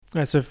All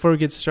right, so before we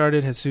get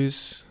started,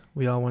 Jesus,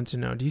 we all want to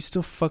know, do you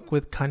still fuck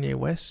with Kanye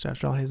West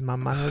after all his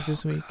mamadas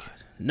this week? God.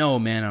 No,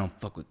 man, I don't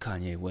fuck with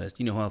Kanye West.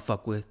 You know who I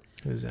fuck with?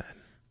 Who's that?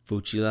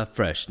 Fuchila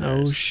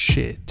Freshness. Oh,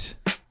 shit.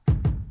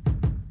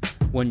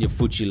 When your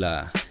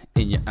Fuchila,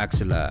 in your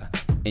axilla,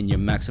 in your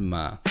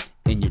maxima,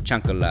 in your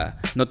chancala,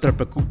 no te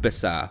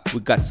preocupes, we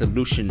got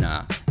solution.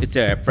 It's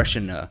air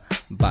freshener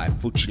by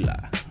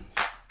Fuchila.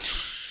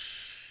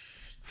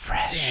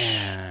 Fresh.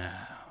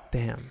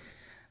 Damn.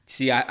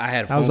 See, I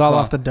had a That phone was all call.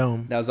 off the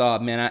dome. That was all,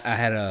 man. I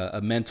had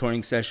a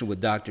mentoring session with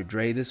Dr.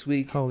 Dre this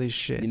week. Holy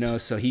shit. You know,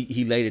 so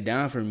he laid it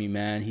down for me,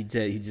 man. He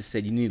just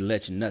said you need to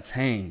let your nuts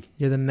hang.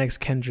 You're the next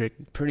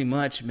Kendrick. Pretty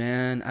much,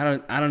 man.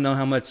 I don't know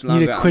how much You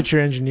longer. need to quit your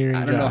engineering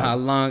job. I don't know how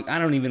long. I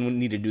don't even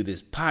need to do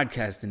this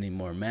podcast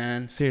anymore,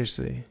 man.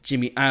 Seriously.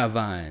 Jimmy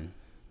Iovine,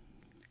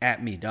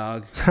 at me,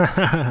 dog.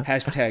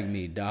 Hashtag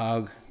me,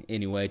 dog.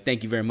 Anyway,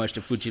 thank you very much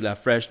to Fuchila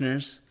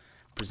Freshness.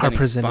 Our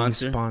presenting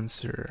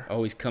sponsor.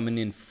 Always coming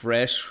in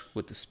fresh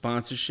with the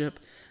sponsorship.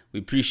 We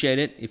appreciate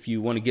it. If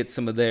you want to get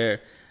some of their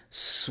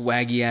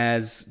swaggy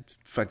ass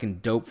fucking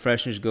dope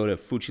fresheners, go to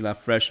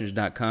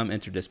fuchilafresheners.com.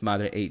 Enter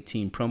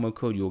Desmadre18 promo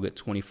code. You will get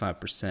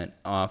 25%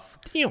 off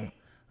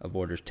of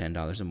orders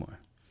 $10 or more.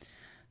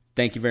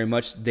 Thank you very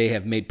much. They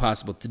have made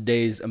possible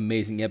today's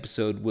amazing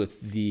episode with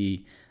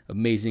the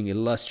amazing,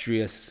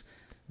 illustrious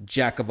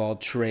jack of all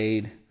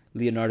trade,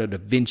 Leonardo da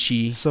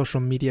Vinci, social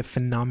media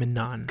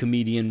phenomenon,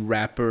 comedian,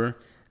 rapper,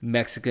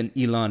 Mexican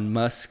Elon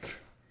Musk,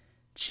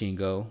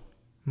 Chingo,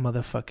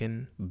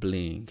 motherfucking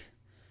Bling.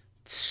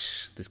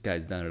 This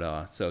guy's done it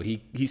all. So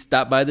he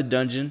stopped by the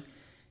dungeon.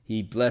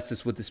 He blessed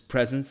us with his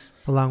presence,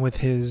 along with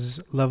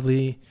his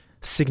lovely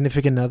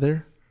significant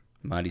other,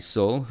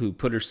 Marisol, who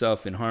put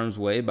herself in harm's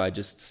way by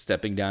just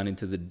stepping down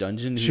into the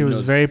dungeon. She was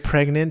very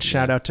pregnant.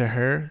 Shout out to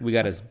her. We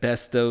got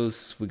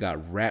asbestos. We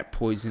got rat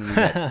poison. We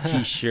got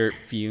t-shirt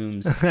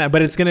fumes.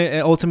 But it's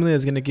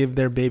gonna give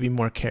their baby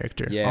more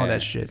character. Yeah, all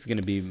that shit. It's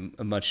gonna be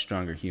a much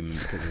stronger human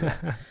because of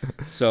that.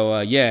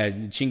 So yeah,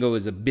 Chingo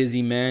is a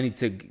busy man. He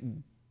took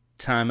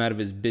time out of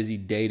his busy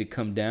day to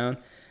come down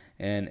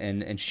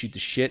and shoot the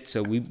shit.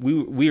 So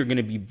we are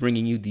gonna be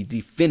bringing you the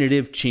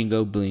definitive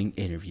Chingo Bling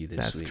interview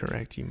this week. That's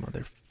correct, you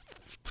motherfuckers.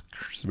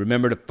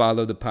 Remember to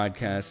follow the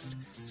podcast,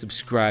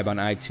 subscribe on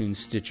iTunes,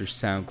 Stitcher,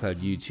 SoundCloud,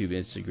 YouTube,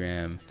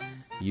 Instagram,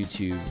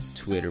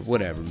 Twitter,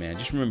 whatever, man.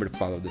 Just remember to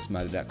follow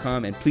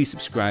thismadre.com and please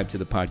subscribe to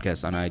the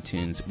podcast on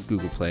iTunes,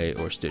 Google Play,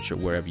 or Stitcher,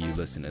 wherever you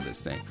listen to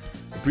this thing.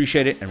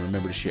 Appreciate it, and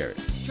remember to share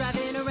it.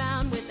 Driving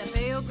around with a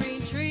pale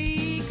green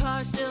tree,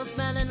 car still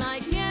smelling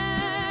like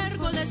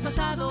miércoles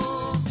pasado.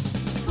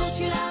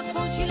 Fuchila,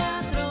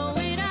 fuchila, throw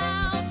it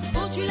out.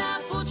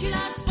 Fuchila,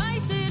 fuchila,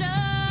 spice it up.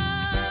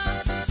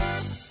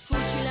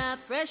 Fuchila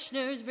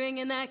Freshners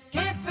bringing that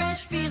get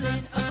fresh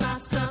feeling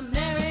across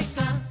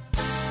America. How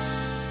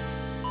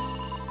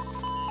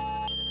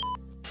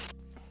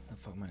the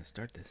fuck am I gonna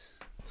start this?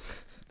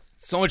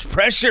 So much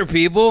pressure,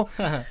 people.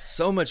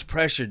 So much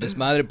pressure.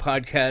 Desmadre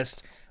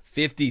Podcast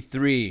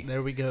 53.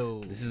 There we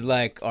go. This is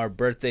like our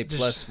birthday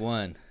plus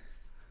one.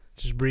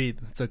 Just breathe.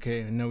 It's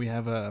okay. I know we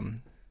have a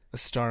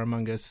star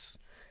among us.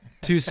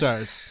 2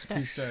 stars. 2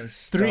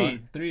 stars.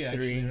 Three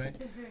actually, right?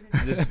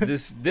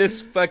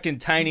 This fucking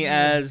tiny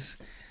ass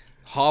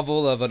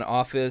hovel of an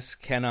office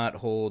cannot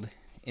hold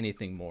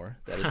anything more.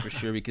 That is for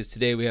sure. Because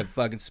today we have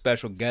fucking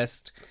special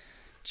guest,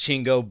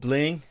 Chingo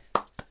Bling.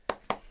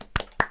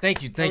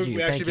 Thank you. We've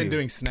actually been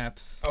doing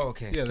snaps. Oh,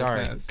 okay. Yeah,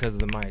 sorry, snaps. because of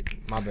the mic.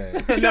 My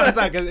bad. No, it's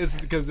not. It's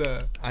because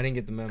I didn't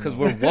get the memo. Because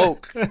we're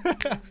woke.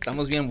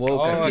 Estamos bien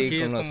woke aquí aquí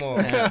con es los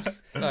como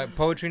snaps. like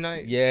poetry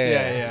night.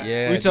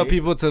 Yeah. We tell dude.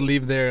 people to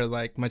leave their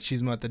like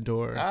machismo at the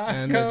door,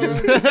 and cool.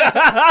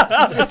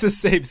 it's a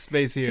safe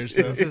space here.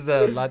 So This is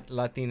a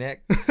Latinx.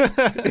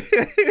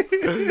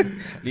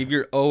 Leave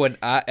your O and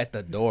I at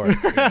the door.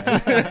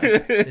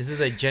 This is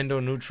a gender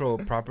neutral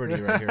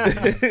property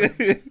right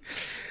here.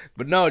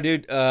 But no,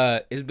 dude,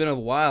 it's been a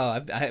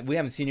while. We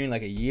haven't seen you in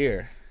like a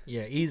year.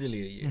 Yeah,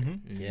 easily a year.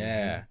 Mm-hmm.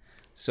 Yeah.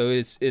 So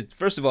it's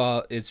first of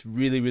all, it's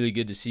really, really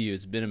good to see you.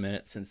 It's been a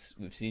minute since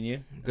we've seen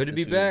you. Good to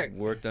be Since we've back.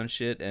 Worked on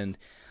shit, and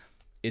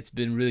it's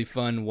been really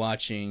fun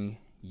watching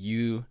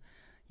you,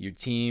 your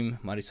team,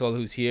 Marisol,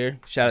 who's here.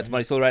 Shout out to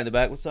Marisol right in the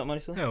back. What's up,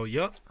 Marisol? hell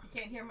yeah.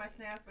 Can't hear my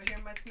snaps, but hear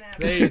my snaps.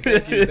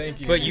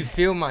 Thank you. But you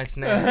feel my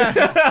snaps.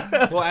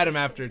 We'll add them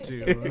after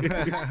too.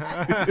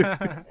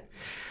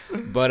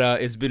 But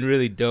it's been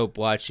really dope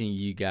watching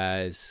you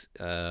guys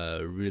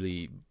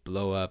really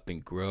blow up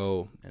and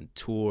grow and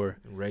tour.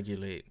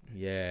 Regulate.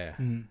 Yeah.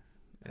 Mm.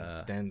 And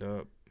stand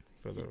up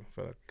for the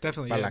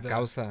Definitely. para Yeah, la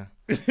causa.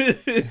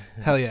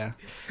 hell yeah.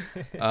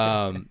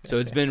 So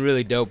it's been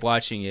really dope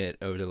watching it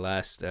over the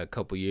last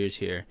couple years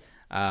here.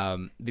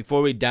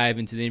 Before we dive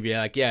into the interview,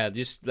 I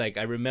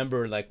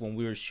remember like when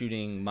we were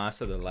shooting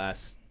Masa, the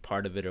last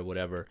part of it or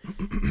whatever,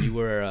 you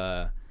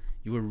were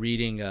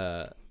reading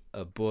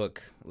a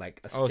book,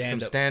 like a stand-up. Some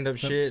stand-up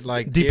shit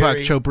like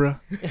Deepak Theory. Chopra.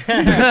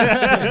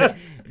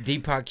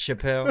 Deepak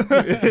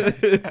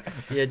Chappelle.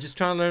 Yeah, just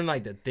trying to learn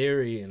like the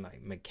theory and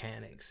like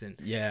mechanics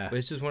but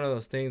it's just one of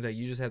those things that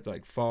you just have to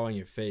like fall on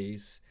your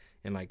face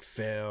and like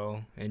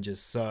fail and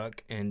just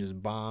suck and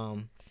just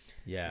bomb.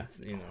 Yeah. It's,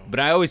 you know. But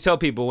I always tell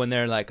people when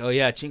they're like, "Oh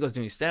yeah, Chingo's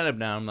doing stand up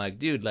now," I'm like,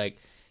 "Dude, like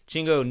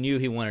Chingo knew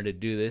he wanted to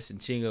do this, and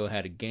Chingo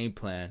had a game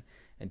plan,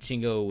 and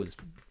Chingo was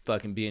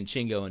fucking being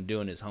Chingo and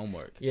doing his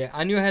homework." Yeah,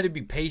 I knew I had to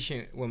be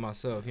patient with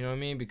myself. You know what I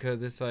mean?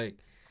 Because it's like,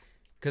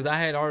 because I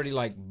had already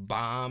like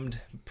bombed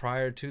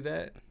prior to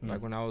that.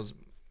 Like when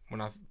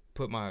I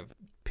put my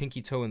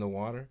pinky toe in the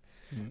water,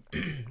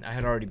 I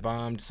had already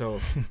bombed.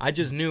 So I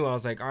just knew, I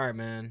was like, all right,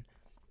 man.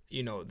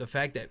 You know, the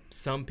fact that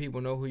some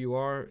people know who you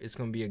are, it's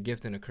going to be a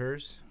gift and a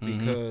curse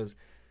because,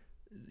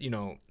 you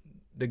know,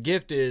 the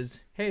gift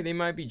is, hey, they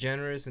might be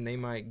generous and they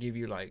might give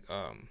you like,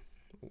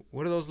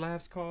 what are those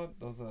laughs called?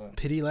 Those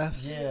Pity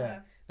laughs. yeah,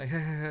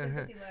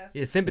 Sympathy laugh.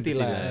 yeah, sympathy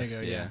laughs. There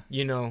you go, Yeah.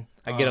 You know,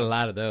 I get a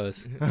lot of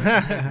those.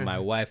 My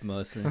wife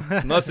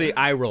mostly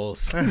eye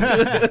rolls.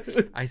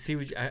 I see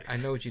what I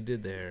know what you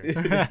did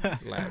there.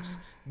 Laughs.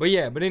 But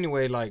yeah, but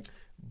anyway, like,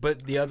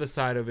 but the other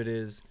side of it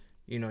is,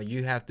 you know,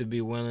 you have to be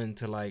willing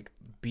to like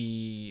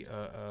be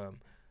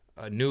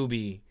a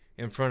newbie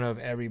in front of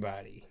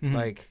everybody.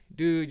 Like,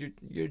 dude,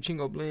 you're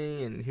Chingo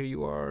Bling, and here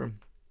you are,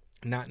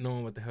 not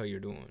knowing what the hell you're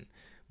doing.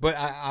 But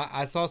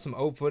I saw some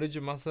old footage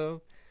of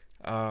myself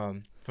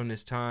from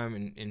this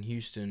time in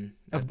Houston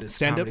Of at this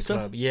stand-up comedy stuff?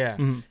 club. Yeah,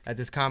 at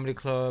this comedy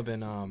club,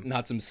 and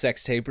Not some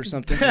sex tape or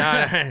something.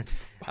 I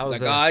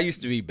was Like, I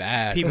used to be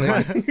bad.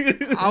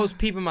 I was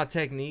peeping my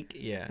technique.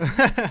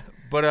 Yeah.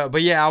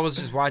 But yeah, I was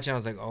just watching. I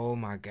was like, oh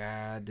my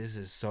God, this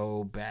is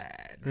so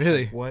bad.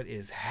 Really? Like, what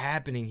is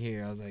happening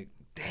here? I was like,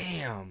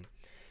 damn.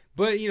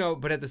 But, you know,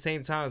 but at the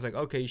same time, I was like,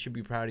 okay, you should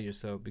be proud of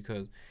yourself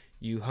because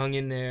you hung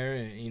in there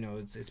and, you know,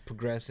 it's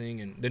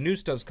progressing and the new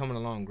stuff's coming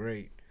along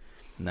great.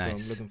 Nice.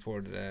 So I'm looking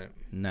forward to that.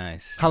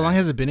 Nice. How long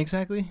has it been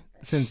exactly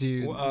since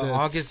you Well, the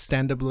August-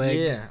 stand-up leg?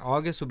 Yeah,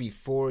 August will be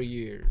 4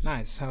 years.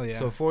 Nice. Hell yeah.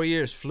 So 4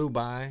 years flew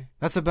by.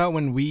 That's about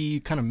when we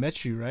kind of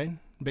met you, right?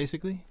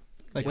 Basically.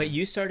 Like Wait,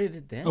 you started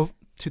it then? Oh,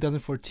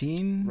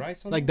 2014. Right,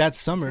 Sonia? Like that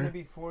It's going summer. to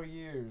be 4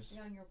 years.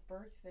 Yeah, on your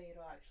birthday,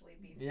 it'll actually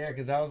be. Yeah,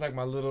 because that was like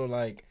my little,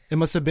 like, It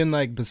must have been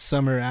like the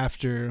summer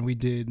after we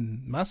did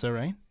Masa,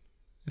 right?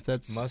 If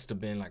that's must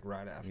have been like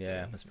right after.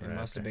 Yeah, must have been It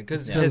right must after. have been.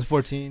 Because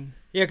 2014.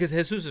 Yeah, because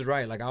Jesus is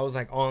right. Like, I was,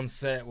 like, on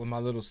set with my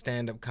little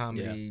stand-up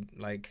comedy.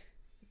 Like,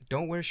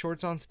 don't wear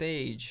shorts on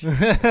stage.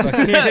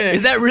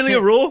 Is that really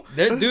a rule?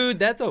 Dude,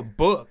 that's a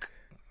book,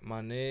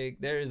 my nigga.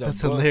 There is a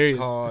That's book hilarious.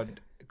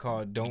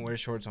 called Don't Wear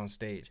Shorts on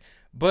Stage.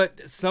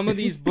 But some of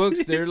these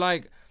books, they're,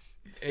 like,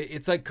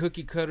 it's like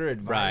cookie-cutter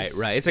advice.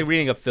 Right. It's like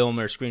reading a film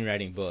or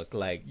screenwriting book.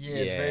 Like, Yeah,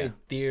 it's very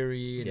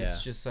theory, and Yeah.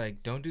 it's just,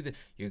 like, don't do that.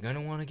 You're going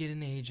to want to get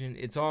an agent.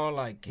 It's all,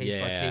 like, case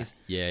by case.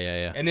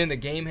 Yeah. And then the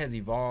game has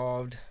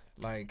evolved.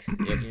 Like,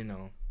 you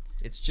know,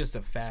 it's just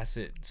a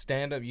facet.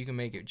 Stand up, you can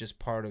make it just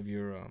part of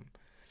your,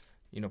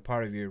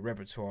 part of your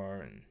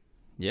repertoire, and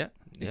Yeah.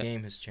 the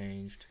game has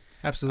changed.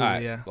 Absolutely, All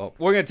right. yeah. Well,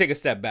 we're gonna take a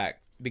step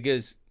back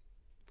because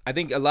I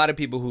think a lot of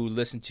people who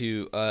listen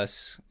to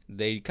us,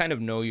 they kind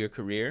of know your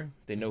career.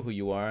 They know who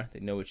you are. They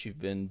know what you've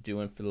been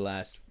doing for the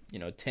last,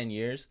 10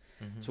 years.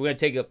 So we're gonna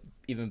take it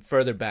even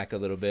further back a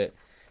little bit,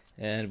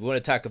 and we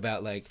want to talk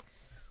about like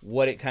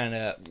what is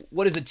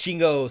the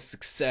Chingo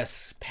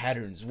success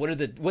patterns?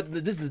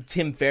 This is the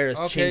Tim Ferriss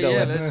Okay, Chingo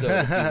yeah, let's-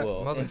 episode, if you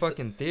will.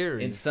 Motherfucking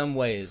theory. In some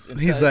ways,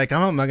 He's like,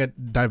 I'm not gonna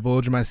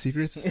divulge my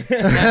secrets.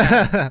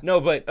 No,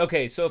 but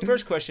okay. So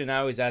first question I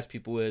always ask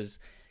people is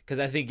because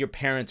I think your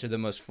parents are the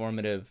most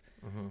formative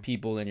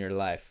people in your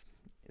life.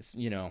 It's,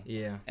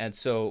 Yeah. and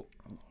so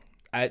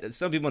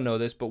some people know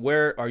this, but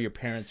where are your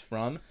parents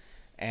from,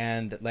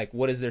 and like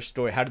what is their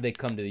story? How did they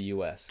come to the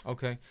U.S.?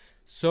 Okay.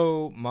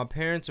 So my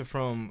parents are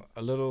from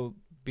a little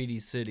bitty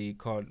city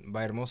called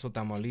Villahermosa,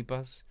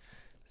 Tamaulipas.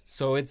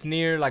 So it's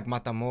near like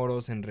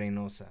Matamoros and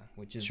Reynosa,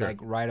 which is Sure. like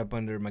right up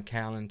under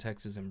McAllen,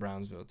 Texas, and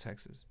Brownsville,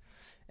 Texas.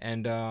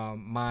 And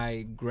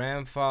my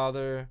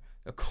grandfather,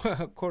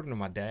 according to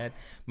my dad,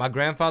 my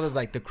grandfather's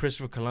like the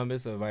Christopher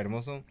Columbus of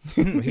Villahermosa.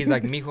 He's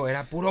like, mijo,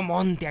 era puro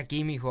monte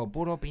aquí, mijo,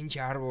 puro pinche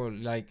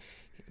árbol. Like,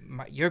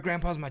 your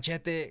grandpa's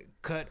machete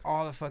cut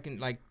all the fucking,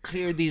 like,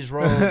 cleared these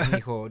roads,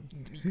 mijo.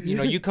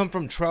 You come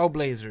from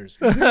trailblazers.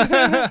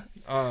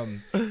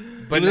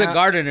 But he was a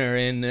gardener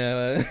in.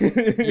 Yeah,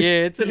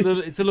 it's a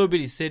little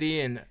bitty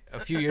city, and a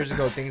few years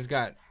ago things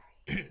got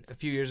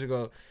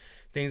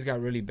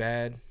really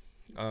bad.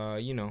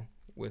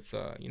 With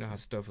how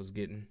stuff was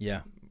getting.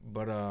 Yeah.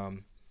 But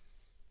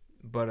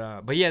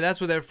yeah,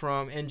 that's where they're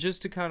from. And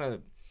just to kind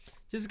of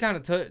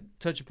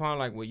touch upon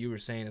like what you were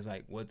saying is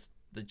like what's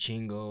the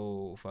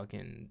Chingo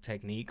fucking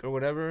technique or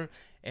whatever.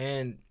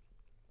 And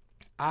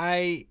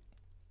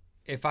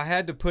if I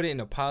had to put it in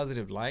a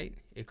positive light,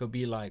 it could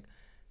be like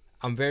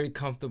I'm very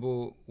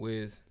comfortable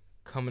with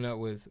coming up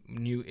with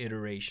new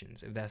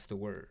iterations, if that's the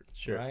word.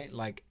 Sure. Right?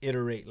 Like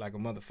iterate like a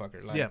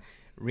motherfucker. Like Yeah.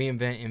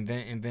 reinvent,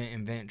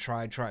 invent,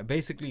 try.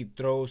 Basically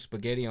throw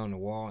spaghetti on the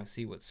wall and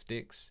see what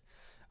sticks.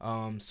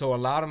 So a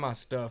lot of my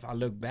stuff, I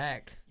look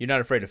back. You're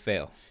not afraid to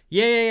fail.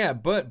 Yeah.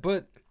 But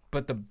the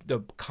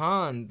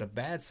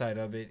bad side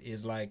of it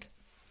is like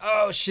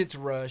oh, shit's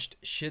rushed,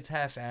 shit's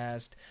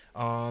half-assed.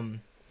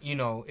 You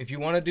know, if you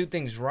want to do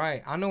things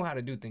right, I know how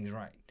to do things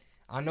right.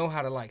 I know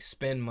how to like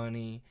spend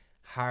money,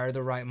 hire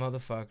the right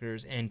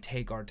motherfuckers, and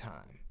take our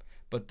time.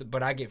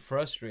 But I get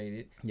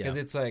frustrated because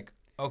it's like,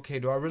 okay,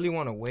 do I really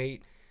want to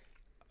wait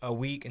a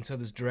week until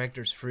this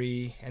director's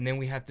free, and then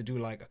we have to do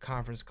like a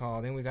conference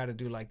call, then we got to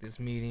do like this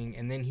meeting,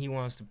 and then he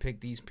wants to pick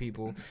these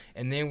people,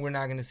 and then we're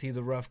not going to see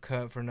the rough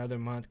cut for another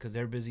month because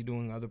they're busy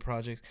doing other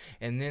projects,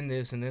 and then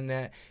this and then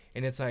that,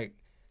 and it's like,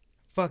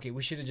 fuck it,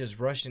 we should have just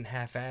rushed and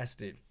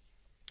half-assed it.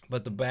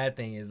 But the bad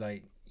thing is,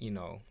 like, you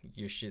know,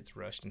 your shit's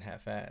rushed and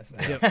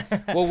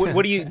half-assed. Well,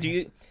 what do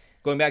you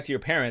going back to your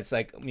parents,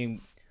 like, I mean,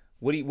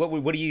 what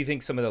do you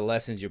think some of the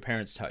lessons your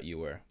parents taught you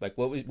were? Like,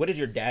 what did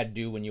your dad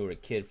do when you were a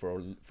kid for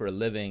a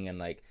living? And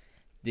like,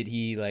 did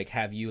he like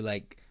have you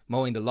like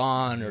mowing the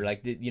lawn, or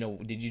like did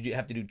you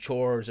have to do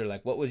chores, or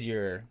like what was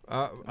your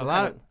a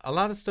lot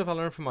of stuff I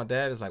learned from my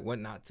dad is like what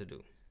not to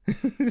do.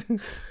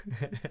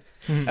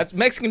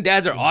 Mexican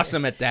dads are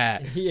awesome at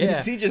that. Yeah,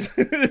 he teaches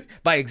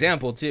by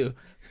example too.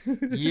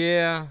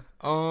 Yeah.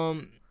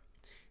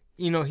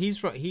 You know,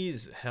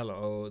 he's hella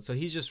old, so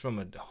he's just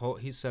from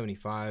he's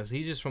 75, so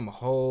he's just from a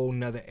whole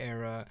nother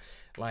era.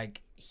 Like,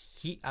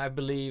 I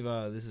believe,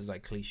 this is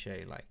like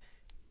cliche, like,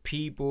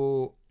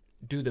 people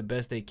do the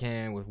best they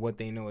can with what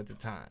they know at the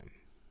time.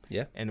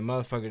 Yeah. And the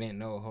motherfucker didn't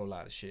know a whole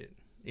lot of shit.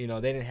 You know,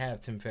 they didn't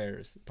have Tim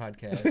Ferriss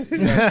podcast. You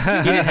know,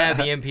 he didn't have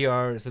the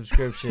NPR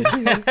subscription.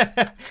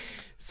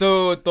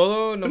 So,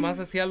 todo nomás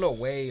hacía lo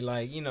güey,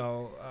 like, you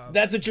know.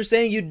 That's what you're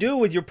saying you do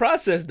with your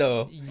process,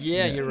 though.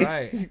 Yeah, you're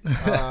right.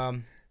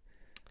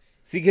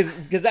 See,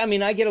 because I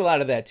mean, I get a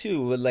lot of that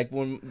too. Like,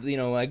 when, you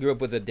know, I grew up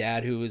with a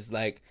dad who was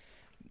like,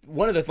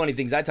 one of the funny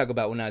things I talk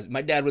about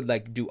my dad would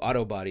like do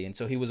auto body, and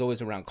so he was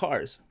always around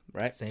cars,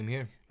 right? Same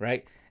here.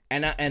 Right?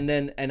 And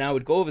I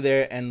would go over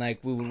there and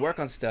like we would work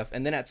on stuff,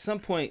 and then at some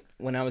point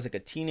when I was like a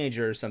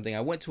teenager or something, I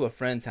went to a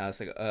friend's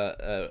house, like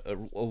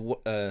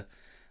a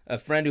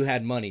friend who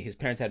had money. His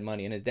parents had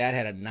money, and his dad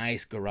had a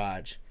nice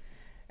garage.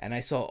 And I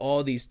saw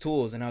all these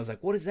tools, and I was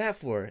like, what is that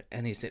for?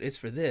 And he said, it's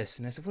for this.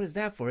 And I said, what is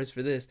that for? It's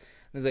for this. And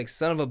I was like,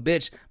 son of a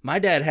bitch. My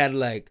dad had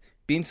like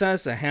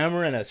pinzas, a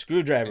hammer, and a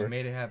screwdriver. And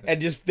made it happen. And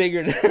just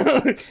figured it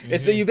out. Mm-hmm.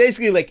 And so you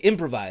basically like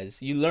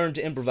improvise. You learn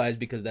to improvise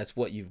because that's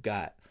what you've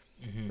got,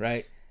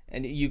 right?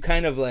 And you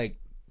kind of like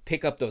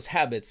pick up those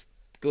habits,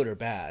 good or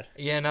bad.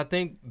 Yeah, and I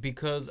think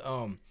because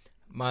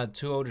my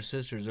two older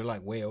sisters are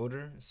like way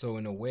older, so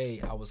in a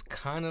way I was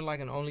kind of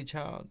like an only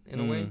child in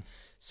a way.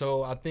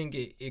 So I think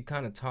it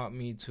kind of taught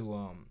me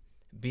to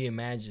be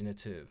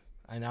imaginative.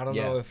 And I don't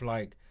know if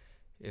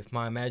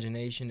my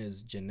imagination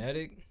is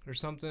genetic or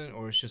something,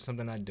 or it's just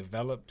something I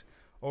developed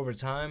over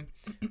time.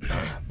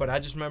 But I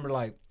just remember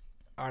like,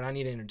 all right, I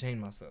need to entertain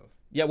myself.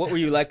 Yeah, what were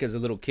you like as a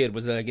little kid?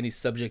 Was there like any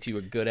subjects you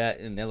were good at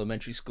in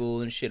elementary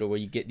school and shit, or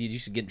did you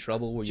used to get in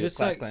trouble? Were you just a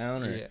class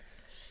clown? Or? Yeah.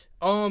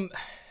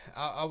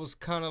 I was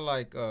kind of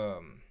like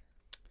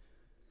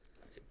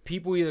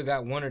people either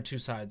got one or two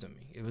sides of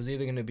me. It was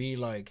either gonna be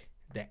like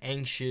the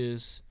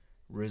anxious,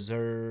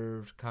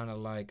 reserved, kind of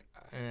like,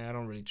 I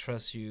don't really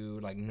trust you,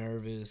 like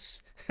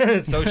nervous,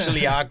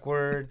 socially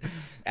awkward.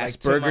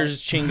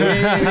 Asperger's chingo.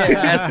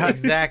 Yeah,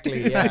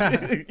 exactly,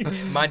 yeah.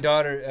 My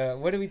daughter,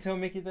 what did we tell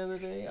Mickey the other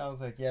day? I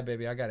was like, yeah,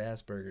 baby, I got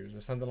Asperger's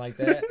or something like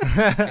that.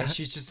 And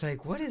she's just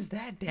like, what is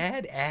that,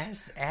 Dad?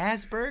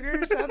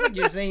 Asperger's? Sounds like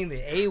you're saying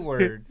the A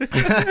word.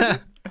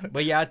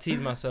 But yeah, I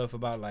tease myself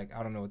about like,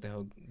 I don't know what the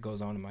hell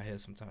goes on in my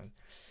head sometimes.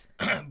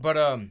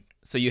 But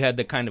so you had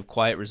the kind of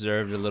quiet,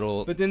 reserved, a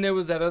little. But then there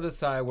was that other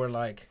side where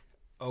like,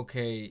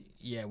 okay,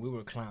 yeah, we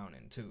were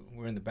clowning too.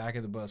 We're in the back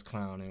of the bus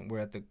clowning. We're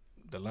at the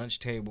lunch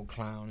table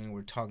clowning.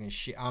 We're talking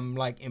shit. I'm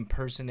like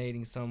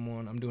impersonating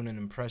someone. I'm doing an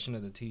impression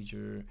of the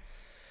teacher.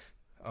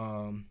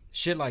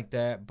 Shit like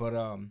that. But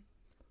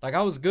like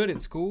I was good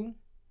at school,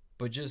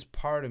 but just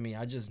part of me,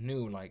 I just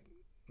knew like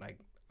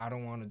I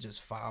don't want to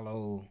just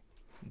follow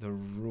the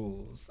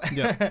rules.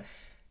 Yeah.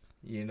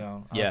 You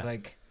know, I was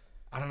like,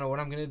 I don't know what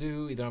I'm going to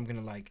do. Either I'm going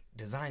to like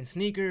design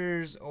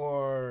sneakers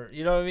or,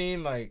 you know what I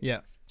mean? Like, yeah,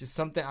 just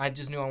something. I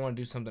just knew I want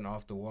to do something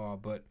off the wall.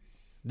 But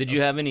did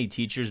you have any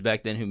teachers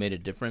back then who made a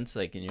difference?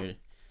 Like in your.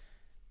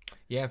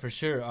 Yeah, for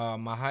sure.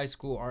 My high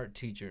school art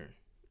teacher,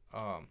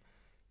 my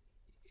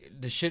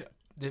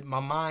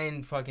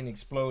mind fucking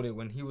exploded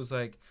when he was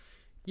like,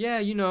 yeah,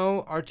 you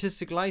know,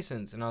 artistic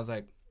license. And I was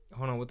like,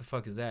 hold on, what the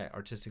fuck is that?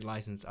 Artistic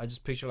license? I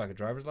just picture like a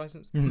driver's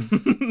license.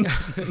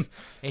 And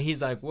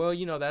he's like, well,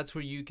 you know, that's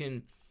where you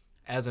can,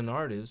 as an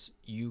artist,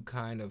 you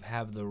kind of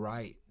have the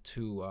right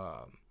to,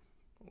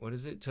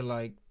 to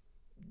like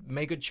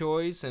make a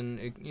choice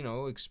and, you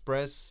know,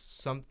 express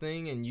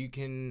something, and you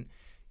can,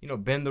 you know,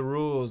 bend the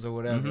rules or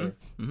whatever.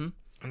 And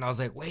I was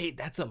like, wait,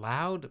 that's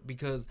allowed?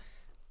 Because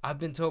I've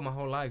been told my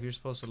whole life you're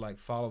supposed to like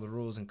follow the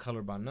rules and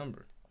color by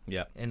number.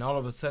 Yeah. And all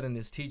of a sudden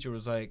this teacher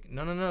was like,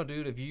 no,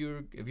 dude, if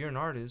you're an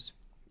artist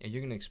and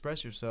you're going to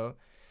express yourself,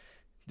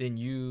 then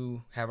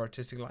you have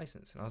artistic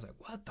license. And I was like,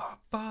 what the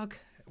fuck?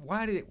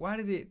 why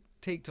did it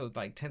take till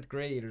like 10th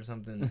grade or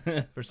something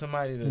for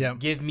somebody to Yeah.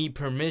 give me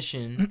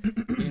permission,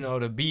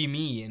 to be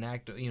me and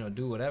act,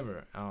 do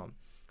whatever.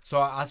 So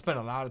I spent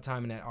a lot of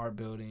time in that art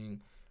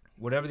building,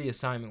 whatever the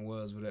assignment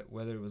was,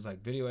 whether it was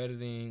like video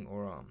editing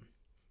or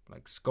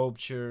like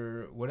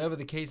sculpture, whatever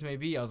the case may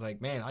be. I was like,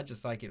 man, I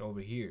just like it over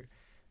here.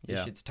 This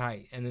Yeah. shit's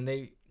tight. And then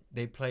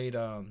they played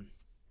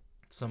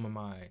some of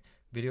my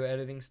video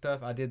editing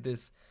stuff. I did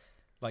this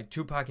like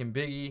Tupac and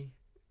Biggie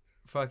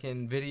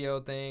fucking video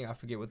thing. I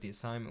forget what the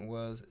assignment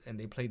was, and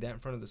they played that in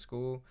front of the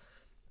school,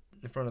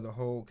 in front of the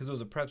whole, because it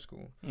was a prep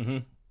school. Mm-hmm.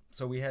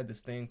 So we had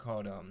this thing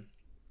called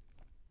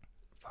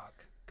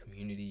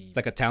community. It's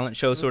like a talent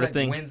show It was sort of like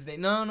thing. Wednesday.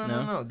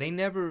 No. They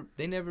never.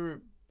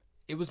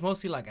 It was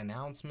mostly like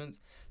announcements.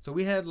 So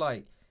we had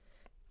like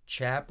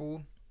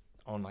chapel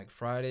on like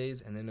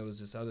Fridays, and then there was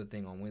this other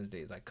thing on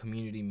Wednesdays, like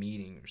community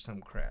meeting or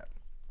some crap.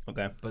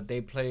 Okay. But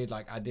they played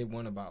like, I did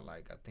one about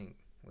like, I think,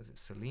 was it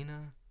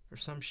Selena or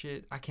some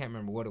shit? I can't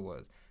remember what it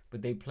was.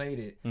 But they played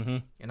it, Mm-hmm.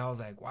 and I was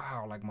like,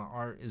 wow, like my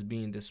art is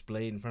being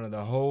displayed in front of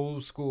the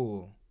whole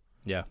school.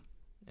 Yeah.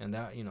 And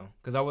that,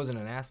 because I wasn't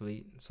an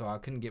athlete, so I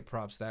couldn't get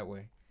props that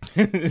way.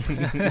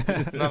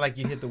 It's not like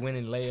you hit the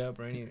winning layup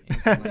or anything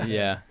like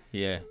that.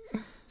 Yeah.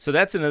 So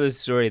that's another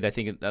story that I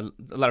think a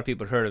lot of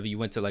people heard of. You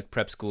went to like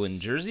prep school in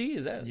Jersey,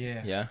 is that?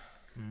 Yeah. Yeah.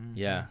 Mhm.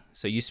 Yeah.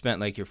 So you spent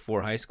like your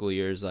 4 high school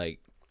years like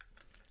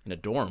in a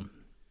dorm.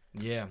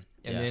 Yeah.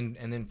 Yeah.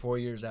 And then 4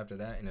 years after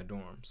that in a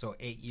dorm. So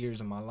 8 years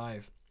of my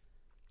life,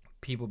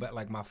 people back,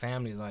 like my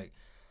family's like,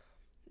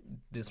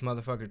 this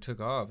motherfucker took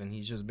off and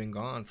he's just been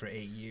gone for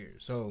 8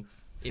 years. So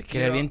Se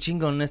queda bien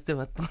chingón este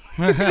vato.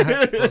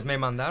 pues me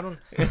mandaron.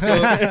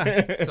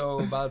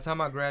 So by the time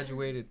I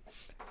graduated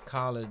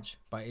college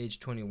by age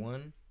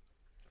 21,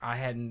 I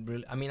hadn't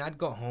really, I'd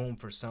go home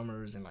for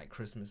summers and like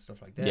Christmas,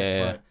 stuff like that.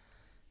 Yeah. But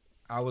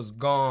I was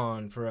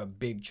gone for a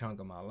big chunk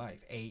of my life,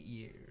 8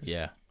 years.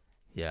 Yeah.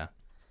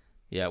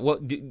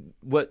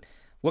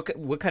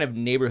 What kind of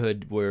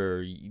neighborhood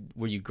were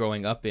you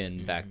growing up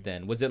in back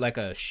then? Was it like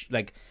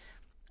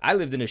I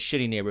lived in a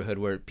shitty neighborhood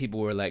where people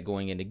were like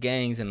going into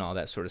gangs and all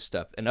that sort of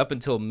stuff. And up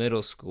until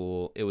middle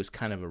school, it was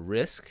kind of a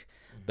risk.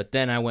 But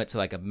then I went to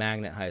like a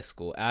magnet high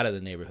school out of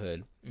the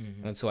neighborhood.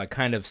 Mhm. And so I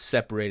kind of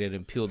separated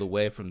and peeled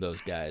away from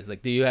those guys.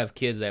 Like, do you have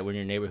kids that were in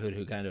your neighborhood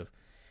who kind of,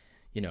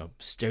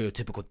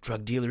 stereotypical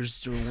drug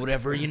dealers or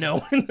whatever,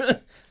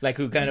 like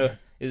who kind of,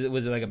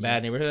 was it like a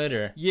bad neighborhood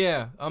or?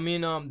 Yeah,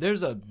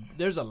 there's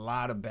a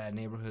lot of bad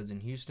neighborhoods in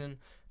Houston,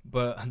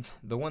 but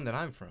the one that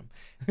I'm from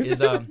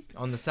is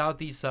on the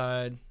southeast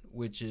side,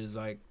 which is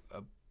like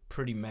a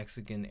pretty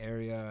Mexican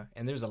area,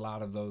 and there's a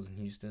lot of those in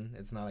Houston.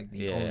 It's not like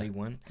the only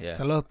one. Yeah.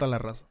 Saludos a la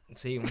raza.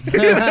 Sí, un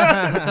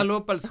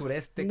saludo para el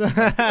sureste.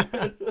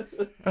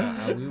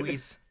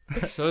 Wiwis.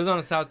 So it's on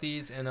the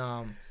southeast, and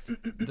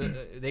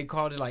they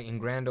called it like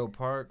Ingrando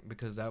Park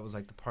because that was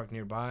like the park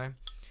nearby,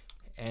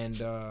 and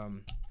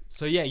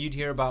so yeah, you'd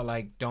hear about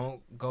like,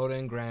 don't go to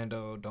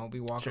Ingrando, don't be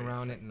walking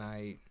around at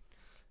night.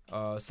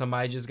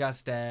 Somebody just got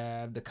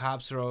stabbed. The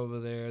cops are over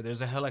there. There's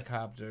a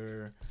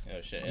helicopter.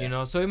 Oh shit.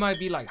 Yeah. So it might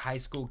be like high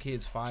school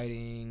kids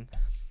fighting,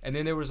 and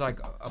then there was like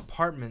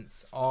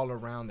apartments all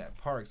around that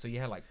park. So you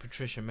had like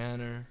Patricia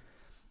Manor,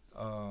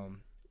 and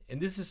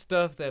this is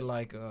stuff that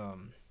like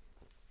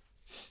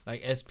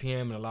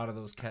SPM and a lot of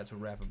those cats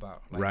would rap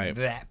about. Like Right.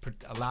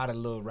 A lot of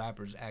little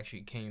rappers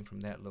actually came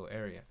from that little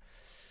area.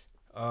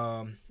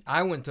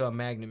 I went to a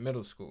magnet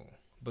middle school,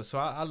 but so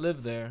I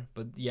lived there.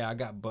 But yeah, I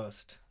got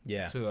bussed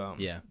Yeah.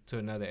 to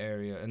another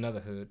area, another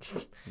hood.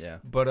 Yeah.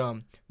 But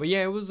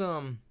yeah, it was Did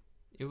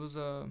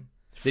your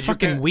Fucking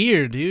parent-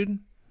 weird, dude.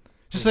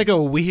 Just like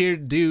a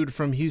weird dude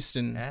from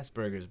Houston.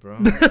 Asperger's, bro.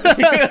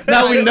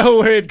 Now we know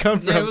where it come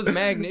from. Yeah,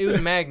 it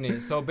was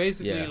magnet. So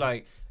basically, Yeah.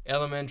 like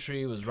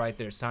elementary was right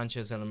there,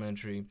 Sanchez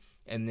Elementary,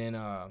 and then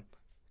I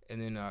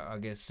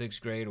guess 6th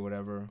grade or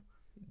whatever,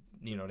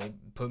 they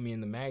put me in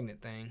the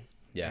magnet thing.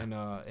 Yeah.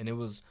 And it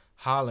was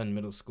Holland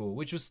Middle School,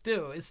 which was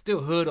it's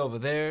still hood over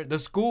there. The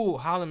school,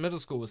 Holland Middle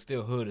School, was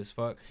still hood as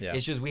fuck. Yeah.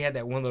 It's just we had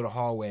that one little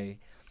hallway,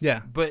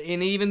 Yeah.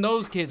 and even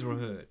those kids were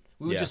hood.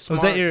 We were Yeah. just Was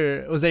smart.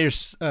 that your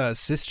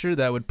sister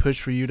that would push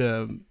for you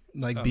to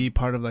like be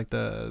part of like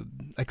the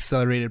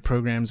accelerated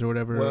programs or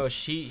whatever? Well,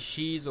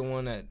 she's the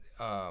one that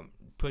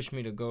pushed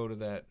me to go to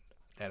that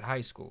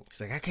high school.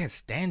 He's like, I can't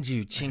stand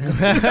you,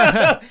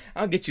 Chingo.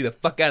 I'll get you the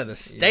fuck out of the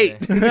state.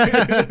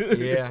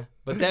 Yeah.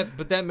 But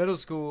that middle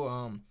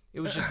school,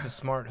 it was just the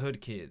smart hood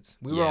kids.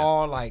 We were Yeah.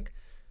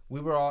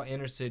 all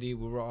inner city.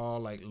 We were all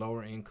like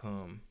lower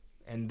income,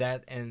 and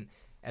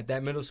at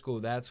that middle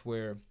school, that's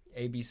where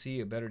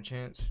ABC, A Better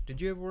Chance.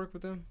 Did you ever work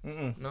with them?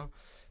 Mm-mm. No.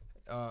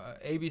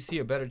 ABC,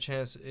 A Better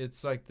Chance.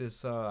 It's like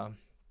this. I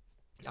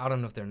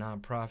don't know if they're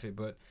nonprofit,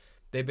 but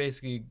they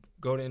basically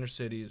go to inner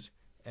cities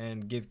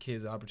and give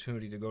kids the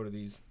opportunity to go to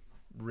these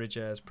rich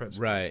ass prep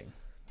schools.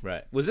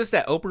 Right. Was this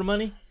that Oprah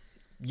money?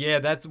 Yeah,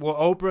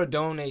 Oprah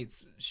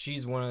donates.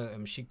 She's one of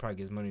them. She probably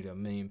gives money to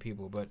 1 million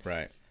people, but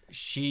Right.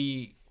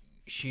 she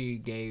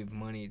gave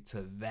money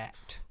to that.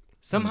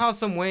 Somehow,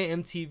 some way,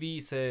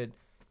 MTV said,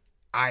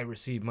 I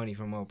received money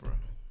from Oprah.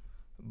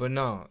 But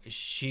no,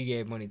 she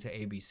gave money to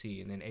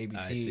ABC, and then I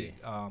ABC see.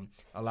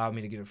 allowed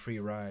me to get a free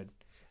ride.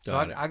 So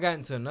Got it. I got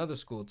into another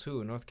school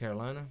too in North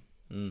Carolina,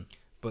 Mm,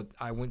 but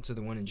I went to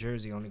the one in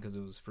Jersey only because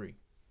it was free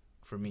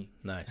for me,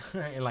 nice.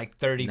 and like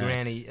 30 Nice.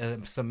 grand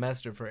a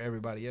semester for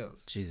everybody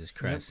else. Jesus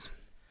Christ.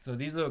 So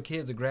these little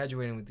kids are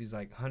graduating with these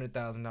like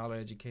 $100,000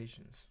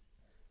 educations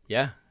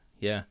Yeah.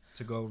 Yeah.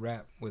 to go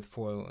rap with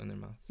foil in their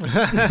mouth.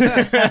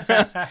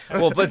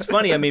 Well, but it's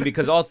funny. I mean,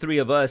 because all three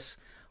of us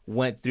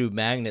went through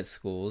magnet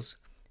schools,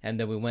 and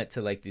then we went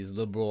to like these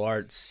liberal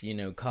arts,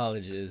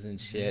 colleges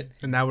and shit.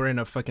 And now we're in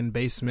a fucking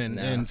basement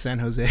No. in San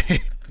Jose.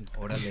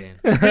 Órale.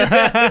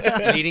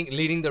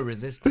 leading the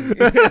resistance.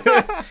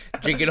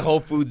 Drinking Whole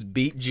Foods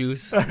beet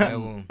juice. I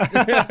will.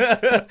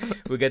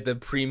 We got the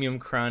premium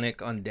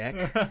chronic on deck.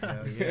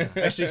 Hell yeah. I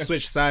actually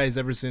switched sides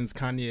ever since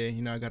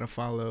Kanye. I gotta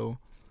follow.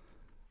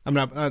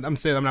 I'm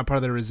saying I'm not part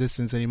of the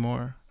resistance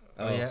anymore.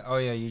 Oh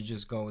yeah. You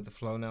just go with the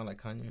flow now,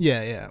 like Kanye.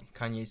 Yeah,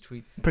 Kanye's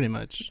tweets. pretty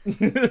much.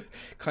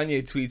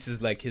 Kanye tweets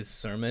is like his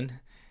sermon.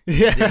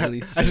 Yeah, Daily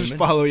I just sermon.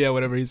 follow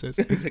whatever he says.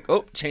 He's like,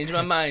 oh, change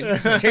my mind.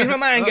 Change my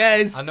mind,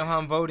 guys. I know how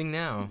I'm voting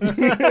now.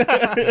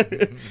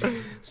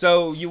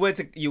 So you went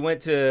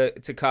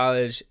to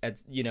college.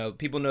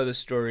 People know the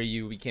story.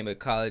 You became a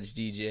college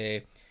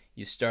DJ.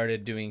 You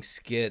started doing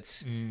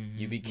skits.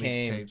 You became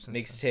Mixtapes and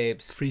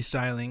mixtapes.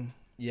 Freestyling.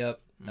 Yep.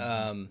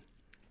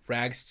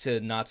 Rags to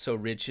not so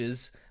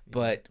riches,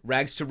 but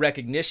rags to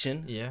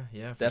recognition. Yeah,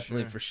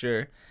 Definitely for for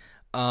sure.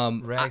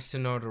 rags to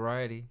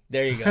notoriety.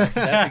 There you go.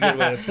 That's a good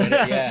way to put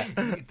it. Yeah.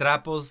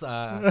 Trapos.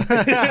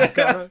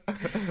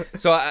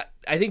 So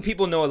I think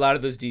people know a lot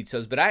of those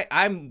details, but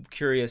I'm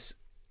curious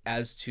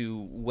as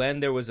to when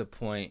there was a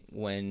point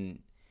when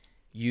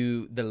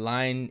your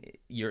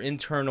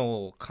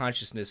internal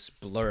consciousness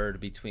blurred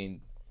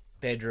between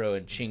Pedro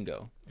and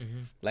Chingo.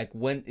 Like,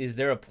 when is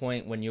there a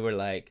point when you were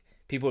like,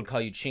 people would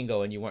call you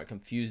Chingo and you weren't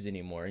confused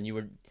anymore, and you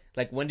were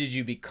like, when did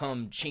you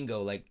become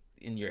Chingo, like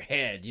in your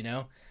head?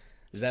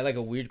 Is that like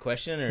a weird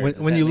question? Or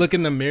When you look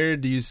in the mirror,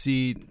 do you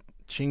see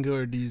Chingo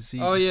or do you see?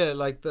 Oh yeah,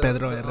 like the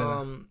Pedro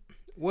Herrera.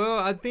 Well,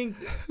 I think.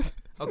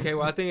 Okay,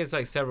 well, I think it's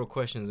like several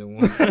questions in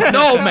one.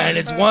 No, man,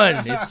 it's one.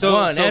 It's So-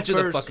 one. so Answer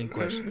the first- fucking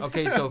question.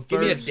 Okay, so first,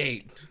 Give me a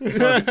date.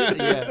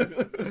 yeah.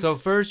 So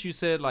first, you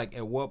said like,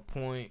 at what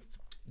point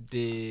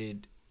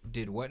did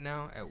what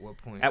now? At what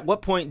point? At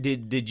what point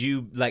did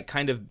you like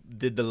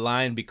did the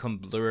line become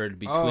blurred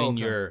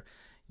between okay.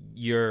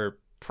 your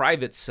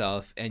private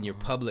self and your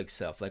public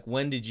self? Like,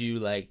 when did you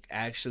like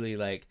actually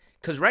like?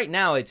 Because right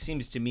now it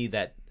seems to me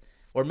that,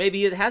 or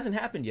maybe it hasn't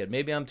happened yet.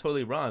 Maybe I'm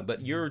totally wrong.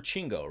 But you're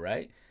Chingo,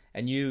 right?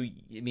 And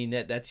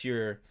that's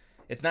your.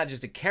 It's not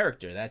just a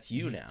character. That's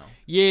you now.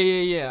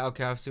 Yeah.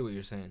 Okay, I see what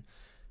you're saying.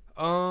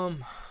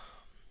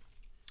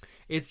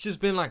 It's just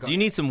been like. Do you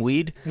need some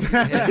weed?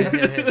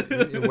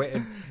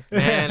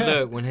 Man,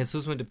 look, when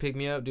Jesus went to pick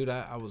me up, dude,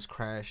 I was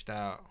crashed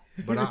out.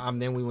 But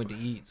then we went to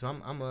eat, so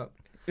I'm up.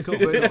 Cool,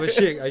 but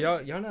shit, are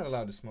y'all not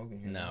allowed to smoke in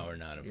here? No, we're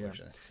not,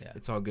 unfortunately. Yeah.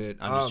 It's all good.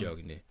 I'm just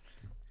joking, dude.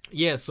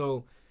 Yeah,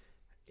 so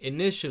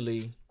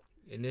initially,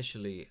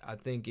 I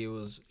think it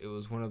was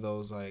one of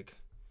those like,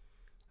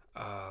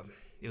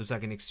 it was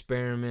like an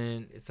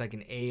experiment. It's like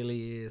an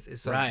alias.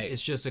 It's like, Right.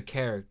 It's just a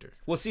character.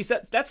 Well, see,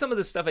 that's some of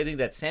the stuff I think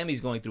that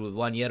Sammy's going through with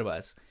Juan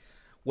Hierbas,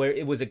 where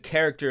it was a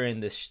character in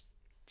this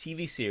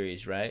TV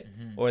series, right?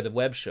 Or the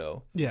web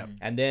show. Yeah.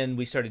 And then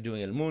we started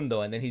doing El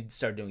Mundo, and then he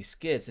started doing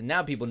skits, and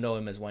now people know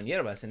him as Juan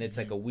Hierbas, and it's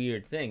like a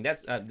weird thing.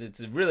 That's it's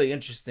a really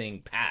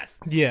interesting path.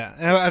 Yeah.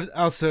 And I'm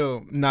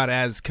also not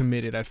as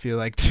committed, I feel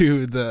like,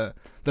 to the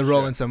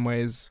role in some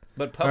ways.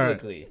 But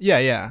publicly. Yeah.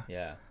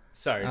 Yeah.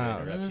 Sorry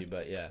to interrupt you,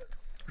 but yeah.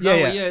 No,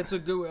 Yeah. yeah, it's a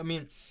good. I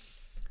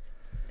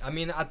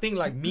mean, I think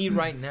like me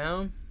right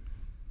now,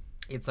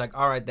 it's like,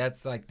 all right,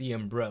 that's like the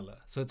umbrella.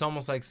 So it's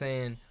almost like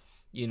saying,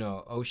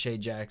 O'Shea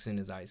Jackson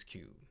is Ice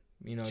Cube.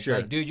 It's Sure.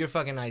 like, dude, you're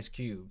fucking Ice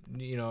Cube.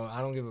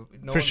 I don't give a.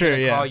 No For one's sure,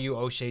 gonna yeah. call you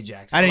O'Shea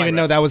Jackson. I didn't Like, even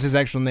know that was his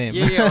actual name.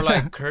 Yeah, or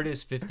like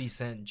Curtis 50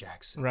 Cent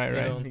Jackson. Right.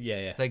 Yeah.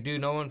 It's like,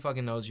 dude, no one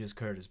fucking knows you as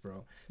Curtis,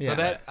 bro. Yeah. So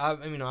that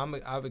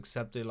I've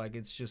accepted, like,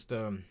 it's just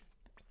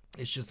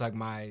like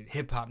my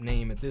hip hop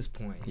name at this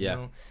point. Yeah. You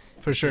know?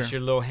 For sure. It's your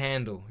little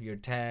handle, your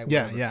tag.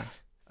 Yeah, whatever.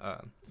 yeah.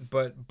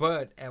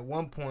 But at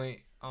one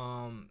point,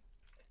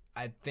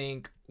 I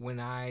think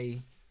when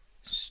I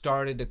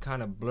started to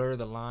kind of blur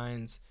the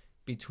lines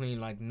between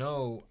like,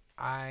 no,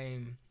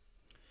 I'm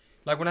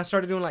like, when I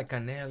started doing like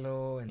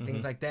Canelo and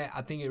things like that,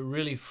 I think it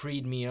really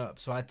freed me up.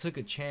 So I took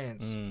a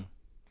chance.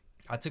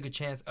 I took a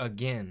chance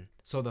again.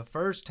 So the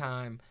first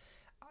time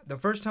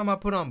I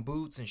put on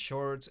boots and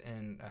shorts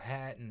and a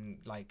hat, and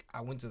like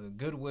I went to the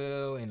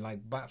Goodwill and like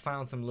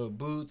found some little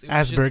boots. It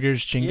was just-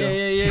 Asperger's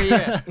Chingo.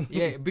 Yeah.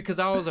 Yeah, because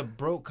I was a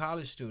broke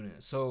college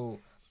student. So,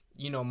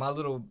 my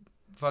little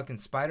fucking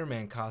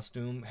Spider-Man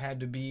costume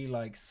had to be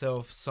like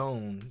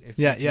self-sewn, if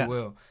you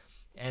will.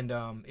 And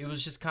it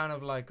was just kind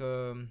of like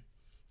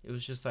it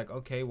was just like,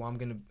 okay, well, I'm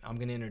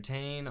gonna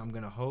entertain, I'm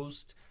gonna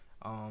host,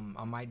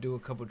 I might do a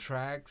couple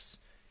tracks.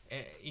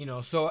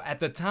 So at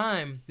the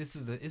time,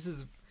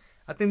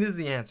 I think this is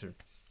the answer.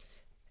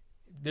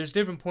 there's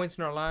different points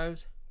in our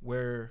lives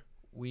where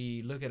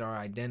we look at our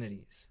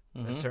identities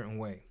a certain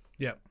way.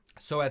 Yep.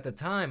 So at the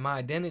time, my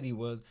identity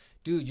was,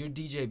 dude, you're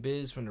DJ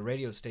Biz from the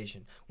radio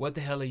station. What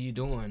the hell are you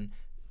doing?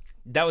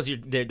 That was your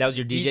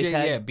DJ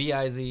tag? Yeah,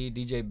 B-I-Z,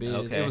 DJ Biz.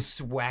 Okay. It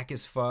was whack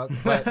as fuck,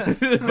 but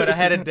I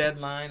had a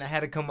deadline. I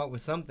had to come up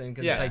with something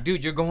because Yeah. it's like,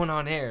 dude, you're going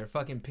on air.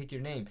 Fucking pick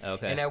your name.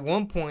 Okay. And at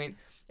one point,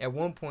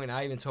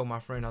 I even told my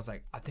friend, I was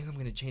like, I think I'm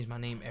gonna change my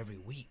name every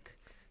week.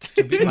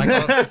 To be like,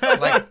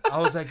 I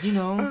was like, you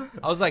know,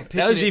 I was like pitching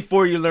That was it.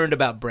 before you learned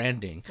about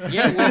branding.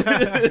 Yeah,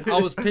 well, I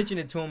was pitching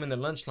it to him in the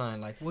lunch line,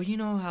 like, well, you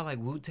know how like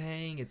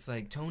Wu-Tang, it's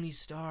like Tony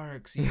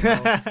Starks, you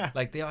know,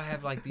 like they all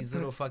have like these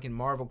little fucking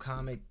Marvel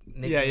comic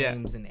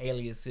nicknames and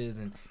aliases,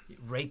 and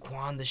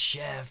Raekwon the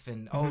Chef,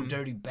 and Oh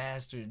Dirty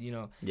Bastard, you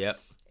know. Yep.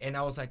 And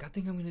I was like, I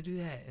think I'm gonna do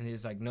that, and he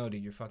was like, no,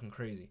 dude, you're fucking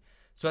crazy.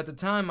 So at the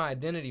time, my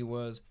identity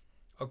was,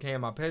 okay,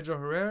 am I Pedro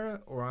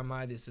Herrera or am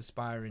I this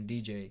aspiring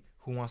DJ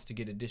who wants to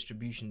get a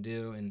distribution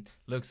deal and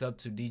looks up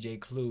to DJ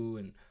Clue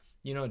and,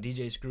 you know,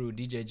 DJ Screw,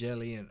 DJ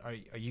Jelly, and are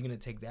you gonna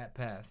take that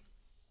path?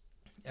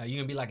 Are you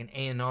gonna be like an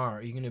A&R?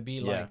 Are you gonna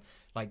be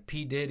like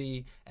P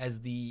Diddy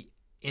as the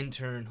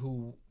intern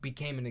who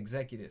became an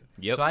executive?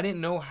 Yep. So I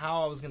didn't know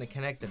how I was gonna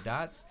connect the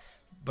dots,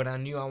 but I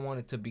knew I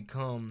wanted to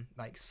become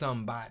like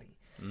somebody.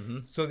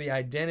 So the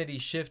identity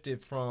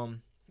shifted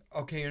from,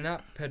 okay, you're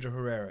not Pedro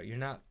Herrera, you're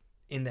not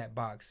in that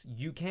box.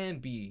 You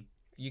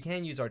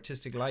can use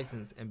artistic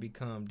license and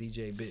become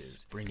DJ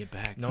Biz. Bring it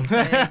back. Know what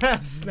I'm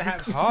saying?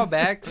 Snap.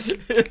 Callbacks.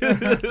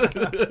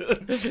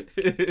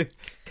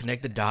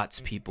 Connect the dots,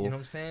 people. You know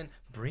what I'm saying?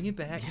 Bring it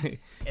back.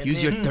 And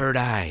Use your then- third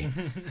eye.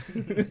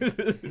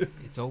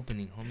 It's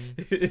opening, homie.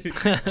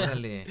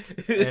 Órale.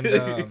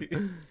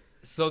 And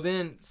so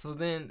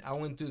then I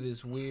went through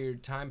this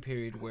weird time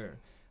period where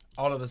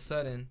all of a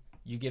sudden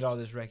you get all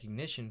this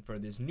recognition for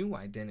this new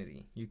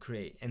identity you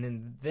create,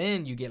 and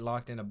then you get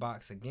locked in a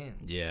box again.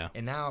 Yeah.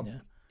 And now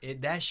Yeah.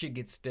 that shit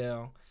gets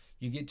stale.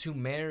 You get too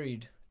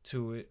married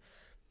to it,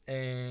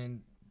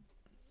 and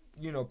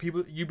you know,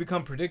 you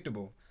become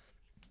predictable.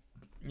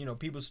 You know,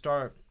 people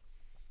start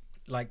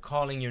like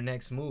calling your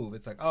next move.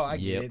 It's like, oh, I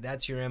get it.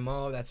 That's your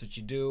MO. That's what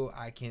you do.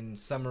 I can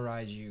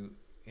summarize you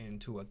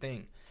into a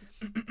thing.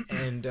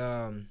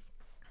 And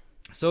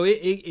so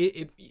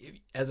it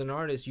as an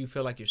artist, you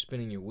feel like you're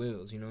spinning your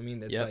wheels. You know what I mean?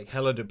 That's like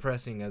hella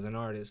depressing as an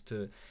artist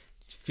to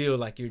feel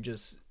like you're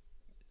just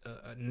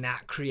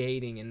not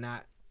creating and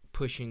not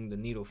pushing the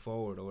needle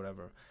forward or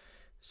whatever.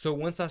 So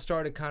once I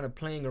started kind of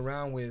playing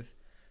around with,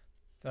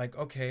 like,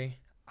 okay,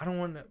 I don't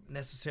want to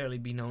necessarily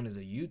be known as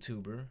a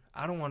YouTuber.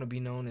 I don't want to be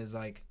known as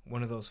like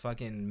one of those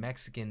fucking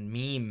Mexican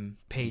meme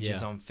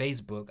pages on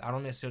Facebook. I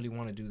don't necessarily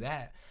want to do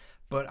that,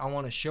 but I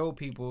want to show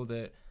people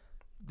that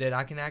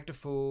I can act a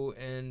fool,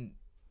 and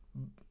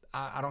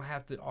I don't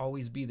have to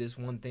always be this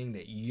one thing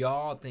that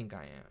y'all think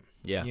I am.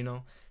 Yeah. You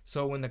know?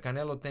 So when the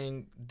Canelo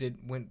thing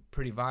went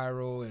pretty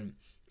viral, and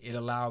it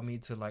allowed me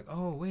to like,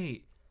 oh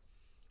wait,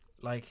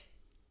 like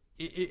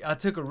I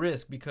took a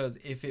risk, because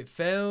if it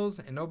fails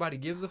and nobody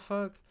gives a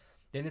fuck,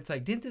 then it's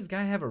like, didn't this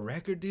guy have a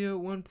record deal at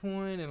one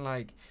point? And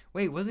like,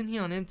 wait, wasn't he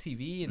on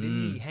MTV? And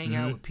didn't he hang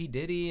out with P.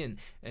 Diddy and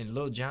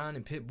Lil Jon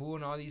and Pitbull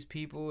and all these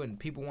people, and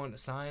people wanted to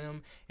sign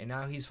him, and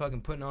now he's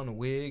fucking putting on a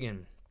wig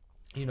and,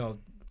 you know,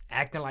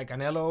 acting like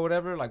Canelo or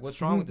whatever? Like,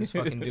 what's wrong with this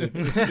fucking dude?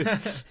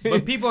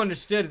 But people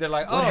understood it. They're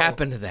like, oh. What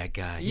happened to that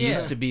guy? He Yeah.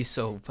 used to be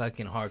so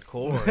fucking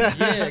hardcore.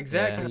 Yeah,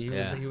 exactly.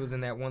 Yeah, He was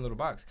in that one little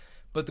box.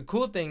 But the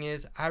cool thing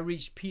is, I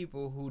reached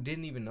people who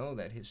didn't even know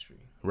that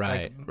history.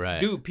 Right, Like,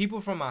 right. Dude, people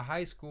from my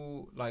high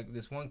school, like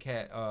this one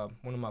cat,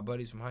 one of my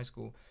buddies from high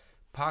school,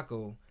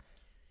 Paco,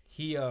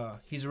 he's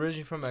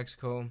originally from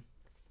Mexico,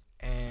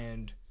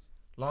 and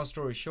long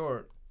story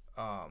short,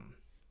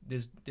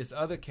 this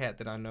other cat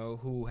that I know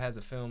who has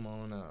a film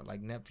on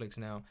like Netflix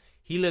now,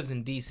 he lives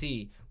in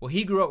DC. Well,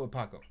 he grew up with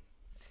Paco.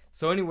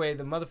 So anyway,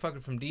 the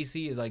motherfucker from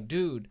DC is like,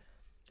 dude,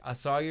 I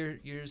saw your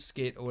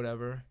skit or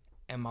whatever,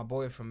 and my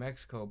boy from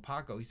Mexico,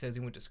 Paco, he says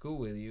he went to school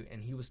with you,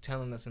 and he was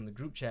telling us in the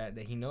group chat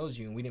that he knows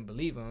you, and we didn't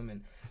believe him.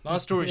 And long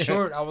story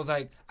short, I was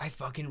like, I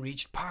fucking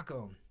reached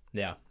Paco.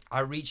 Yeah.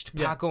 I reached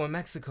Paco in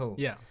Mexico.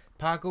 Yeah.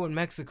 Paco in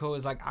Mexico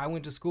is like, I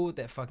went to school with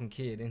that fucking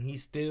kid, and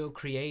he's still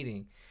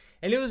creating.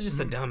 And it was just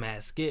a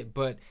dumbass skit,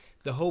 but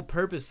the whole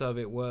purpose of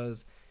it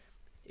was,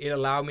 it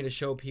allowed me to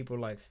show people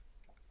like,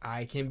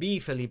 I can be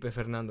Felipe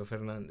Fernando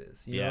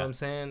Fernandez. You know what I'm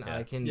saying? Yeah.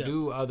 I can Yeah.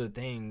 do other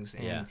things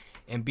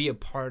and be a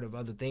part of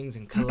other things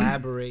and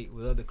collaborate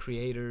with other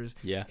creators.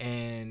 Yeah.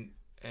 And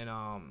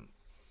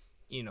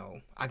you know,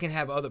 I can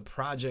have other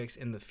projects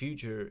in the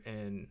future,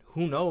 and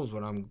who knows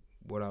what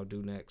I'll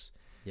do next.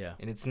 Yeah.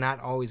 And it's not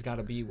always got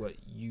to be what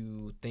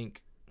you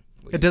think.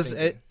 what It you're does.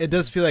 thinking. It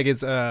does feel like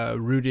it's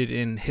rooted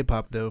in hip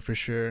hop though, for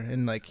sure.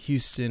 In like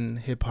Houston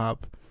hip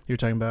hop, you're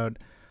talking about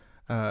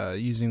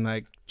using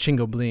like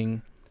Chingo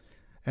Bling,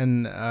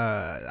 and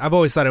I've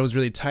always thought it was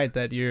really tight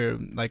that you're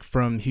like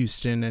from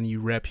Houston and you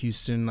rep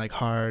Houston like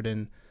hard,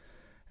 and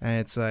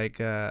it's like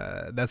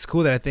that's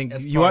cool. That I think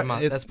That's you part are. of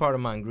my, that's part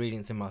of my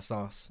ingredients in my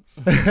sauce.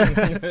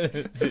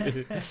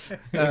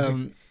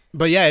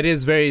 but yeah, it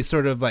is very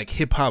sort of like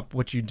hip hop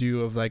what you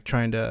do of like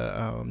trying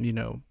to you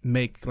know,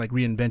 make like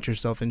reinvent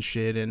yourself and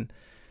shit. And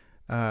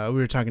we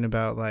were talking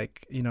about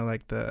like, you know,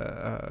 like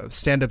the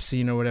stand up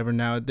scene or whatever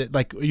now that,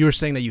 like you were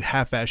saying that you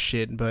half ass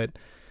shit, but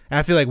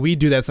I feel like we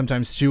do that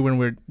sometimes too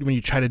when you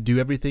try to do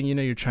everything, you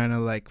know, you're trying to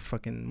like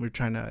we're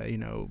trying to, you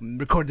know,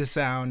 record the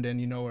sound and,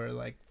 you know, or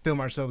like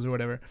film ourselves or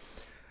whatever.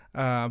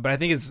 But I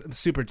think it's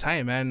super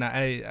tight, man.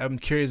 I'm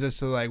curious as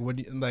to like what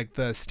like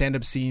the stand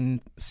up scene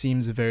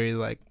seems very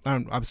like, I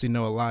don't obviously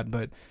know a lot,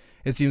 but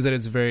it seems that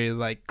it's very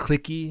like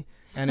cliquey,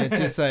 and it's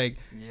just like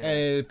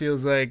it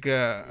feels like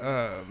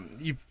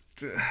you.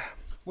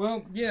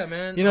 Well, yeah,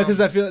 man. You know, because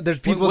I feel there's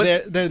people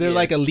what's- they're yeah.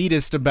 like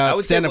elitist I about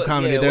would say stand up what-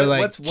 comedy. yeah, They're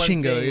like what's one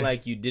chingo. thing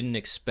like you didn't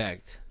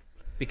expect?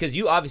 Because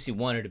you obviously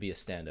wanted to be a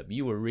stand-up.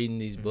 You were reading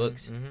these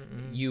books.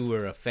 You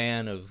were a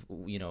fan of,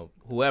 you know,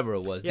 whoever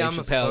it was, Yeah, Dave I'm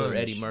a Chappelle or sponge.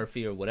 Eddie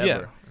Murphy or whatever.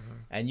 Yeah.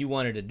 And you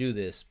wanted to do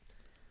this.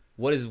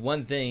 What is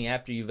one thing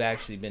after you've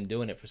actually been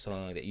doing it for so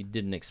long that you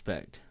didn't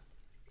expect?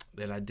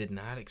 That I did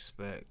not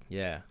expect.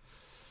 Yeah.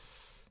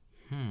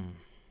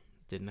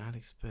 Did not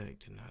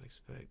expect.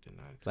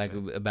 Like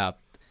about,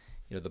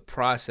 you know, the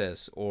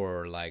process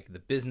or like the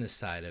business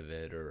side of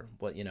it, or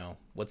what, you know,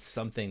 what's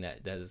something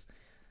that does.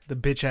 The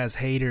bitch ass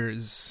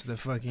haters, the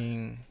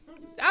fucking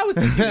I would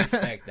think you'd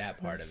expect that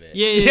part of it.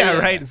 yeah,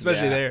 right,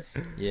 especially Yeah. there.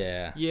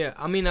 Yeah. Yeah,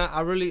 I mean,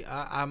 I really,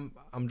 I'm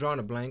drawing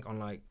a blank on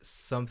like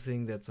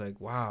something that's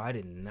like, wow, I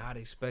did not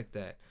expect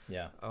that.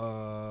 Yeah.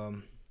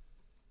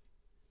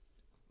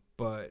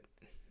 But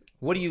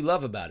What do you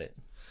love about it?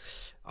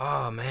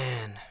 oh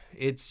man,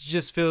 it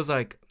just feels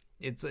like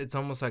it's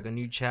almost like a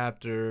new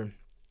chapter,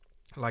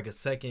 like a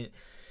second,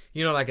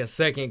 you know, like a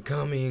second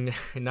coming.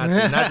 not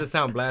to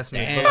sound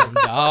blasphemous, Damn,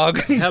 but dog.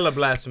 like hella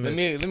blasphemous.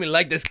 Let me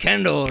light this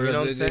candle. You know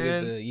what I'm the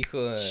saying?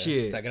 Hijo de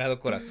Shit. Sagrado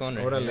Corazón.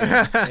 right Órale.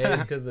 here. Hey,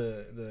 it's because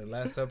the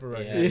Last Supper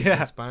right Yeah. here is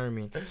Yeah. inspiring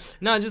me.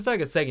 No, just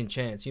like a second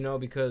chance, you know,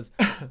 because,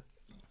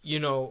 you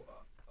know,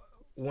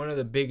 one of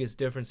the biggest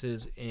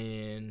differences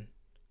in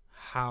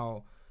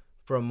how,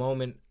 for a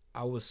moment,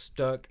 I was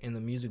stuck in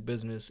the music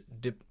business,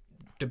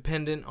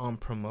 dependent on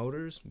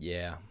promoters,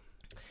 Yeah.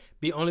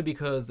 only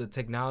because the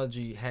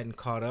technology hadn't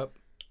caught up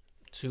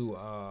to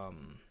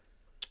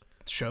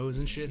Shows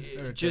and shit.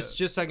 Or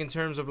just like in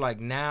terms of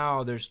like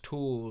now there's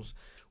tools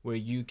where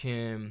you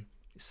can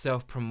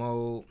self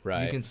promote,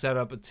 Right. you can set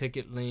up a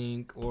ticket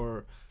link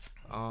or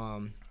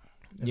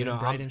you know,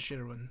 Eventbrite and shit,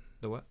 or what?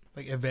 the what?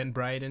 Like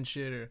Eventbrite and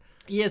shit, or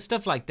Yeah,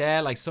 stuff like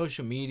that, like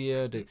social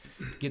media to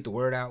get the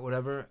word out,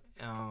 whatever.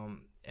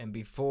 And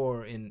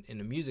before in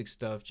the music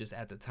stuff, just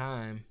at the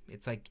time,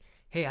 it's like,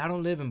 hey, I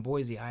don't live in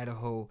Boise,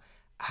 Idaho.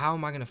 How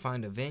am I gonna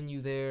find a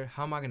venue there?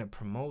 How am I gonna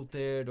promote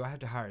there? Do I have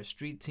to hire a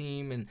street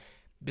team? And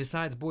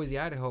besides Boise,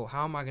 Idaho,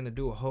 how am I gonna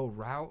do a whole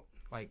route,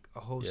 like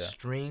a whole Yeah.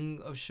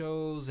 string of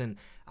shows? And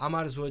I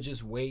might as well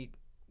just wait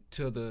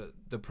till the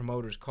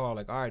promoters call,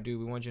 like, all right, dude,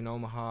 we want you in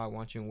Omaha, I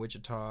want you in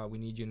Wichita, we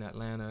need you in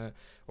Atlanta,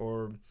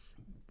 or,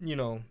 you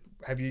know,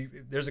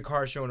 there's a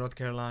car show in North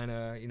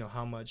Carolina, you know,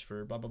 how much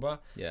for blah blah blah.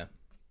 Yeah.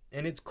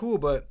 And it's cool,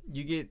 but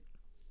you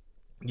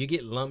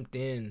get lumped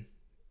in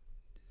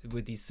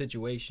with these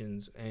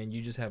situations and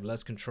you just have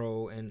less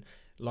control. And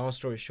long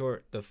story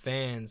short, the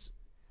fans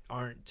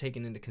aren't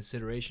taken into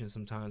consideration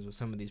sometimes with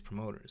some of these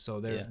promoters,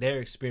 so their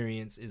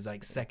experience is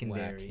like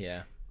secondary.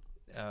 Whack,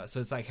 yeah. So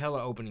it's like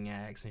hella opening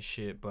acts and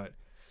shit, but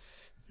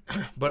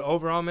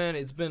overall, man,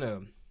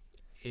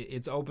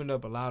 it's opened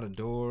up a lot of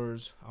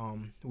doors.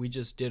 We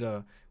just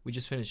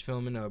finished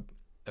filming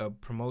a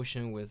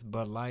promotion with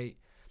Bud Light.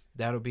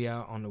 That'll be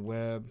out on the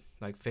web,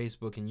 like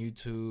Facebook and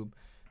YouTube,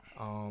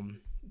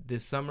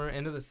 this summer,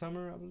 end of the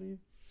summer, I believe.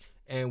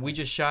 And we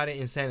just shot it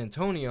in San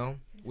Antonio,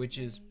 which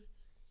is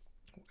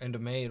end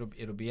of May.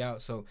 It'll be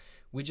out. So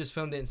we just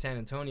filmed it in San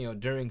Antonio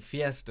during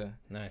Fiesta.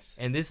 Nice.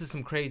 And this is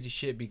some crazy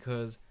shit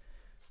because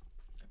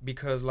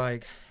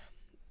like,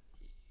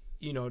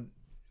 you know,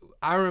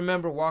 I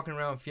remember walking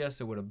around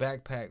Fiesta with a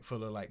backpack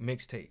full of like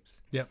mixtapes.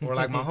 Yep. Or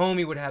like my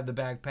homie would have the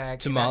backpack.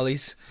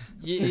 Tamales.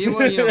 Well,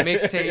 you know,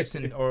 mixtapes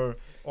and or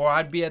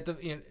I'd be at the,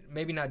 you know,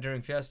 maybe not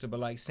during Fiesta, but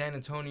like San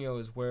Antonio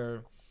is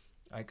where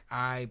like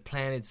I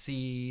planted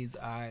seeds.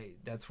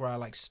 That's where I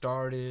like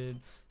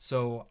started.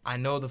 So I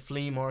know the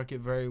flea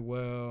market very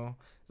well.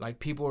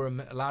 Like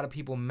a lot of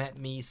people met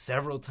me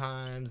several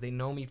times. They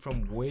know me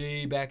from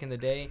way back in the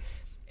day,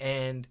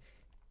 and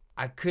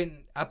I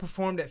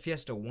performed at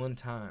Fiesta one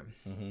time.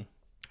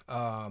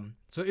 Mm-hmm.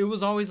 So it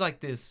was always like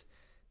this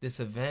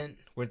event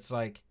where it's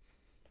like,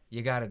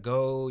 you gotta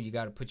go, you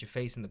gotta put your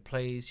face in the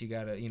place, you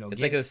gotta, you know.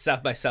 It's like a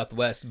South by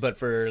Southwest, but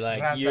for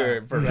like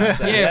Raza. for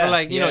Raza. yeah, for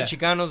like, you know,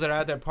 Chicanos that are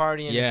out there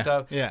partying Yeah. and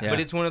stuff. Yeah. But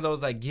it's one of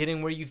those like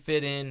getting where you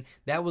fit in.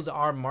 That was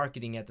our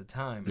marketing at the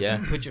time. It's Yeah.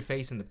 like, put your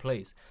face in the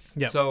place.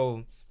 Yep.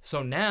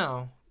 So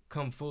now,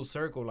 come full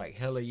circle, like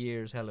hella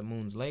years, hella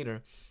moons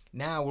later,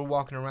 now we're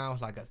walking around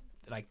with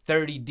like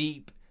 30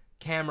 deep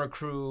camera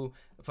crew,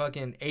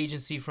 fucking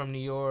agency from New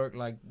York,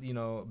 like, you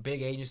know,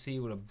 big agency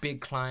with a big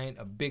client,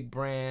 a big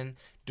brand,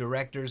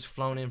 directors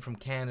flown in from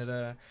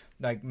Canada,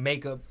 like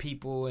makeup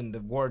people and the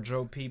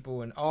wardrobe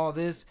people and all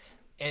this,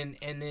 and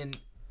then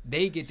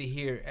they get to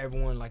hear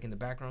everyone like in the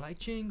background like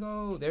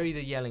Chingo. They're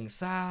either yelling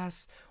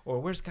Sas or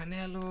where's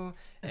Canelo,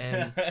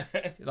 and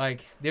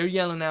like they're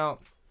yelling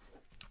out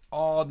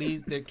all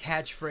these their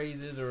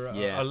catchphrases or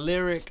a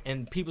lyric,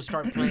 and people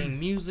start playing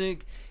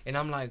music, and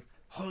I'm like,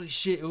 holy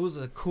shit, it was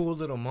a cool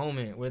little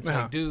moment where it's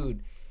like,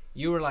 dude,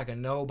 you were like a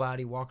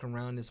nobody walking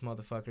around this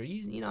motherfucker.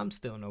 You know, I'm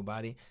still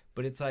nobody,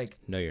 but it's like,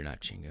 No, you're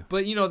not, Chingo.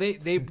 but you know,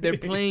 they're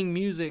playing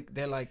music.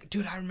 They're like,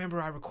 dude, I remember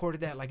I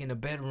recorded that like in a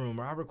bedroom,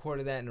 or I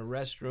recorded that in a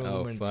restroom,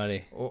 Oh,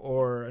 funny.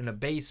 or in a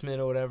basement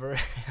or whatever.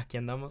 Aquí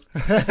andamos.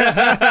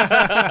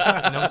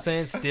 You know what I'm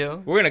saying?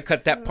 Still. We're gonna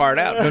cut that part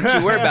out. Don't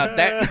you worry about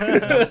that. You know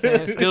what I'm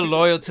saying? Still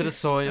loyal to the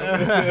soil,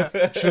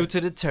 true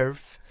to the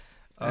turf.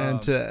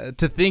 And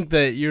to think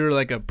that you're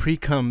like a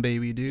pre-cum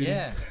baby, dude.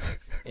 Yeah,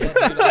 dude,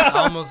 I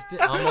almost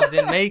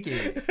didn't make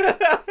it.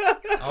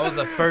 I was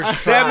a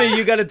first try. Sammy,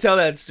 you gotta tell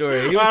that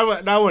story. I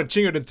want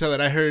Chingo to tell it.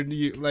 I heard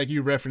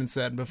you referenced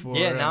that before.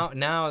 Yeah,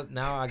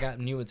 now I got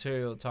new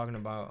material talking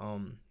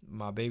about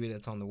my baby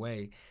that's on the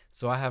way.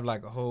 So I have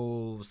like a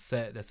whole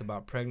set that's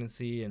about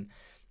pregnancy, and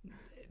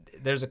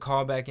there's a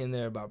callback in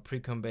there about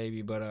pre-cum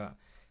baby, but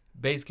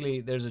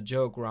basically there's a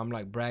joke where I'm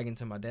like bragging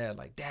to my dad,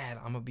 like, Dad,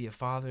 I'm gonna be a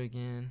father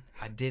again.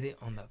 I did it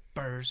on the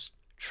first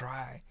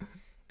try.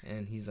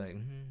 And he's like,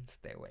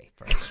 stay away,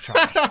 first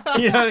try.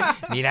 You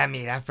know,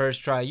 mira,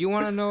 first try. You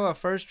want to know a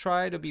first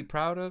try to be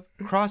proud of?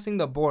 Crossing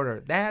the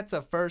border. That's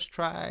a first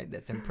try.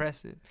 That's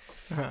impressive.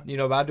 You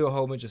know, but I do a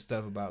whole bunch of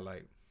stuff about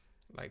like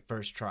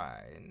first try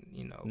and,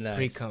 you know, Nice.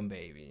 pre-cum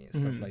baby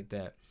and stuff like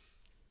that.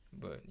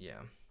 But yeah.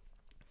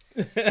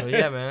 So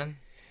yeah, man.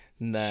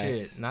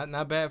 Nice. Shit,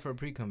 not bad for a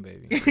pre-cum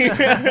baby.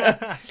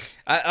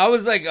 I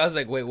was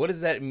like, wait, what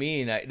does that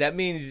mean? That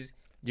means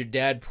your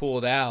dad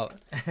pulled out,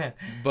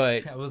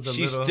 but That was the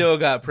she little- still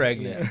got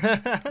pregnant.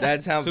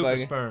 That's how Super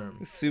fucking sperm.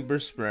 super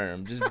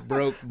sperm just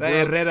broke. The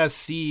Herrera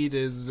seed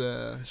is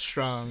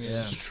strong.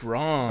 Yeah.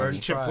 Strong.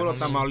 First try. Puro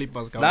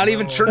Tamaulipas, cabrón. Not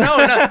even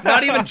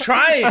not even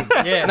trying.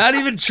 Yeah. Not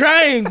even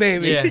trying,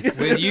 baby. Yeah,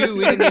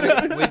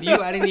 with you,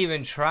 I didn't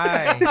even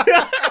try.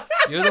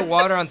 You're the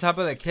water on top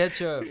of the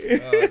ketchup.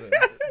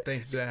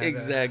 Thanks, Dad.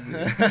 Exactly.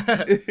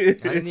 I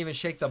didn't even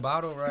shake the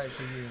bottle right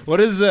for you. What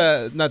is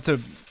not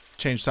to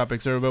change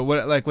topics, but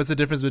what's the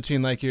difference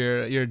between like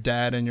your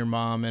dad and your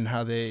mom and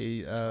how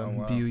they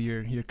wow. view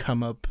your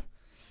come up?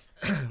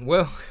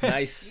 Well,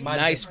 Nice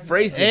My-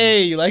 phrasing.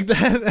 Hey, you like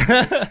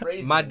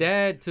that? my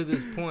dad to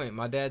this point,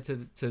 my dad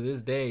to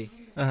this day,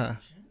 Uh-huh.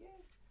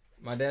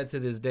 my dad to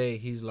this day,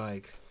 he's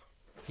like,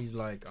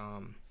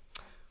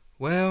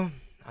 well,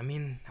 I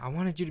mean, I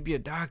wanted you to be a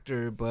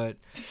doctor, but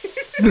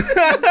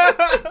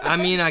I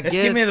mean, I Es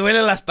guess que me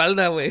duele la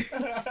espalda, güey.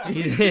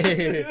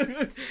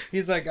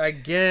 he's like, I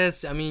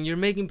guess, I mean, you're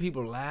making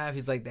people laugh.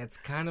 He's like, that's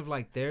kind of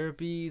like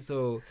therapy,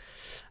 so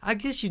I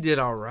guess you did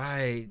all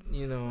right,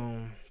 you know.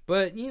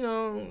 But, you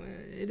know,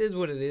 it is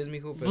what it is,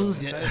 mijo.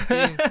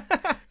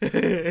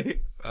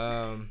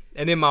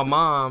 And then my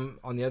mom,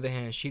 on the other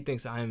hand, she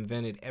thinks I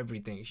invented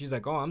everything. She's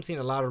like, oh, I'm seeing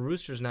a lot of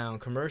roosters now in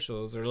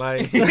commercials. Or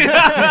like, you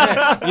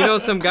know,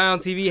 some guy on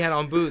TV had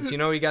on boots. You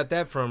know where you got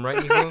that from, right,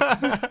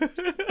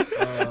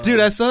 mijo? Dude,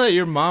 I saw that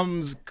your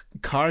mom's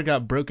car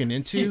got broken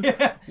into.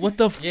 Yeah. What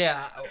the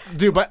Yeah.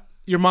 dude? But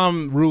your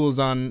mom rules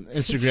on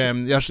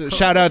Instagram. Y'all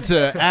shout out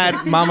to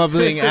 @Mama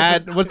Bling.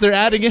 What's their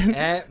ad again?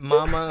 At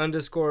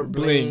mama_bling.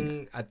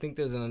 Bling. I think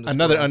there's an underscore.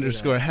 Another after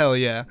underscore. that. Hell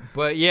yeah.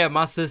 But yeah,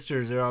 my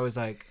sisters, they're always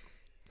like,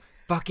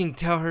 fucking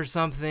tell her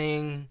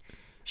something.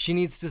 She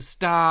needs to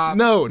stop.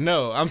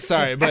 No, I'm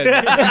sorry,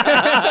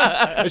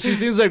 but she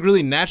seems like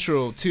really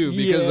natural too.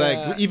 Because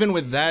Yeah. like even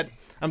with that,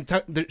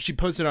 she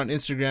posted on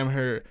Instagram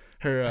her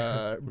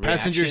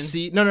passenger Reaction?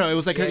 seat. No, it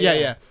was like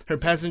Yeah. her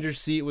passenger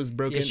seat was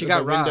broken. Yeah, she It was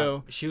got a robbed.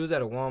 window She was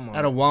at a Walmart.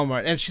 at a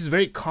Walmart, and she's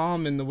very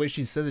calm in the way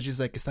she says it. She's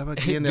like, "Estaba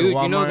aquí en el Dude,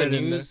 Walmart." you know the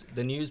and news?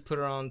 The news put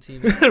her on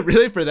TV.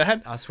 really for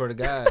that? I swear to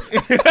God.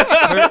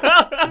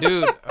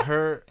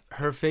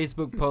 Her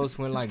Facebook post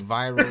went like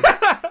viral.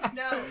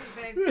 No,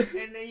 babe.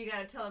 And then you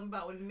gotta tell them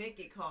about when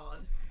Mickey called.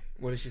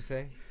 What did she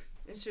say?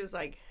 And she was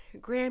like,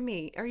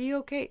 Grammy, are you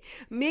okay?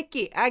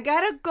 Mickey, I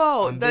gotta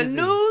go. I'm The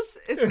busy." news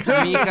is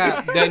coming.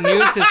 Mija, the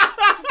news is...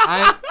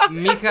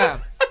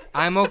 Mija,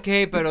 I'm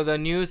okay, pero the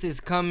news is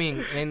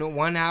coming in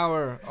 1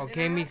 hour.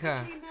 Okay, And I have to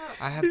mija? clean up.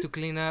 I have to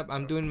clean up.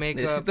 I'm doing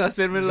makeup. Necesito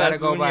hacerme Gotta las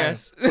go by.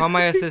 uñas. Call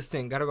my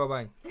assistant. Gotta go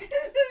by.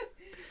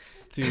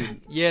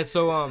 Dude, Yeah,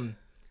 so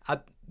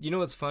you know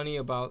what's funny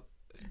about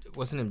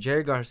what's her name?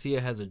 Jerry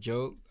Garcia has a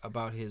joke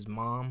about his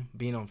mom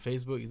being on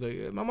Facebook. He's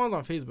like, my mom's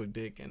on Facebook,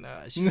 Dick, and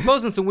she's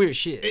posting some weird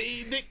shit.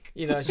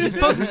 You know, she's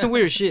posting some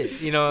weird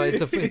shit. You know,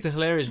 it's a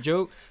hilarious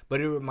joke,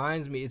 but it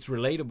reminds me, it's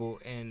relatable.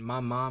 And my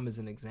mom is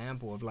an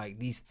example of like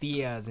these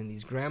tias and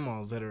these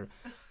grandmas that are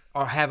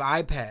have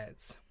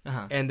iPads.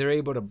 Uh-huh. And they're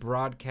able to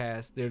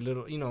broadcast their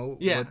little, you know,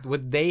 Yeah.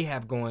 what they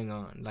have going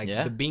on, like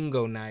Yeah. the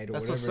bingo night or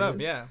That's whatever. what's it up.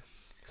 is. Yeah.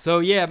 So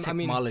yeah, I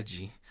mean,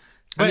 Technology.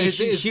 But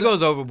she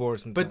goes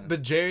overboard sometimes.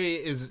 But Jerry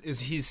is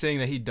he saying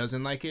that he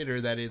doesn't like it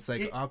or that it's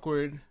like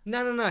awkward?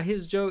 No.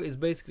 His joke is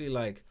basically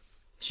like,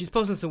 she's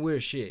posting some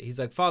weird shit. He's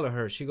like, follow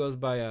her. She goes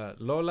by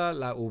Lola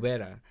La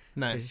Ubera.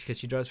 Nice. Because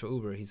she drives for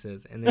Uber, he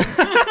says. And then,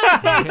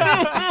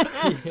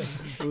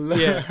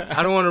 yeah,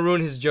 I don't want to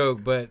ruin his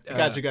joke, but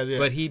Gotcha, yeah.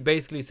 But he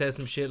basically says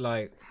some shit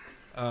like,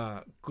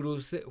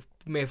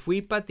 me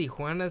fui pa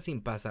Tijuana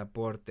sin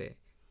pasaporte.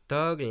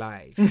 Thug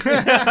life.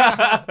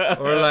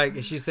 Or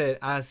like she said,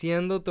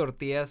 haciendo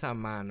tortillas a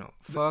mano.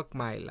 Fuck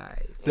my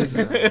life. Does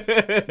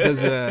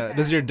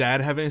your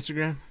dad have an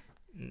Instagram?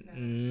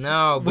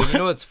 No, but you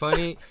know what's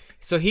funny?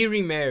 So he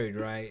remarried,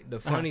 right? The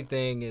funny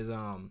thing is,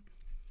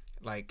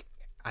 like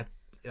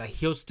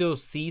he'll still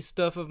see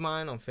stuff of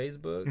mine on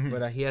Facebook,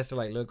 but he has to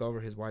like look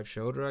over his wife's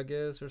shoulder, I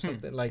guess, or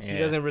something. Like he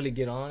doesn't really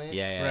get on it.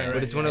 Yeah. Right,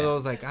 But it's one of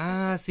those like,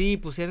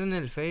 sí, pusieron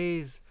el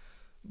face.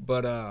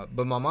 But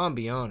my mom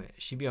be on it.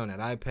 She be on that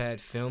iPad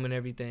filming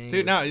everything.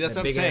 Dude, no, with that's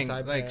that what I'm saying.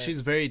 big-ass Like, iPad. she's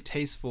very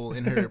tasteful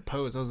in her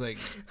pose. I was like,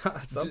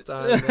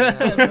 Sometimes.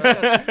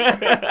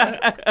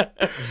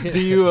 do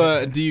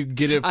you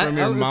get it from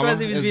your I'm mama? trying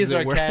to see if he's being Is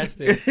it work?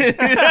 sarcastic.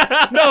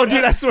 No,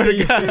 dude, I swear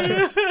to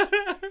God.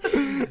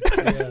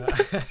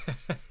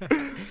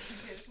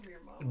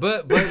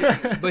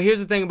 But here's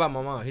the thing about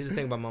my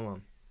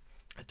mom.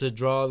 To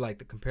draw like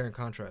the compare and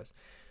contrast.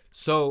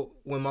 So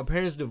when my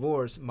parents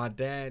divorced, my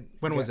dad.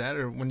 When was that,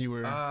 or when you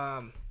were?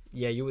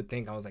 Yeah, you would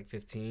think I was like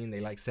 15. They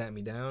like sat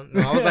me down.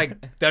 No, I was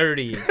like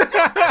 30.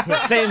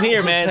 Same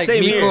here, man. It's like,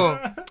 Same here.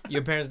 Mijo,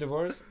 your parents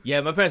divorced?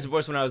 Yeah, my parents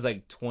divorced when I was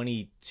like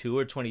 22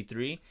 or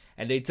 23,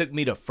 and they took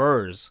me to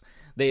Furs.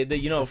 They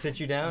you know, To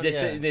sit you down?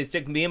 They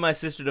took me and my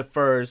sister to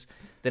Furs.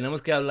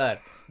 Tenemos que hablar.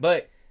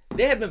 But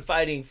they had been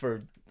fighting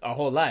for our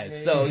whole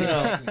lives, so you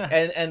know,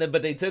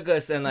 but they took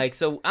us, and like,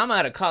 so I'm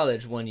out of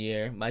college one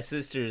year. My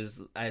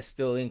sister's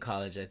still in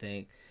college, I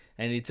think,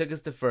 and he took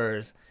us to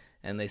Furs.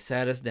 And they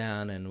sat us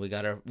down, and we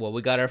got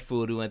our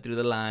food. We went through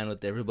the line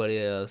with everybody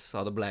else,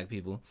 all the black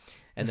people,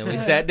 and then we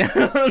sat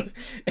down,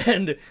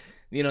 and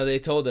you know, they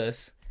told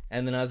us,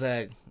 and then I was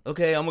like,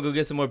 okay, I'm gonna go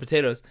get some more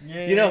potatoes.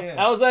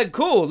 I was like,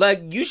 cool.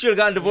 Like, you should have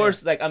gotten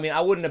divorced. Like, I mean,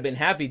 I wouldn't have been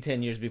happy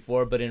 10 years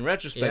before, but in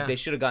retrospect, they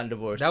should have gotten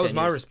divorced. That was 10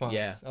 my years. response.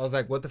 Yeah, I was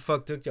like, what the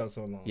fuck took y'all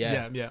so long?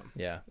 yeah. You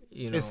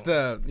know, It's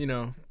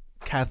the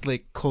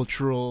Catholic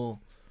cultural.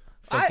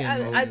 Fucking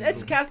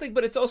it's Catholic,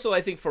 but it's also,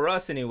 I think, for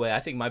us anyway. I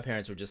think my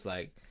parents were just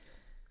like,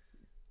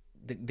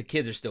 the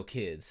kids are still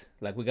kids.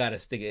 Like, we gotta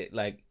stick it,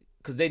 like,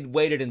 because they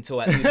waited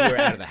until at least we were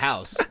out of the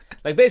house.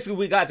 Like, basically,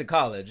 we got to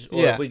college,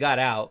 or we got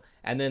out,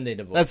 and then they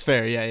divorced. That's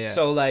fair. Yeah.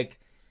 So, like,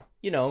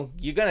 you know,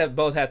 you're gonna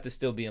both have to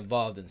still be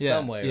involved in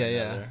some way or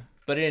another.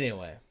 But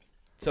anyway,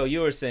 so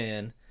you were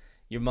saying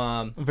your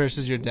mom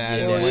versus your dad.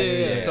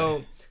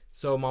 Yeah.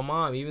 So my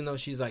mom, even though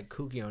she's like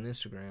kooky on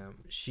Instagram,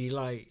 she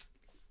like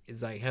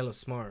is like hella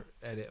smart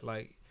at it.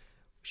 Like,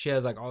 she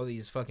has like all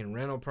these fucking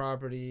rental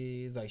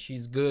properties. Like,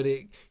 she's good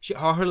at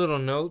all her little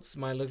notes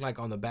might look like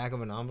on the back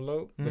of an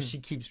envelope, but she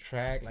keeps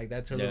track. Like,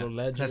 that's her little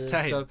ledger. That's and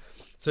tight. stuff.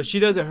 So she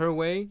does it her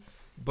way.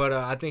 But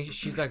I think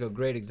she's like a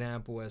great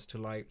example as to,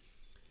 like,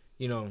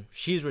 you know,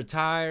 she's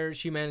retired.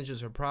 She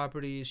manages her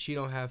properties. She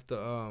doesn't have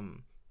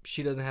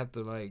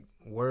to like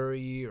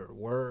worry or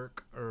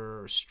work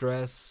or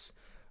stress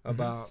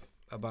about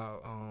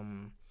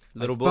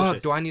little like, bullshit.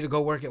 fuck, do I need to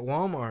go work at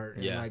Walmart?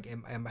 And Yeah. like,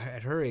 am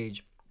at her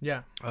age.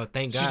 Yeah.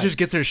 Thank She God. just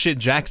gets her shit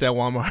jacked at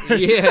Walmart.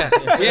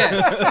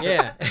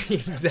 yeah,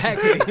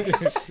 exactly.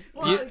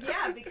 Well,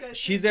 yeah, because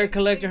She's there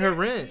collecting her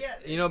rent, Yeah,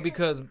 you know,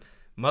 because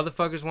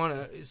motherfuckers want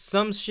to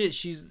some shit.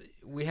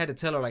 We had to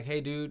tell her like,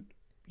 hey, dude,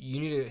 you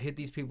need to hit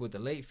these people with the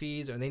late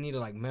fees, or they need to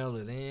like mail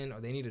it in, or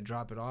they need to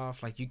drop it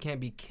off. Like, you can't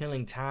be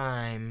killing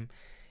time,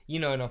 you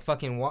know, in a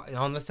fucking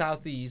on the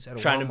southeast at a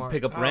trying Walmart. to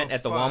pick up rent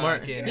at the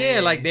Walmart.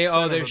 Yeah, like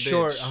they're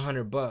short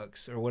 $100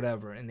 $100 or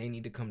whatever, and they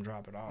need to come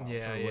drop it off.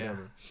 Yeah, or yeah.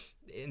 whatever.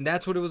 And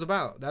that's what it was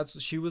about.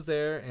 She was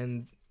there,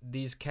 and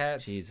these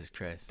cats. Jesus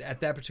Christ. At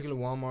that particular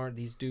Walmart,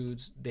 these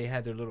dudes, they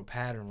had their little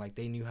pattern. Like,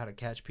 they knew how to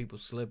catch people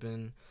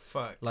slipping.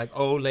 Fuck. Like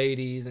old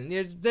ladies, and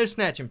they're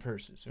snatching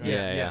purses. Right?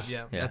 Yeah.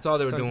 That's all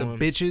they were Sons doing. of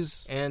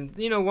bitches. And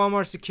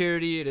Walmart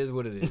security, it is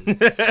what it is.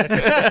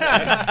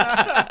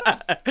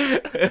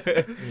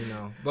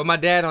 But my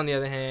dad, on the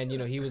other hand,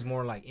 he was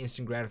more like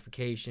instant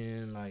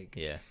gratification, like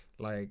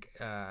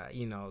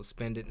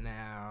spend it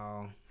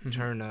now,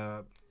 turn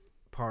up,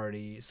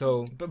 party.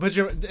 So, but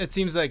it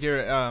seems like you're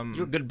a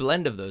good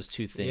blend of those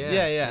two things.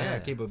 Yeah.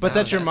 Keep it But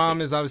that your balanced.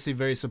 mom is obviously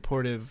very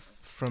supportive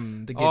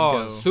from the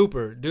get-go. Oh,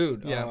 super,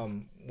 dude. Yeah.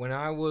 When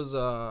I was,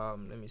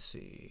 let me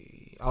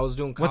see, I was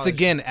doing college. Once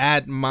again,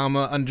 at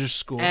mama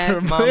 _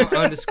 At mama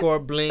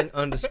 _ bling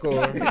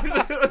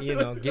 _ you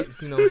know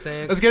what I'm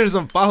saying? Let's get her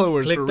some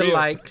followers. Click for the real.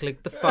 like,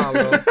 click the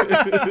follow,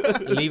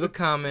 leave a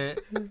comment,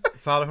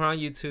 follow her on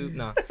YouTube.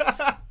 No.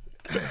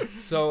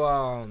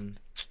 So,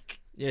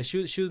 yeah, she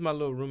was my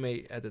little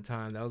roommate at the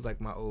time. That was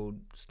like my old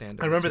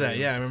stand-up. I remember that.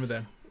 material. Yeah, I remember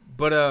that.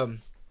 But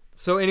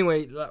so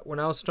anyway, when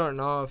I was starting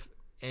off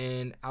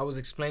and I was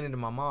explaining to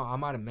my mom, I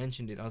might have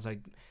mentioned it. I was like,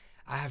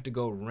 I have to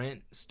go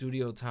rent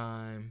studio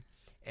time,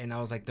 and I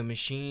was like, the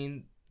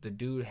machine the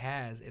dude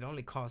has, it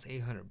only costs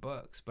 $800,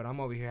 but I'm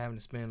over here having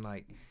to spend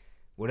like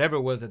whatever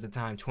it was at the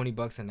time,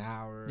 $20 an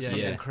hour, or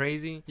something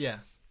crazy. Yeah.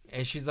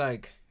 And she's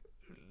like,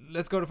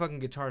 let's go to fucking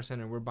Guitar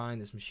Center. We're buying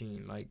this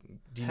machine. Like,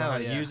 do you know Hell how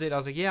to yeah. use it? I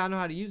was like, yeah, I know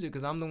how to use it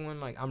because I'm the one,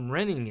 like, I'm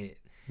renting it.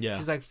 Yeah.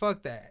 She's like,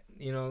 fuck that,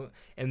 you know.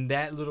 And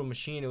that little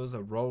machine, it was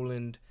a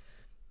Roland.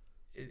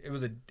 It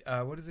was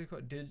a what is it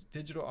called?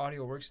 Digital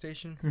audio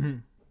workstation. Mm-hmm.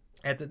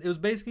 It was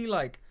basically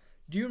like,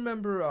 do you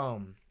remember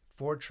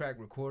 4-track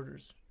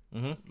recorders?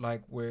 Mm-hmm.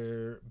 Like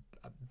where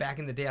back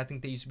in the day, I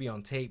think they used to be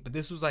on tape, but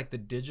this was like the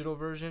digital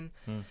version.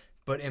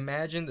 But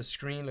imagine the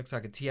screen looks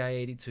like a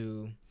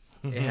TI-82.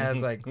 It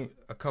has like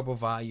a couple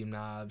volume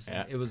knobs.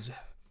 Yeah. It was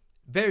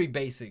very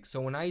basic.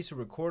 So when I used to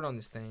record on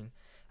this thing,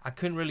 I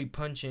couldn't really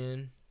punch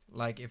in.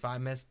 Like if I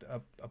messed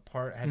up a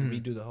part, I had to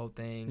redo the whole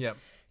thing. Yep.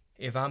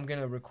 If I'm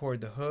gonna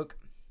record the hook,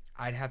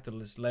 I'd have to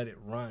just let it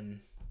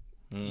run.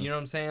 You know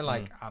what I'm saying?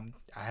 Like I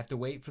have to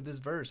wait for this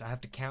verse. I have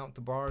to count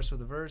the bars for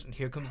the verse, and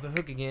here comes the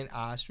hook again.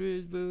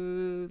 Ostrich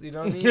booze. You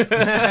know what I mean?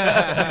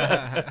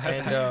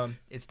 And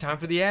it's time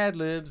for the ad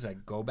libs.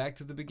 Like go back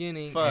to the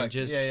beginning and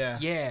just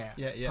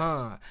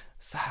huh,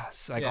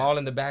 sas, like all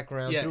in the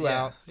background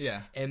throughout.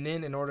 Yeah. And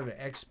then in order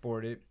to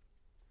export it,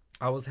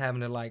 I was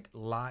having to like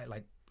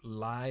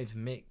live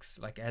mix,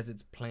 like as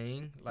it's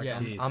playing. Like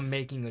I'm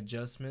making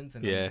adjustments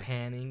and I'm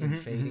panning and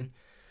fading.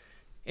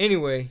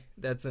 Anyway,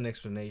 that's an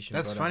explanation.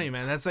 That's funny,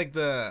 man. That's like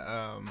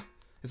the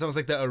it's almost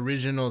like the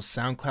original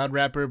SoundCloud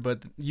rapper,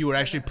 but you were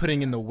actually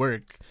putting in the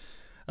work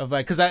of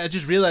like, because I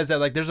just realized that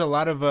like there's a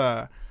lot of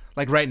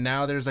like right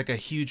now there's like a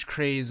huge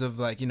craze of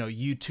like, you know,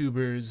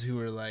 YouTubers who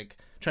are like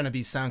trying to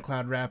be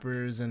SoundCloud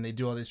rappers and they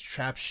do all this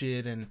trap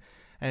shit and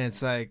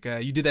it's like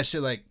you did that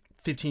shit like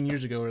 15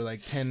 years ago or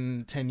like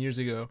 10 years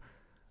ago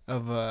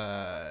of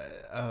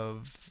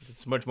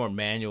it's much more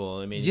manual.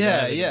 I mean,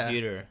 yeah, you have a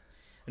computer.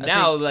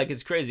 Now, like,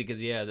 it's crazy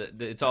because,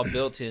 it's all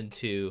built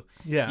into...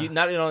 You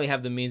not only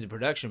have the means of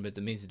production, but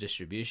the means of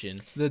distribution.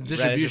 The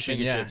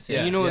distribution,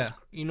 And you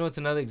know what's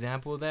another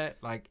example of that?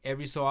 Like,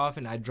 every so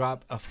often, I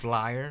drop a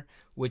flyer,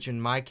 which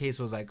in my case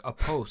was like a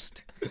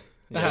post. It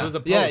was a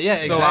post. Yeah,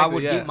 exactly. So I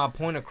would get my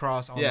point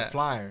across on the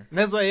flyer. And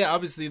that's why,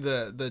 obviously,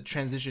 the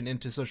transition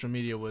into social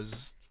media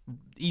was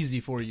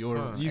easy for you.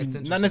 Or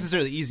not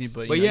necessarily easy,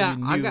 but you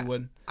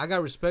knew I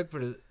got respect for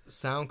the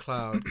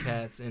SoundCloud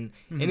cats, and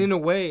in a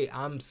way,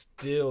 I'm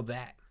still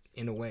that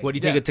in a way. What do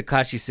you think of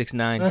Tekashi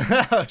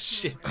 6ix9ine? Oh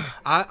shit!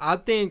 I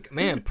think,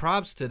 man,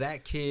 props to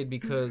that kid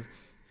because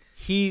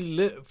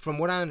from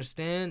what I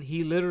understand,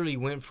 he literally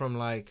went from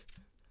like,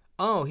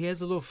 oh, he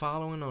has a little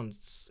following on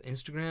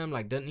Instagram,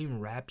 like doesn't even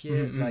rap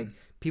yet, like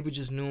people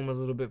just knew him a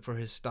little bit for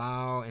his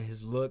style and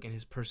his look and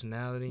his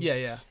personality.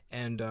 Yeah.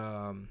 And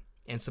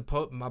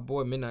my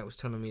boy Midnight was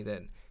telling me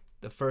that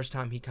the first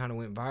time he kind of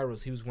went viral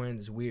was he was wearing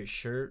this weird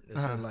shirt that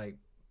said like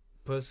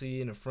pussy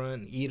in the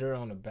front and eater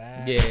on the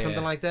back,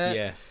 something like that.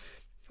 Yeah.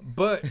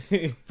 But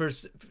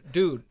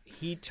dude,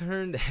 he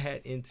turned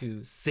that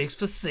into 6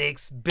 for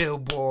 6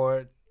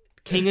 Billboard,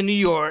 King of New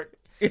York.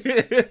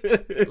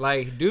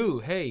 Like,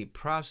 dude, hey,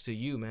 props to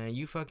you, man.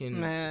 You fucking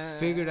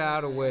figured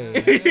out a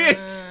way.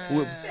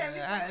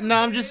 No,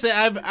 I'm just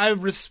saying I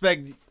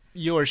respect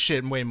your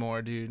shit way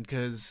more, dude,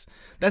 because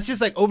that's just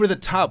like over the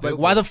top. Like,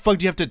 why the fuck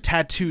do you have to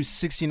tattoo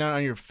 69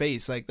 on your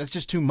face? Like, that's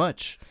just too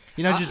much.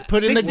 You know, just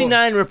put it in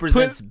 69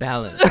 represents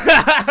balance.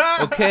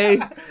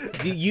 Okay,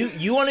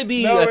 you want to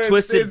be a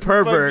twisted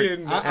pervert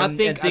and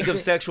think of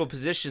sexual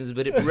positions,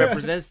 but it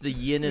represents the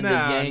yin and the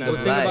yang of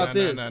life.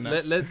 Think about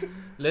this.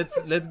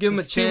 Let's give him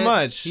a chance. Too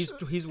much.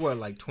 He's what,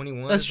 like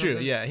 21? That's true.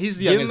 Yeah,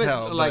 he's young as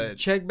hell. Like,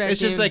 check back.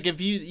 It's just like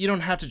if you don't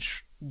have to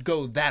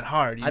go that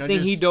hard. You know, I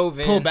think he dove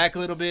in. Pull back a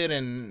little bit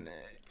and.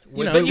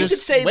 You know, but you could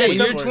say that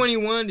you're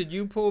 21. Did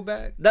you pull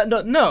back?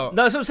 No.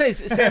 That's what I'm saying.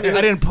 Sammy,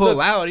 I didn't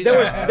pull out.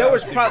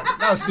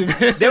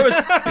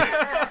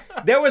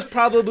 There was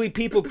probably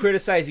people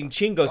criticizing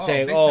Chingo,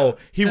 saying, "Oh,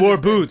 he wore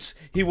boots.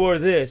 He wore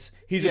this.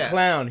 He's a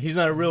clown. He's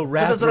not a real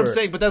rapper." But that's what I'm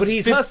saying. But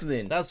he's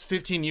hustling. That was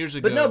 15 years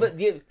ago. But what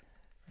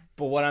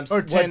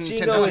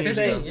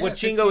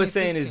Chingo is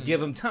saying is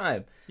give him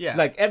time. Yeah.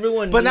 Like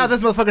everyone. But now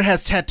this motherfucker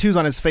has tattoos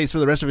on his face for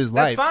the rest of his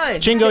life.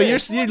 That's fine. Chingo, you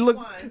look.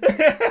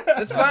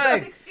 That's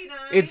fine.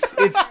 It's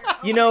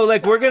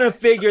like we're gonna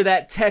figure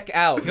that tech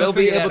out. They'll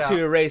be able to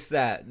erase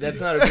that. That's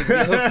not a big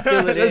deal. He'll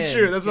fill it in. That's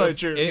true. That's probably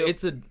true.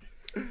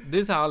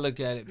 This is how I look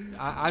at it.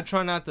 I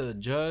try not to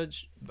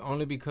judge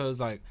only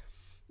because, like,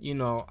 you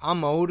know,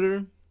 I'm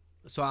older,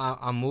 so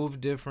I move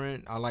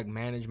different. I like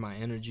manage my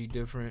energy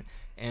different,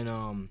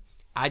 and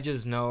I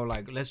just know,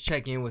 like, let's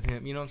check in with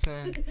him. You know what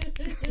I'm saying?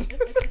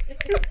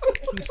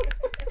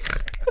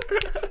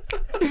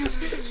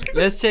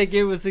 Let's check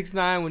in with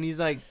 6ix9ine when he's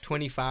like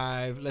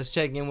 25. Let's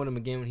check in with him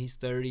again when he's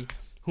 30.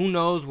 Who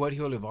knows what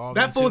he'll evolve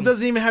That into. fool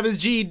doesn't even have his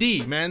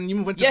GED, man.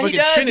 You went to he fucking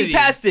does. Trinity. He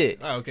passed it.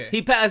 Oh, okay.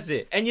 He passed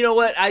it. And you know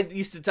what? I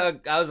used to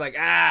talk. I was like,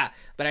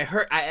 but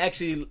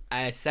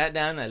I sat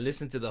down and I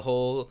listened to the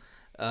whole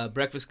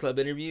Breakfast Club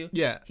interview.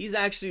 Yeah. He's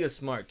actually a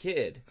smart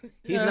kid.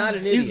 He's Yeah. not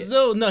an idiot. He's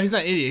not an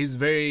idiot. He's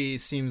very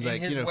seems In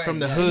like his way, from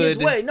the yeah. hood.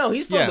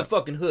 He's from Yeah. the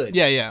fucking hood.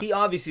 Yeah, yeah. He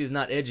obviously is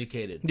not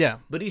educated. Yeah.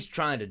 But he's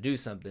trying to do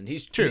something.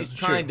 He's True,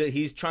 trying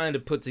to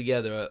put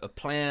together a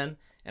plan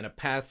and a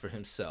path for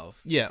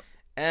himself. Yeah.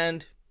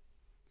 And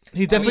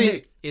He's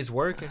definitely it's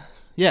working.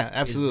 yeah,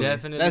 absolutely. It's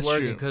definitely That's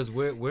working true. because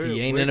we're he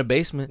ain't in a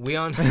basement. we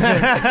on.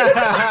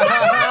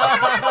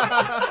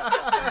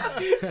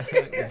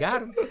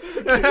 Got him.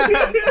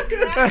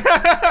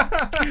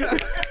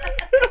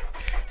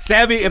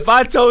 Sammy, if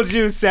I told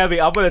you, Sammy,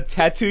 I'm gonna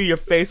tattoo your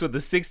face with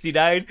a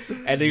 69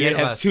 and then you're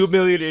gonna have Yes. $2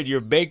 million in your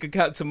bank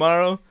account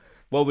tomorrow,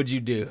 what would you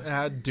do?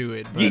 I'd do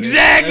it. Brother.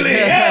 Exactly.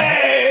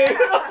 Yay!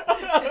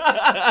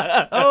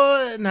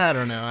 Oh, no, I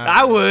don't know.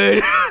 I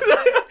would.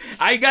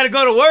 I ain't gotta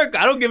go to work.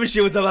 I don't give a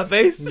shit what's on my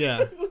face.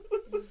 Yeah.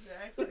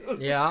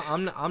 Yeah,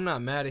 I'm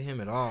not mad at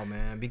him at all,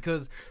 man,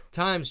 because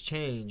times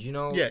change, you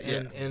know. Yeah,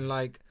 yeah. And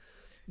like,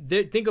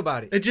 think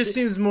about it. It just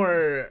seems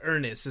more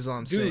earnest, is all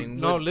I'm Dude, saying.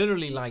 no, What-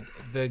 literally, like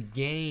the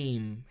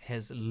game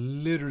has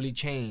literally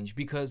changed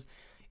because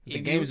The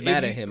game's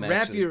mad at him,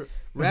 actually.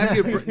 Wrap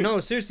your no,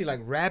 seriously, like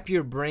wrap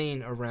your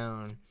brain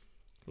around,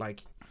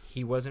 like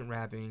he wasn't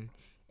rapping,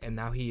 and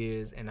now he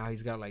is, and now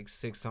he's got like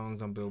 6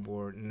 songs on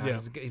Billboard, and now Yeah.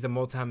 he's a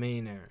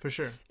multimillionaire. for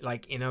sure.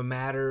 Like in a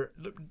matter,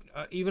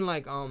 even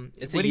like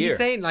It's what a did he year.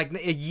 say? Like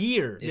a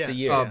year. It's Yeah. a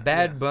year.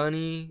 Bad yeah.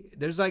 Bunny.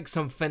 There's like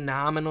some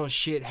phenomenal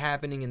shit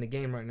happening in the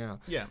game right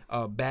now. Yeah.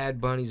 Bad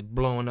Bunny's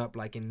blowing up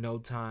like in no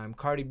time.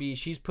 Cardi B,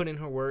 she's put in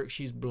her work.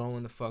 She's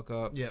blowing the fuck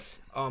up. Yeah.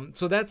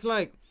 So that's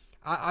like,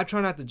 I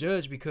try not to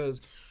judge because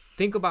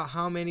think about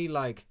how many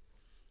like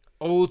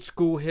old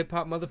school hip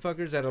hop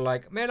motherfuckers that are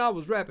like, man, I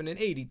was rapping in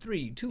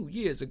 '83, 2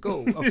 years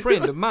ago. A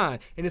friend of mine,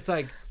 and it's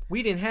like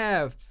we didn't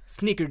have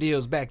sneaker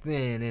deals back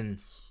then, and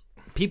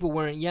people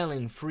weren't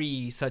yelling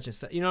free such and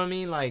such. You know what I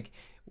mean? Like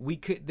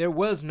there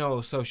was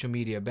no social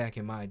media back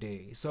in my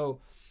day, so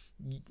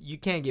you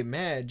can't get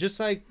mad. Just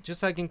like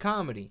in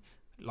comedy,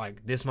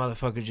 like this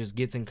motherfucker just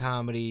gets in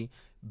comedy,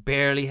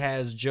 barely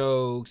has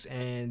jokes,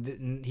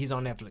 and he's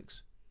on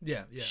Netflix.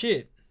 Yeah. Yeah.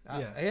 Shit.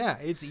 Yeah. Yeah,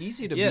 it's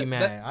easy to Yeah, be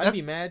mad. that- I'd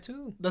be mad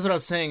too. That's what I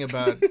was saying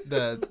about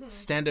the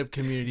stand-up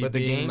community. But the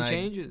being game like,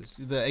 changes.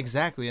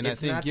 Exactly, and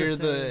It's I not think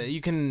the you're same.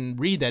 you can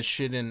read that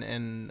shit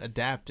and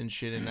adapt and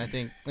shit, and I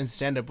think in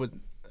stand-up with,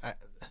 I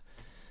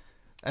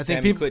think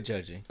Sammy, people. quit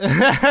judging.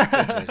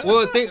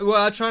 Well,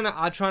 I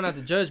try not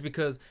to judge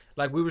because,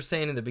 like we were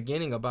saying in the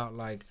beginning about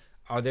like,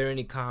 are there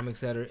any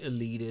comics that are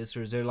elitist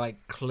or is there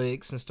like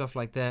cliques and stuff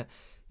like that?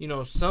 You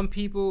know, some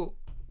people,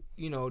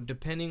 you know,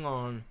 depending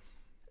on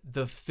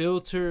the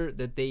filter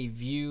that they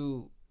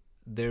view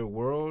their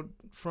world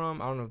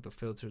from, I don't know if the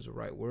filter is the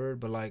right word,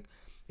 but like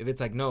if it's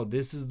like, no,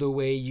 this is the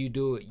way you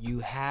do it,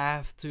 you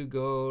have to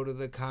go to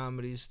the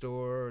Comedy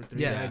Store 3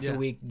 nights a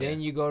week, then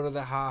you go to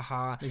the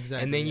Ha-Ha,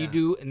 Exactly, and then you yeah.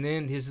 do, and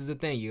then this is the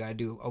thing, you gotta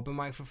do open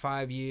mic for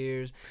 5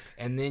 years,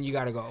 and then you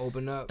gotta go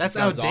open up. That's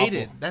Sounds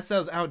outdated. awful. That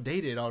sounds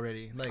outdated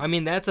already. Like I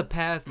mean, that's a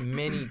path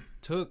many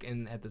took,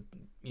 and at the,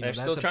 you know, They're that's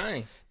still a,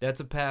 trying. that's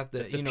a path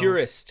that, It's you a know,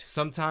 purist.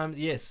 sometimes,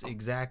 yes,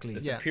 exactly.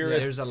 It's Yeah. a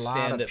purist There's a lot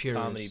of stand-up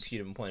purists.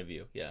 comedy point of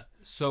view. Yeah.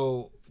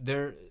 So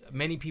there,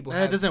 many people that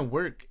have. doesn't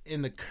work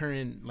in the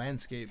current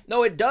landscape.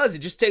 No, it does. It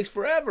just takes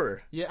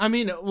forever. Yeah, I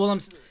mean, well,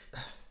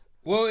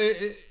 Well,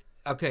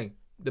 okay,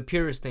 the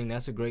purist thing,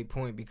 that's a great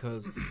point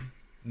because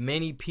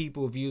many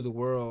people view the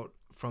world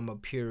from a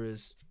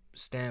purist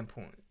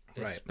standpoint,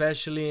 Right.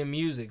 especially in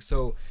music.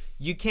 So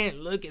you can't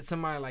look at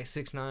somebody like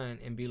 6ix9ine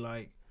and be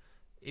like,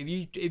 if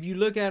you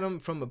look at them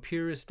from a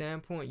purist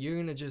standpoint, you're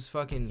gonna just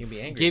fucking You'll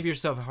be angry. give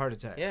yourself a heart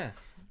attack. Yeah.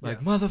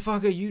 Like,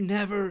 motherfucker,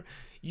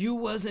 you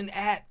wasn't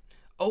at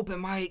open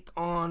mic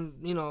on,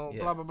 you know,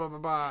 Yeah. blah, blah, blah, blah,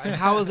 blah. And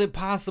how is it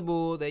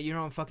possible that you're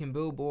on fucking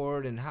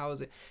Billboard? And how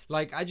is it?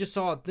 Like, I just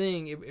saw a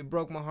thing. It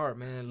broke my heart,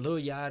 man. Lil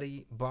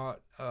Yachty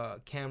bought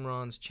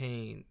Cameron's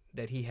chain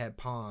that he had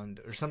pawned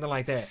or something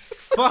like that.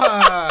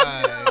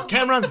 fuck.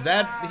 Cameron's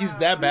he's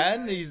that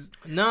bad.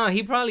 No,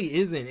 he probably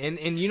isn't.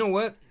 And you know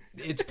what?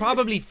 It's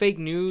probably fake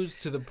news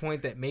to the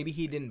point that maybe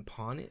he didn't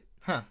pawn it.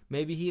 Huh.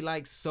 Maybe he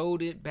like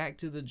sold it back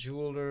to the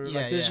jeweler.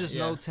 Yeah, like there's yeah, just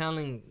yeah. no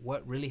telling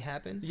what really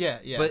happened. Yeah,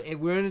 yeah. But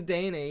we're in a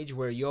day and age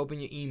where you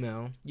open your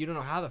email, you don't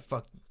know how the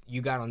fuck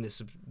you got on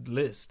this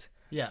list.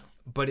 yeah.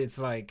 But it's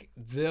like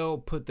they'll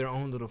put their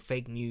own little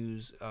fake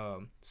news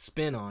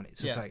spin on it.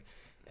 So it's Yeah. like,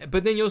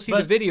 but then you'll see the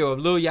But- video of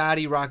Lil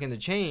Yachty rocking the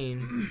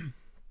chain.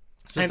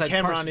 So And it's like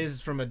Cameron partial-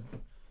 is from a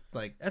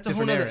like that's a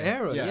whole different other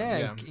era. Yeah,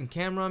 yeah. And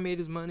Cameron made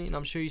his money, and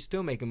I'm sure he's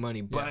still making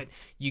money. But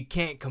you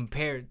can't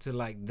compare it to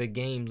like the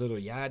game Lil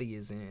Yachty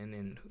is in,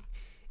 and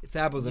it's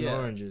apples and Yeah.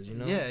 oranges, you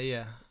know? Yeah,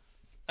 yeah.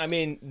 I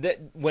mean, that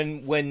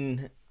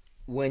when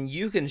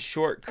you can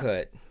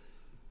shortcut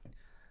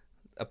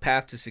a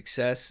path to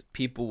success,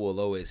 people will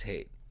always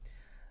hate.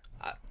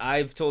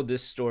 I've told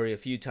this story a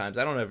few times.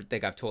 I don't ever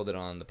think I've told it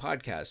on the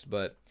podcast,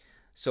 but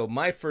so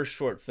my first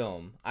short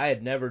film, I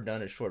had never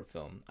done a short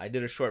film. I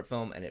did a short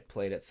film and it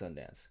played at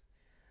Sundance.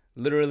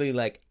 Literally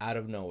like out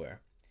of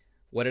nowhere.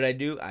 What did I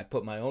do? I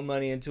put my own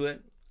money into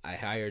it. I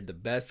hired the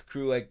best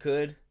crew I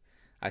could.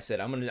 I said,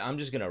 I'm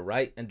just gonna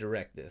write and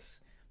direct this,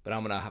 but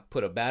I'm gonna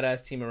put a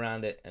badass team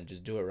around it and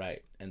just do it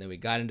right. And then we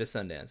got into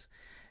Sundance,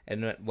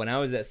 and when I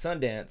was at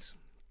Sundance,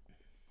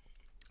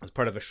 I was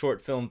part of a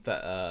short film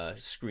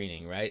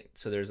screening, right?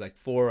 So there's like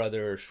 4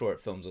 other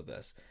short films with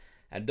us,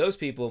 and those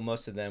people,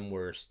 most of them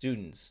were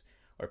students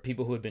or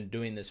people who had been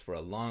doing this for a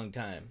long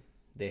time.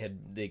 They're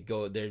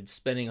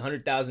spending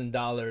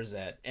 $100,000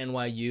 at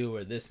NYU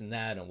or this and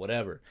that and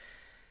whatever.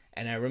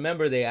 And I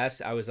remember they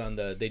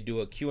do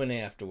a Q&A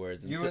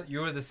afterwards. And You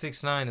were the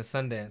 6ix9ine of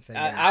Sundance.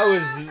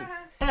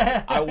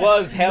 I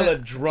was hella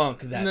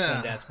drunk that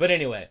Sundance. But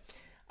anyway,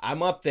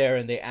 I'm up there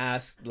and they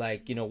asked,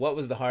 like, you know,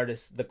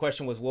 the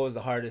question was, what was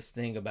the hardest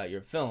thing about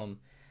your film?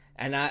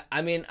 And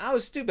I mean, I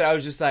was stupid. I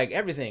was just like,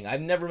 everything.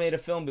 I've never made a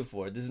film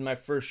before. This is my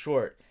first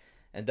short.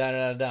 And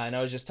da-da-da-da. And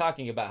I was just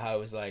talking about how it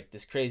was like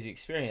this crazy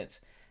experience.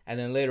 And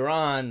then later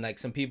on, like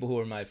some people who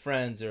were my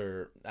friends,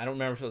 or I don't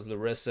remember if it was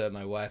Larissa,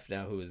 my wife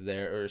now, who was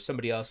there, or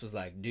somebody else was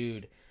like,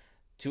 dude,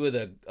 2 of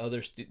the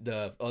other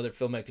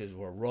filmmakers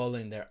were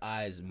rolling their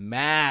eyes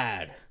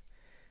mad.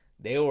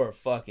 They were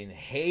fucking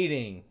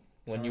hating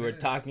when you were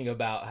talking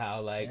about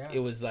how like it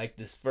was like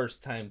this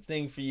first time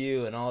thing for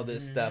you and all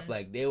this stuff.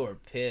 Like they were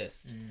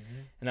pissed.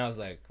 And I was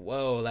like,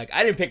 whoa, like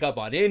I didn't pick up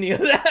on any of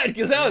that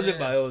because I was in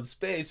my own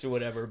space or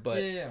whatever.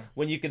 But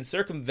when you can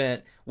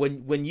circumvent,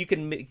 when you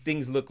can make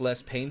things look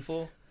less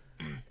painful,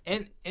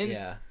 and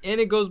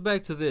it goes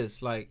back to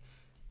this, like,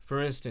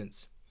 for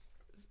instance,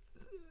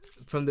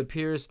 from the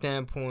purest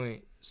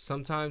standpoint,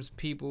 sometimes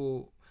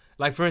people,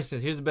 like, for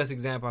instance, here's the best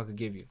example I could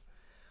give you.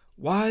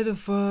 Why the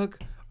fuck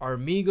are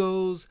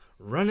Migos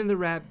running the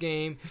rap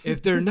game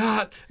if they're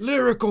not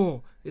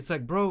lyrical? It's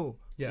like, bro,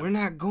 we're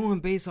not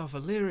going based off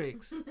of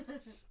lyrics.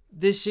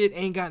 This shit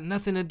ain't got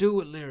nothing to do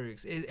with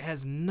lyrics. It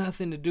has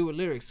nothing to do with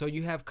lyrics. So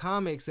you have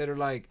comics that are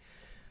like,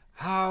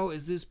 how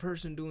is this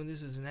person doing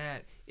this and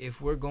that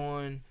if we're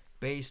going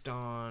based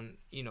on,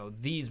 you know,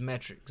 these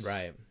metrics?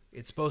 right?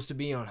 It's supposed to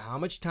be on how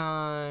much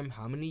time,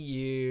 how many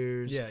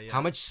years,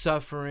 how much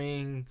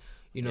suffering,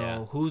 you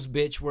know, whose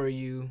bitch were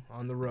you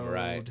on the road?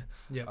 Right.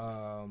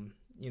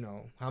 You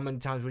know, how many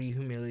times were you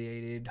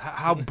humiliated?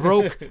 How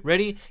broke?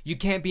 Ready? You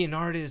can't be an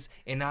artist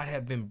and not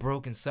have been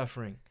broke and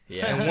suffering.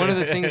 Yeah. And one of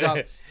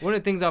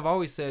the things I've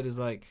always said is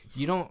like,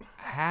 you don't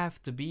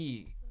have to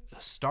be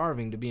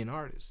starving to be an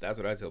artist. That's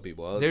what I tell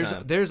people all the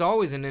time. There's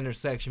always an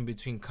intersection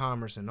between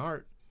commerce and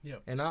art. Yeah.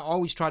 And I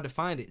always tried to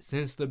find it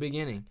since the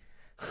beginning.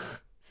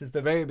 Since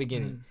the very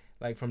beginning.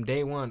 Like from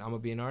day one, I'm gonna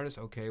be an artist.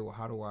 Okay, well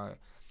how do I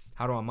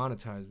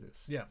monetize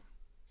this? Yeah.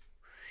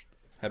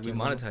 How do we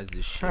monetize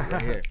this shit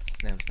right here?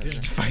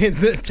 Just find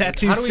the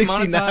tattoo How do we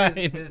 69.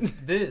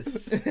 monetize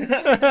this?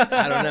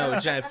 I don't know.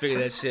 We're trying to figure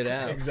that shit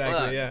out. Exactly,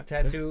 Fuck. yeah.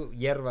 Tattoo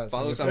hierbas.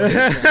 Follow us on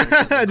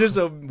Instagram. Just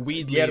a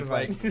weed leaf,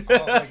 like,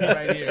 all, like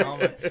right here, all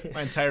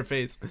my entire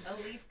face. A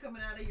leaf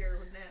coming out of your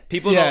neck.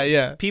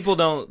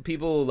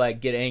 People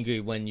like get angry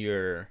when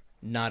you're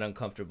not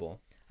uncomfortable.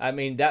 I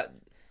mean that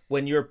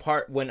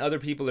when other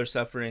people are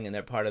suffering and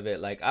they're part of it.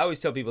 Like I always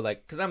tell people,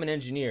 like, because I'm an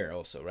engineer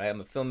also, right?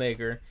 I'm a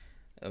filmmaker.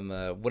 I'm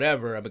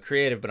a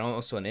creative, but I'm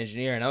also an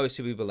engineer. And I always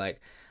tell people, like,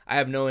 I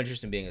have no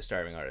interest in being a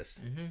starving artist.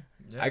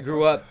 I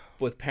grew up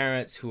with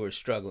parents who were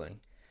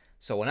struggling.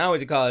 So when I went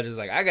to college, it's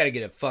like, I got to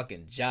get a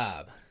fucking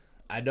job.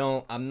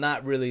 I'm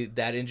not really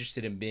that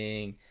interested in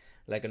being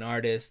like an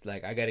artist.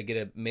 Like I got to get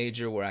a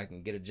major where I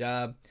can get a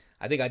job.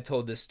 I think I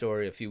told this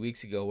story a few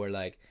weeks ago where,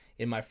 like,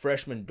 in my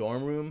freshman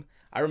dorm room,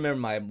 I remember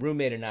my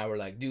roommate and I were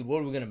like, dude,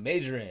 what are we going to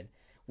major in?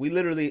 We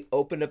literally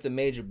opened up the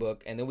major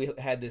book and then we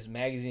had this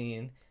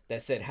magazine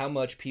that said how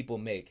much people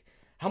make.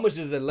 How much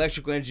does an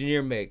electrical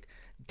engineer make?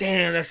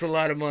 Damn, that's a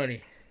lot of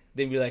money.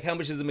 Then be like, how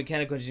much is a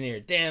mechanical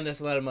engineer? Damn, that's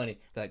a lot of money.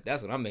 Like,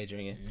 that's what I'm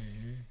majoring in.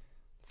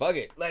 Fuck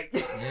it. Like,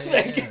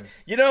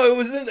 you know,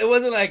 it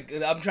wasn't like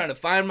I'm trying to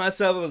find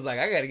myself. It was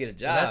like, I got to get a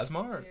job. That's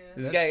smart.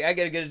 I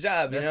got to get a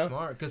job, you know? That's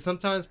smart. Because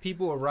sometimes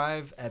people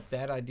arrive at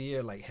that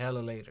idea like hella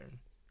later.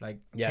 Like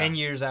 10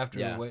 years after,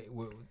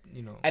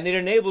 you know. And it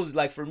enables,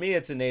 like, for me,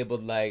 it's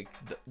enabled, like,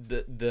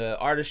 the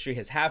artistry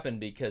has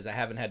happened because I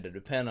haven't had to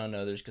depend on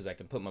others because I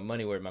can put my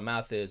money where my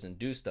mouth is and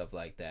do stuff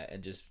like that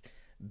and just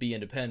be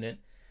independent.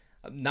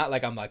 Not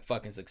like I'm, like,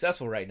 fucking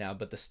successful right now,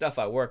 but the stuff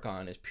I work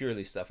on is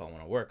purely stuff I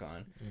want to work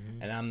on.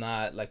 And I'm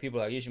not, like, people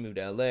are like, you should move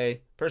to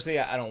L.A. Personally,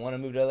 I don't want to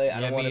move to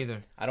L.A. Me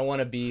either. I don't want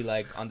to be,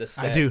 like, on the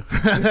set. I do.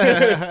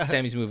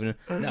 Sammy's moving.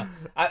 No.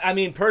 I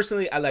mean,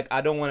 personally,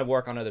 I don't want to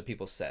work on other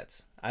people's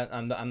sets.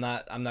 I'm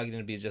not going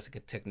to be just like a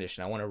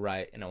technician. I want to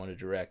write and I want to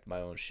direct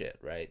my own shit,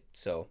 right?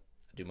 So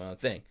I do my own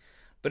thing.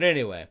 But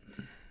anyway,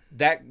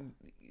 that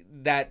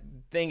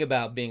thing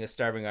about being a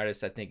starving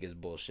artist, I think, is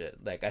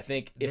bullshit. Like, I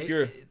think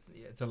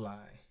it's a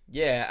lie.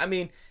 Yeah, I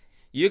mean,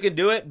 you can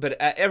do it, but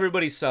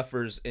everybody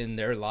suffers in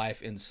their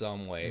life in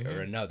some way or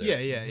another.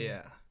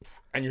 Yeah.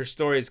 And your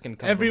stories can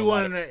come.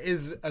 Everyone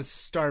is a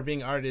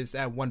starving artist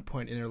at one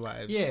point in their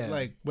lives. Yeah.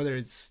 Like, whether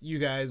it's you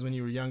guys when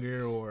you were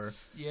younger or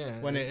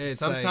when it's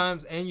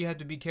sometimes, and you have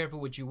to be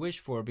careful what you wish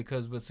for,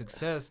 because with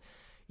success,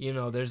 you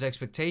know, there's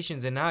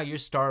expectations, and now you're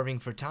starving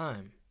for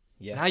time.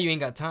 Yeah. Now you ain't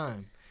got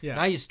time. Yeah.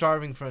 Now you're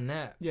starving for a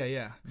nap.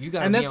 Yeah. You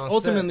got And be that's on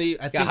ultimately,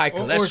 I Got think, high set.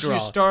 Or you're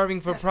cholesterol.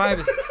 starving for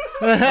privacy.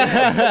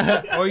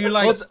 Or you're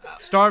like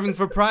starving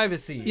for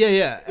privacy.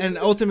 Yeah. And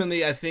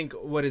ultimately, I think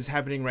what is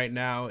happening right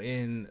now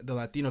in the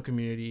Latino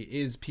community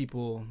is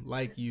people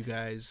like you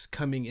guys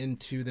coming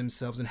into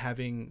themselves and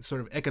having sort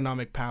of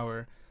economic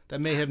power that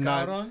may have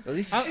not. Cabrón.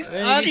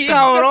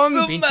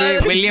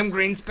 Pinche William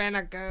Greenspan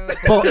acá.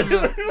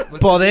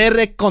 Poder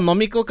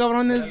económico,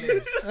 cabrones.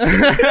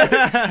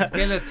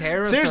 Que the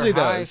tariffs Seriously are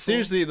though, high, fool.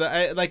 seriously,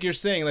 like you're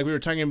saying, like we were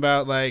talking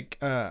about, like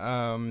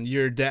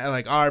your dad,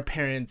 like our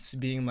parents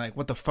being like,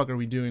 "What the fuck are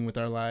we doing with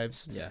our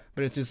lives?" Yeah.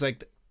 But it's just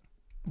like,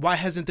 why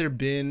hasn't there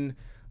been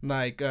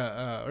like,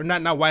 or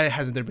not why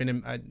hasn't there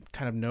been? I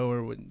kind of know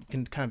or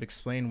can kind of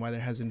explain why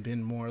there hasn't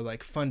been more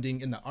like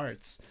funding in the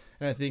arts.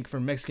 And I think for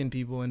Mexican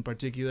people in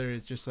particular,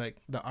 it's just like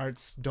the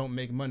arts don't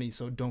make money,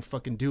 so don't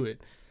fucking do it,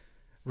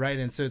 right?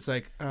 And so it's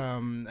like,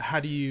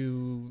 how do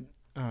you?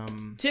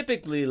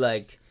 Typically,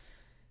 like,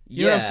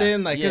 You know what I'm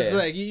saying? Like, cause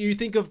like you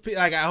think of,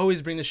 like, I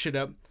always bring this shit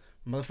up,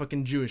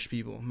 motherfucking Jewish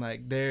people.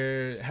 Like,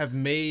 have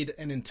made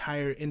an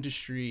entire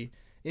industry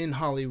in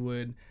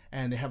Hollywood,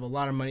 and they have a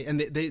lot of money, and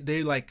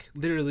they like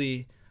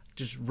literally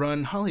just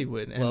run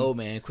Hollywood. And, Whoa,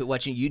 man, quit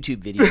watching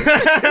YouTube videos.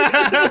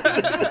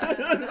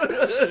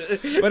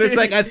 but it's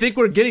like, I think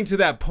we're getting to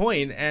that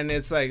point, and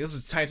it's like, this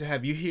was tight to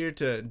have you here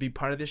to be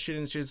part of this shit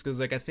and shit, because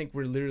like I think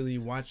we're literally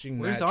watching.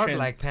 Where's that our trend.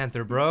 Black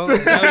Panther, bro?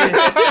 Is that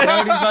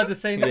what he's about to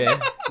say now? Yeah,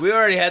 we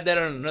already had that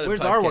on another.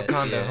 Where's podcast. our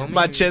Wakanda, homie?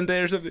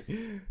 Machente or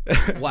something?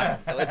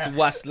 It's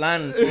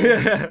Waslan.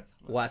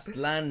 fool.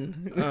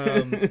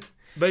 Waslan.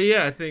 But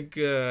yeah, I think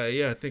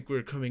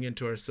we're coming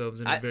into ourselves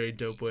in a very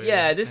dope way.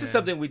 Yeah, this is And-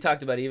 something we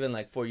talked about even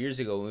like 4 years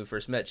ago when we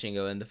first met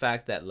Chingo, and the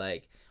fact that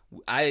like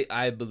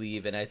I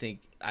believe, and I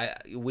think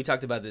we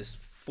talked about this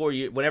 4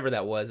 years, whenever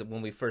that was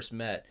when we first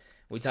met.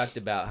 We talked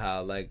about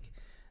how like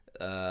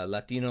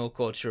Latino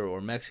culture or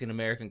Mexican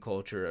American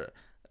culture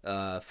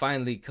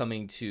finally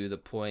coming to the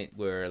point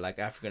where like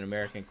African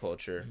American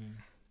culture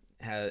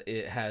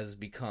has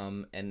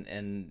become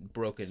and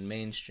broken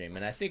mainstream,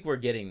 and I think we're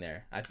getting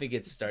there. I think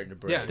it's starting to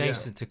break. Yeah.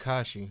 Thanks to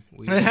Takashi.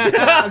 God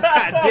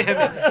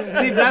damn it.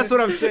 See, that's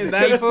what I'm saying.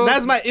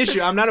 That's my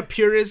issue. I'm not a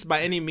purist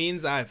by any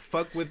means. I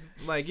fuck with,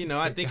 like, you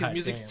know, I think his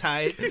music's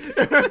tight.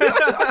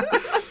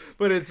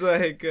 But it's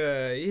like,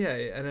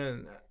 yeah, I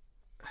don't.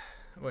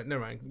 Wait,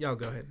 never mind. Y'all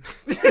go ahead.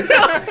 He's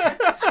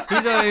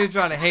out here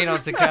trying to hate on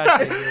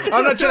Takashi.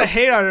 I'm not trying to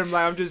hate on him.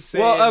 Like, I'm just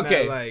saying. Well,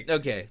 okay, that, like,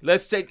 okay.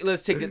 Let's take it.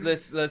 Let's take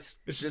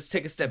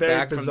a step very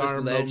back from this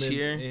bizarre ledge moment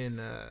here. in.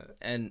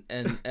 And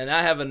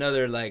I have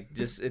another like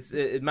just it's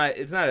not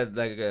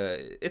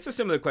it's a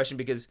similar question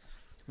because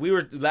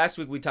last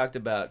week we talked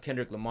about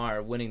Kendrick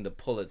Lamar winning the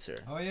Pulitzer,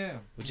 Oh yeah.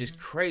 which is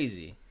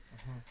crazy.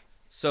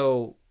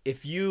 So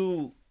if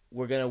you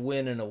were gonna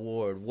win an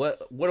award,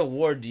 what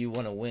award do you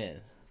want to win?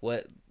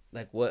 What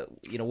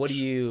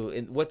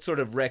sort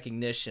of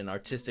recognition,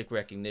 artistic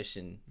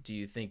recognition, do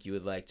you think you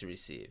would like to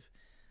receive?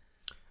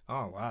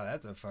 Oh wow,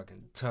 that's a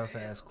fucking tough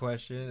ass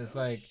question. It's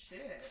like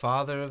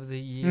Father of the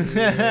Year.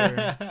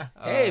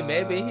 Hey,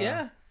 maybe,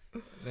 yeah.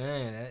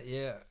 Man,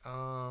 yeah.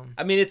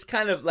 I mean, it's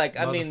kind of like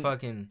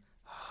fucking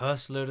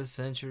Hustler of the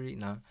Century.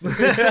 Nah.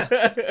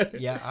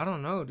 Yeah, I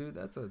don't know, dude.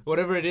 That's a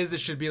Whatever it is,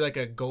 it should be like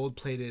a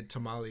gold-plated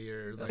tamale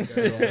or like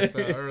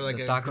a, or like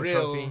the a taco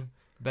grill. trophy.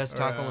 Best or,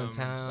 taco in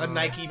town. A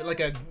Nike, like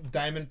a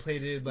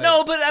diamond-plated. Like,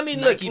 no, but I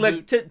mean, Nike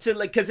like to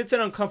like because it's an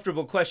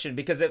uncomfortable question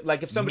because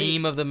if somebody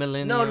meme of the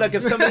millennium. no, like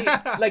if somebody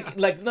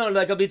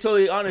I'll be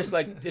totally honest.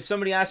 Like if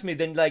somebody asked me,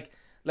 then like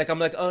I'm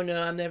like, oh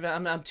no,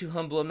 I'm too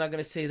humble. I'm not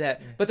gonna say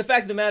that. But the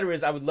fact of the matter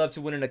is, I would love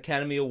to win an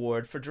Academy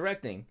Award for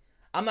directing.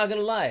 I'm not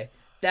gonna lie.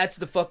 That's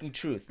the fucking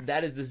truth.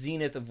 That is the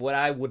zenith of what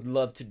I would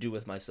love to do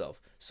with myself.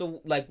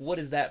 So like, what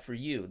is that for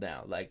you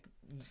now? Like,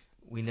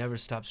 we never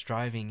stop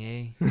striving,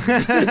 eh?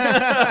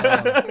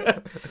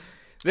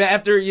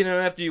 after you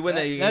win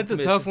that, you that's a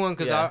get tough commission. one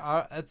because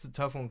Yeah. that's a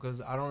tough one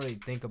because I don't really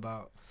think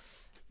about.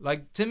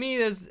 Like to me,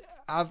 no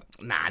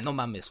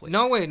mames, wait.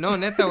 No way, no,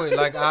 not that way.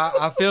 Like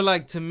I feel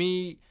like to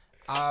me,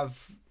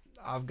 I've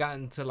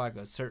gotten to like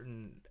a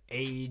certain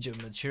age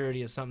of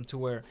maturity or something to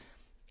where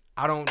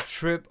I don't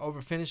trip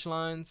over finish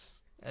lines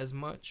as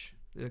much.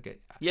 Okay.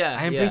 Yeah,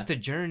 I embrace yeah. the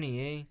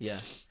journey, eh? Yeah.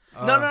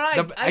 I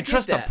get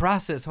trust that. the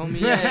process, homie.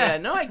 Yeah,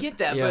 no, I get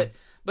that, Yeah.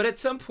 but at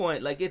some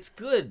point, like it's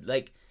good,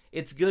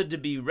 to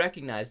be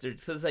recognized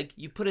because like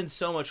you put in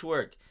so much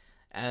work,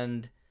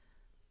 and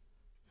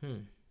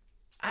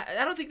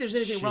I don't think there's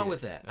anything wrong Shit.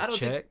 with that. A I don't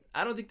check?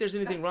 think there's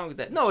anything wrong with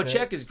that. No, a check.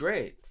 check is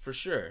great for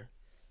sure.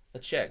 A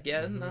check,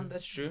 yeah, no,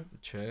 that's true.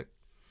 Check.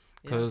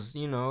 Because,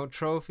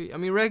 trophy. I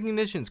mean,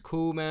 recognition's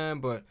cool, man,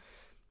 but,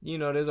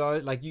 there's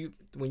always, like,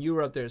 when you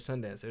were up there at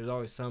Sundance, there's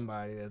always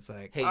somebody that's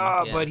like, Hey,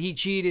 oh, yeah. but he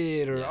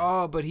cheated, or, Yeah.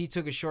 oh, but he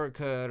took a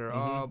shortcut, or,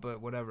 oh, but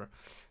whatever.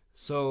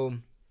 So,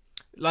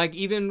 like,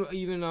 even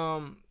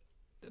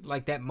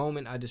like that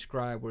moment I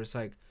described where it's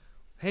like,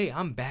 hey,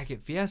 I'm back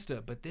at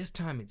Fiesta, but this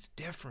time it's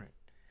different.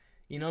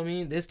 You know what I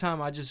mean? This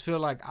time I just feel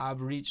like I've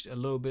reached a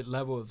little bit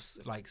level of,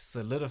 like,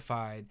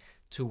 solidified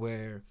to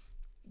where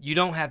you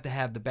don't have to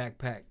have the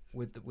backpack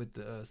with the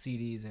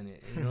CDs in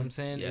it. You know what I'm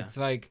saying? Yeah. It's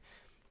like,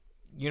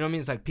 you know what I mean?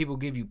 It's like people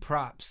give you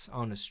props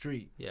on the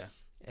street. Yeah.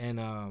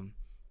 And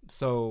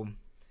so,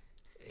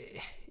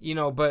 you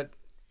know, but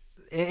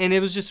and it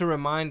was just a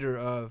reminder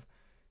of,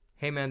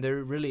 hey man,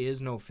 there really is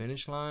no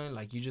finish line.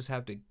 Like, you just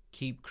have to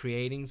keep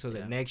creating so that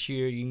Yeah. next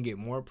year you can get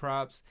more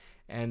props,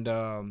 and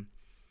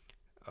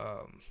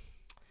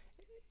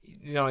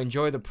you know,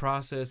 enjoy the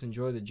process,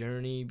 enjoy the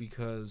journey,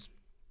 because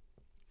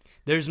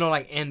there's no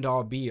like end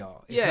all be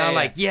all. It's not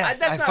like,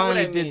 yes, I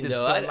finally did this.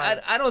 Though. But like,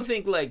 I don't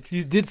think like.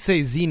 You did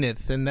say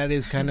zenith, and that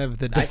is kind of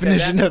the I said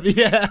definition that? of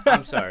yeah.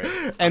 I'm sorry.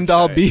 End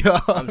all be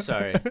all. I'm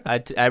sorry.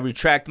 I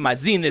retract my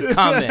Zenith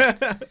comment.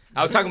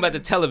 I was talking about the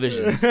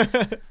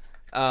televisions.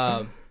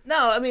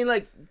 No, I mean,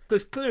 like,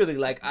 because clearly,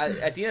 like,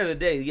 at the end of the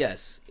day,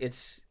 yes,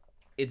 it's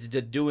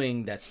the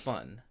doing that's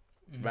fun,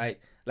 right?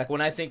 Like,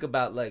 when I think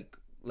about like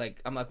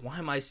I'm like, why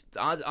am I?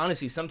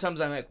 Honestly,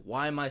 sometimes I'm like,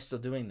 why am I still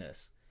doing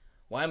this?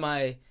 Why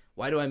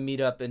do I meet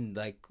up and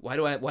like, why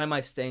am I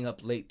staying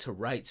up late to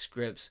write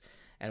scripts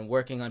and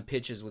working on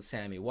pitches with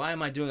Sammy? Why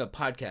am I doing a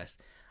podcast?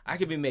 I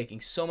could be making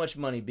so much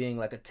money being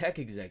like a tech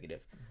executive.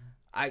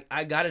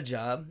 I got a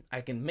job. I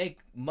can make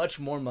much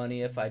more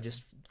money if I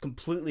just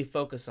completely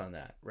focus on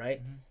that,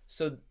 right?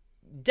 So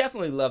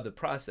definitely love the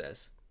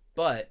process,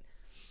 but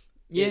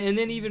yeah, and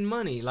then even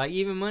money, like,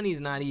 even money's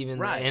not even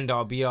Right. the end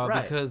all be all,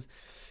 Right.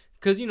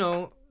 because you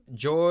know,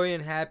 joy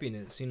and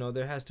happiness, you know,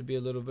 there has to be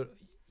a little bit.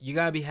 You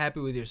gotta be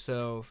happy with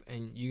yourself,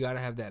 and you gotta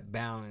have that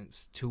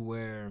balance to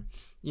where,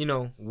 you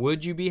know,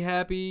 would you be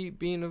happy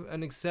being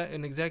an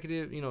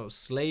executive, you know,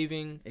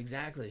 slaving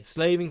exactly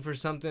for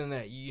something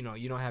that, you know,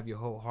 you don't have your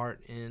whole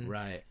heart in.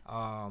 right.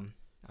 I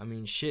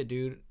mean, shit,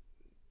 dude.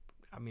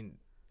 I mean,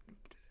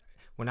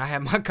 when I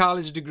had my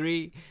college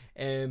degree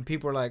and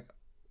people were like,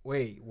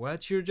 wait,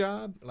 what's your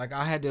job? Like,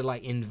 I had to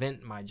like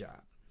invent my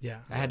job. Yeah.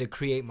 I had to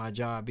create my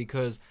job,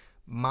 because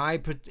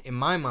in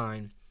my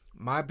mind,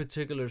 my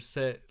particular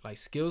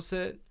skill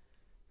set,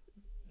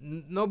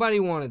 nobody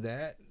wanted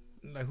that.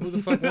 Like, who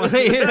the fuck wanted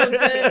it? You know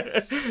what I'm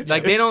saying?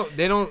 Like, they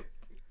don't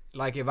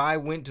like, if I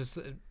went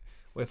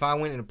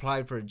and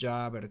applied for a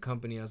job at a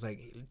company, I was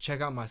like,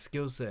 check out my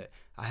skill set.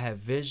 I have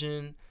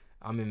vision.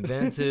 I'm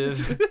inventive.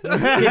 You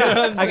know what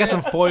I'm I got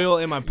some saying? foil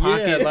in my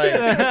pocket. Yeah,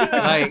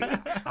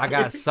 like I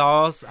got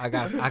sauce. I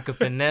could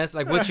finesse.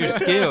 Like, what's your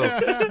skill?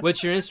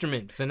 What's your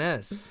instrument?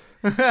 Finesse.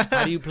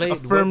 How do you play? A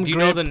firm do you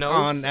know grip the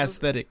notes? on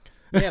aesthetic.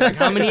 Yeah, like,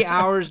 how many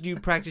hours do you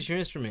practice your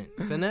instrument?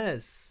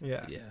 Finesse.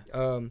 Yeah.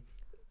 Yeah.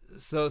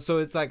 So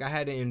it's like I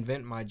had to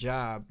invent my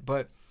job.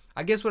 But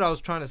I guess what I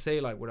was trying to say,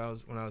 like, when I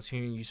was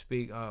hearing you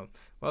speak, what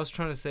I was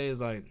trying to say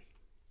is, like,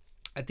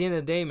 at the end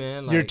of the day,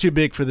 man, like, You're too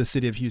big for the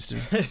city of Houston.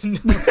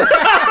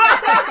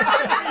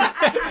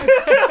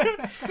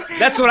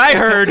 That's what I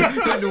heard.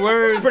 the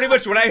words, Pretty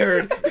much what I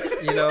heard.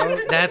 you know,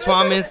 that's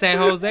why I'm in San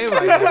Jose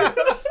right now.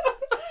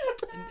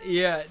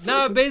 Yeah,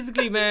 no,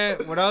 basically, man,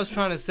 what I was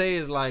trying to say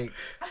is like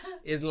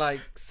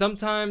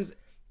sometimes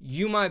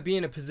you might be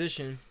in a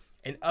position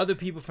and other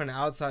people from the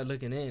outside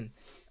looking in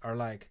are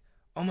like,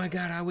 oh my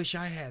God, I wish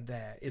I had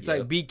that. It's Yep.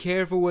 like, be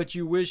careful what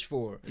you wish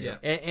for. Yeah.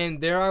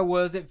 And there I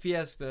was at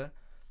Fiesta.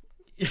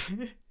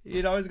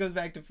 It always goes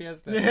back to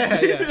Fiesta. Yeah.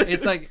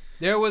 It's like,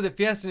 there was a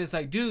Fiesta, and it's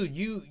like, dude,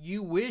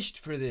 you wished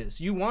for this.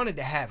 You wanted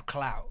to have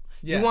clout.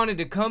 Yeah. You wanted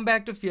to come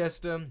back to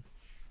Fiesta,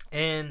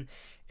 and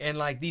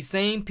like, these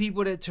same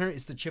people that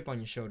it's the chip on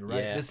your shoulder, right?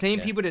 Yeah, The same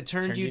yeah. people that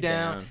turned Turned you you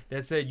down, down.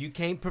 that said you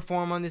can't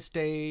perform on this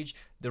stage,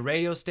 the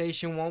radio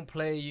station won't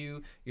play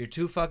you, you're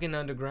too fucking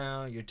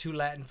underground, you're too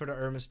Latin for the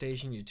urban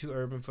station, you're too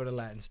urban for the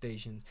Latin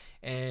stations,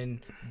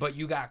 but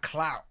you got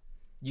clout.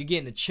 You're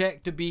getting a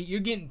check you're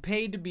getting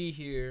paid to be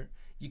here.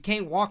 You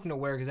can't walk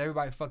nowhere because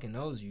everybody fucking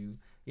knows you.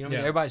 You know what I mean? Yeah.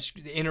 Everybody's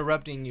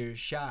interrupting your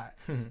shot.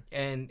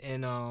 and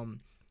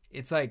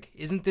it's like,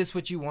 isn't this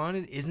what you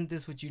wanted? Isn't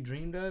this what you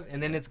dreamed of?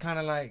 And then it's kind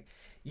of like,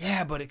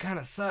 yeah, but it kind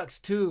of sucks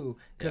too,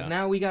 because Yeah.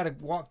 now we got to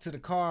walk to the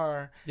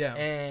car. Yeah.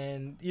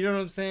 And you know what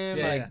I'm saying?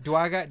 Yeah, Like,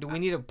 yeah. do we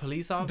need a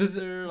police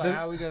officer? Like,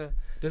 how are we gonna?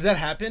 Does that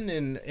happen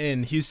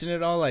in Houston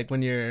at all? Like,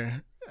 when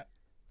you're,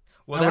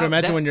 Well, I would that-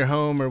 imagine that- when you're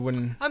home or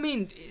when. I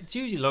mean, it's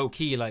usually low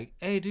key. Like,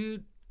 hey,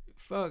 dude,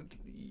 fuck.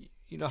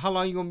 You know, how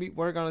long you gonna be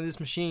working on this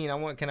machine?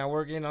 Can I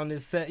work in on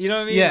this set? You know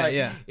what I mean? Yeah, Like,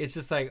 yeah. It's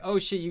just like, oh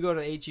shit, you go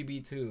to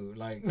HEB too.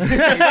 Like,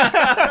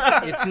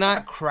 it's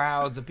not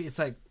crowds of people. It's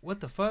like,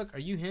 what the fuck? Are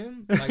you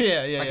him? Like,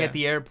 Yeah, Like yeah. at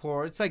the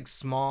airport, it's like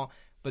small.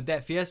 But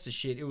that Fiesta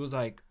shit, it was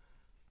like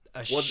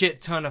a Well,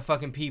 shit ton of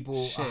fucking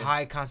people, Shit. a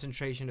high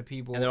concentration of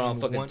people, And they're all in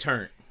fucking one-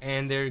 turnt.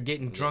 and they're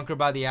getting drunker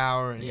by the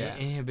hour, and Yeah.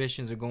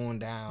 inhibitions are going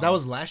down. That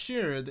was last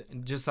year? Or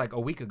just like a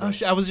week ago. oh,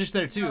 shit, I was just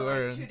there too. No,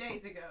 or like 2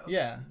 days ago.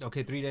 Yeah.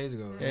 Okay, 3 days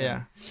ago.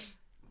 Yeah.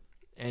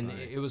 And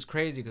it was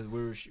crazy because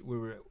we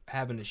were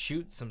having to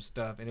shoot some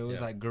stuff, and it was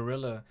Yeah. like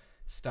guerrilla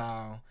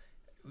style,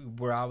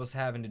 where I was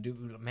having to do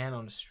man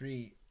on the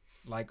street,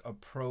 like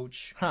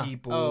approach Huh.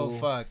 people. Oh,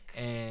 fuck.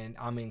 And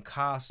I'm in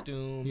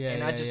costume. Yeah,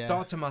 and I yeah, just yeah.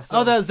 thought to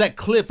myself, Oh, that was that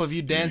clip of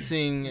you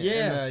dancing.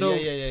 Yeah, and, so-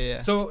 yeah.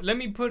 So let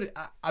me put it.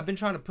 I've been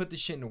trying to put this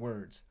shit into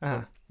words.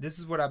 Uh-huh. This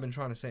is what I've been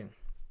trying to say.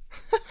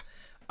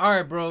 All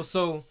right, bro.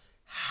 So,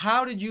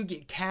 how did you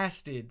get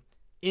casted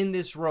in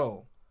this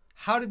role?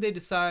 How did they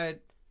decide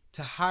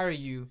to hire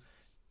you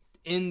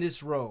in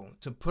this role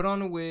to put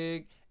on a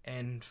wig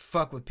and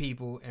fuck with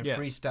people and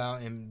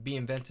freestyle and be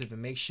inventive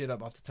and make shit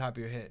up off the top of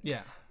your head?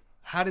 Yeah.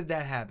 How did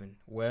that happen?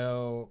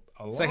 Well,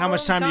 It's like, how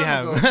much time do you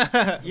ago.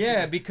 have?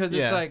 Yeah, because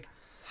Yeah. it's like,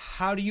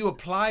 how do you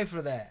apply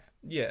for that?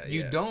 Yeah.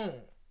 You don't.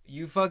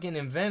 You fucking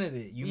invented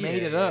it. You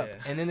made Yeah, it up, yeah.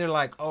 and then they're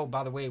like, "Oh,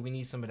 by the way, we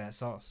need some of that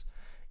sauce."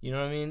 You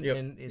know what I mean? Yep,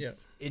 And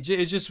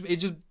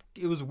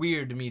it was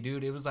weird to me,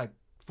 dude. It was like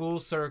full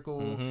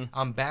circle.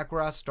 I'm back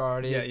where I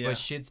started, Yeah, yeah. but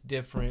shit's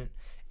different,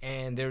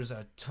 and there's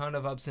a ton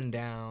of ups and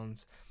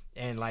downs,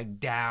 and like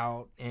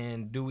doubt.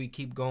 And do we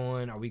keep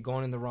going? Are we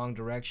going in the wrong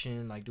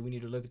direction? Like, do we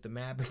need to look at the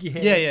map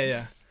again?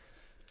 Yeah.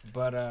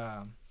 But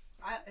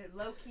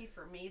Low key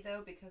for me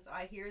though, because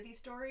I hear these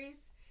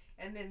stories,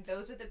 and then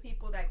those are the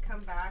people that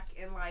come back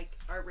and like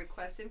are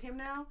requesting him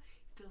now.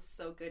 It feels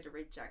so good to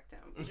reject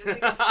him. Just like,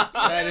 you know what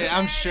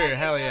I'm saying? sure. Like,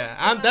 Hell it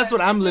yeah. feels That's what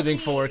good. I'm living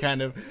for,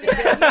 kind of.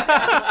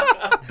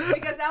 Yeah.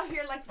 Because I'll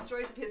hear like the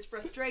stories of his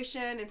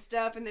frustration and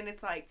stuff, and then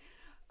it's like,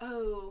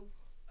 oh,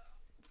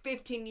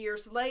 15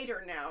 years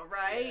later now,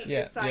 right?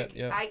 Yeah, It's like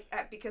yeah. I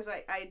because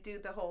I do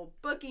the whole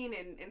booking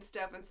and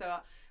stuff, and so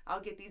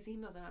I'll get these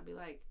emails and I'll be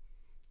like,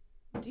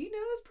 do you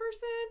know this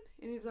person?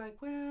 And he's like,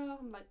 well,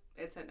 I'm like,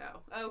 it's a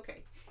no.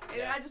 Okay.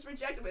 And I just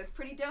reject him. It's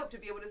pretty dope to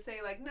be able to say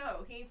like,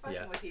 no, he ain't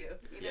fucking with you.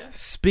 You know?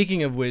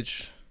 Speaking of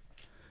which,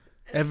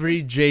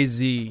 every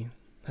Jay-Z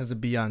has a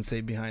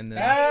Beyonce behind them.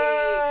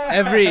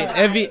 Every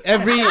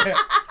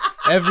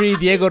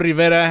Diego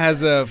Rivera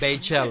has a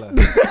Baychella.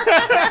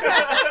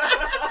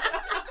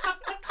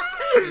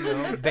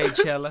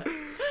 Baychella.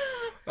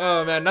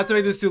 Oh man, not to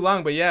make this too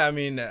long, but yeah, I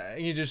mean,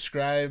 you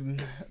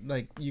describe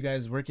like you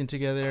guys working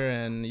together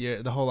and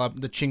the whole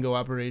the Chingo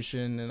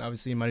operation, and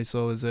obviously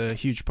Marisol is a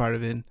huge part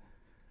of it.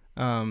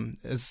 You I'll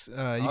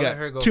let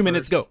her go got 2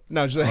 minutes. first. Go.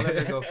 No, just I'll let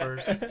her go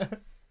first.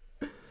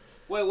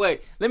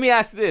 Wait. Let me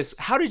ask this: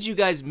 how did you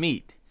guys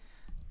meet?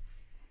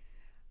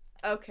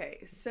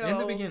 Okay, so In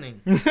the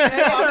beginning. Because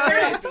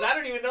I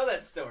don't even know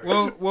that story.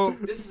 Well,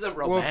 this is a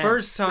romance.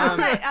 first time,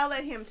 I'll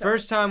let him tell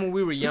first time when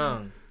we were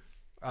young,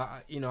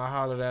 I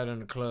hollered at her in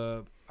the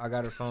club. I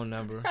got her phone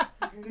number.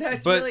 No,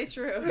 it's but- really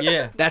true.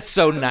 Yeah. That's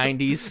so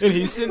 90s. in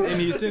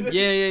Houston.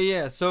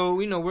 Yeah. So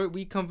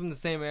we come from the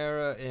same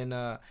era, and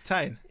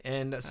Tight. so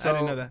I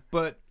didn't know that.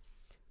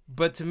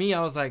 But to me, I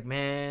was like,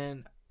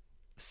 man,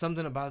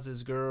 something about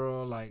this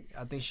girl. Like,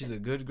 I think she's a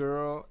good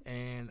girl,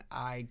 and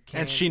I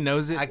can't. And she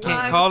knows it. I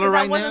can't call her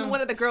right I wasn't now.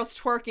 one of the girls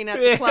twerking at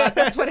the club.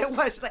 That's what it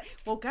was. She's like,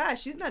 well,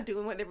 gosh, she's not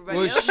doing what everybody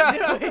Well, else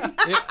is doing.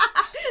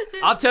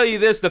 I'll tell you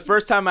this: the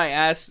first time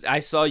I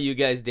saw you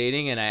guys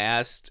dating, and I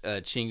asked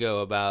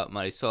Chingo about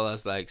Marisol. I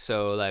was like,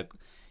 "So, like,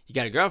 you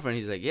got a girlfriend?"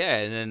 He's like, "Yeah."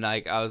 And then,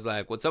 like, I was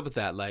like, "What's up with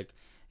that? Like,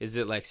 is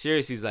it like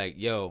serious?" He's like,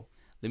 "Yo,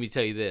 let me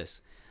tell you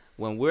this: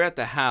 when we're at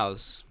the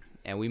house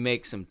and we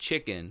make some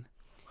chicken,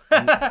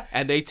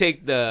 and they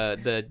take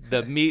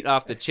the meat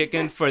off the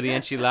chicken for the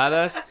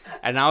enchiladas,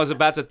 and I was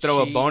about to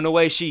throw a bone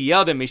away, she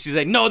yelled at me. She's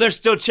like, "No, there's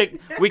still chicken.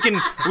 We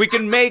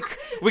can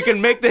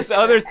make this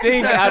other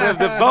thing out of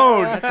the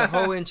bone." That's a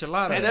whole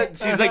enchilada. And then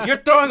she's like, "You're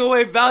throwing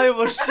away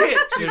valuable shit."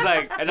 She's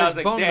like, and I was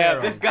like, bone "Damn,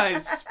 marrow. this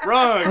guy's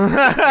sprung.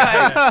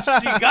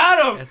 She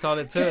got him." That's all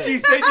it took. She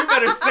said, "You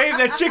better save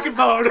that chicken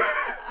bone."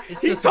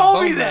 It's he just a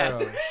told me bone that.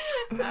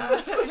 marrow.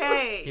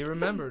 Hey, He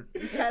remembered.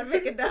 you gotta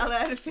make $1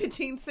 out of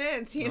 15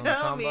 cents. You Know know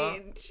what what I'm I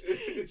talking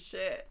mean?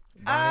 Shit.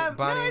 Bonnie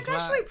No, and it's Clyde.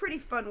 actually pretty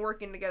fun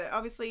working together.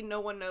 Obviously,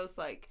 no one knows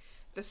like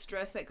the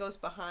stress that goes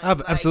behind.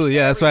 Absolutely,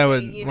 yeah, that's why I would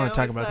everything, you wanna know?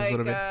 talk It's about this a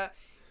little bit.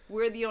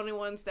 We're the only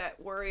ones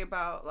that worry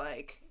about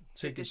like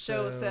did the Ticket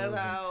show sales sell and-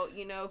 out?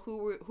 You know,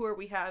 who are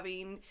we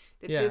having?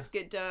 Did Yeah. this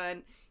get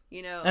done?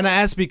 You know, And I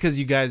asked because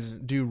you guys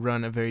do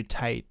run a very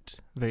tight,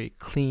 very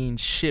clean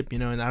ship, you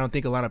know, and I don't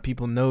think a lot of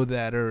people know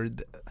that or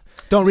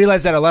don't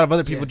realize that a lot of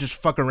other people Yeah. just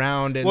fuck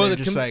around and Well, they're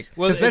the just com- like,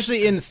 well,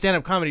 especially in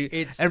stand-up comedy,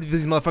 it's-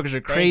 these motherfuckers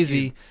are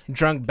crazy,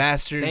 drunk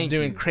bastards Thank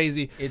doing you.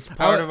 crazy. It's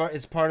part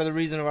of the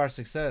reason of our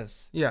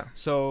success. Yeah.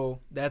 So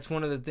that's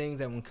one of the things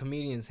that when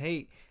comedians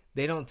hate,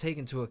 they don't take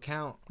into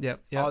account. Yep.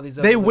 All these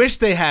they other- wish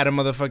they had a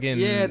motherfucking.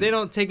 Yeah, they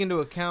don't take into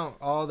account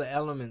all the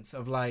elements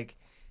of like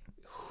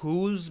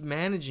who's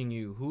managing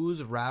you,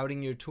 who's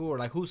routing your tour,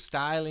 like who's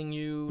styling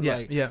you, Yeah,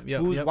 like yeah,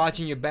 who's yep.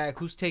 watching your back,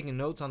 who's taking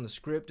notes on the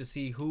script to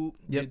see who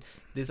Yep. did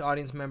this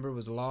audience member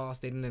was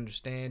lost, they didn't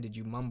understand, did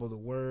you mumble the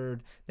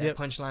word, that Yep.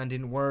 punchline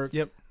didn't work.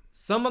 Yep.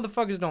 Some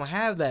motherfuckers don't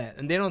have that,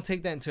 and they don't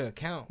take that into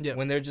account Yep.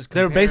 when they're just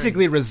They're comparing.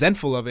 basically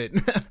resentful of it.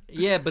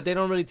 Yeah, but they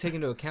don't really take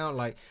into account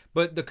like.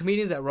 But the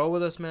comedians that roll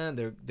with us, man,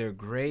 they're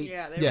great.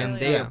 yeah, they Yeah, And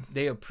really are.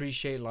 they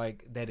appreciate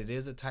like that it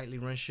is a tightly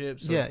run ship.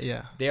 So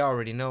yeah. they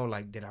already know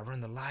like, did I run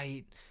the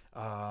light?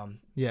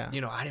 Yeah.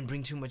 You know, I didn't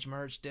bring too much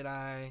merch, did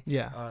I?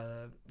 Yeah.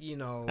 You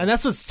know. And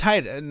that's what's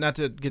tight. Not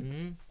to get,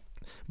 Mhm.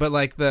 but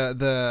like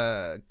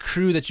the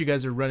crew that you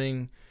guys are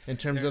running in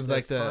terms They're- of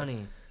like they're the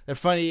funny. They're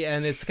funny,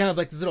 and it's kind of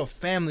like this little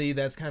family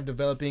that's kind of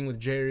developing with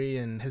Jerry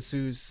and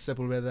Jesus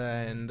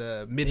Sepulveda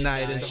and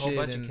Midnight and There's a shit. whole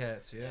bunch and of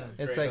cats. Yeah.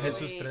 it's like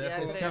Jesus it's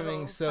Trejo.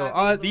 coming. So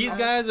Five These people.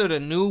 guys are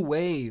the new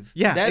wave.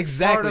 yeah, That's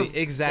exactly, part of,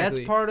 exactly.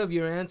 That's part of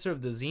your answer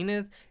of the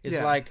Zenith. It's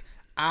Yeah. like,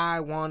 I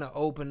want to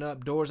open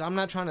up doors. I'm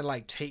not trying to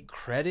like take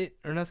credit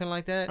or nothing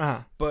like that,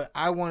 Uh-huh. but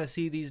I want to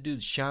see these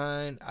dudes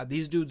shine.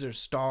 These dudes are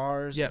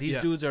stars. Yeah, These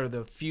yeah. dudes are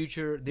the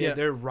future. They're, Yeah.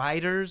 they're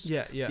writers.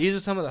 Yeah, yeah. These are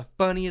some of the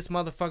funniest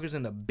motherfuckers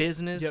in the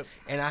business. Yep.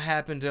 And I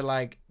happen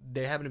to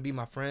they happen to be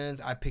my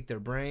friends. I pick their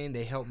brain.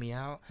 They help me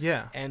out.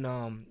 Yeah. And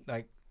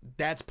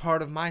that's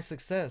part of my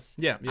success.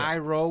 Yeah, yeah. I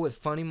roll with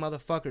funny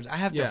motherfuckers. I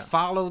have Yeah. to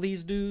follow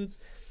these dudes.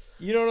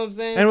 You know what I'm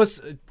saying? And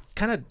what's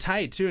kind of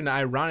tight too and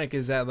ironic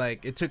is that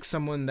like it took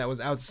someone that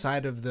was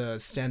outside of the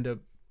stand-up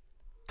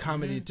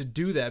comedy to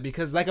do that,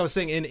 because like I was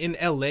saying, in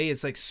LA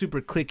it's like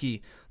super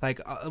cliquey.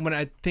 Like when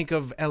I think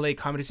of LA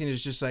comedy scene,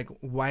 it's just like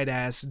white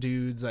ass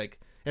dudes, like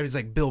everybody's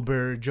like Bill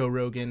Burr, Joe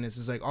Rogan. It's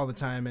just like all the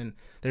time, and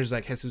there's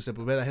like Jesus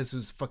Sepulveda,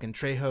 Jesus fucking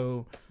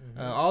Trejo,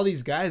 all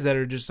these guys that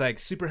are just like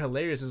super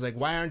hilarious. It's like,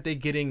 why aren't they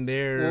getting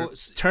their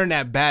turn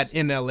at bat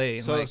in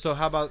LA? So Like, so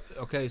how about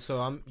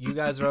you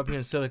guys are up here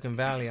in Silicon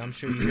Valley. I'm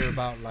sure you hear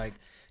about like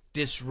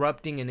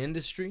disrupting an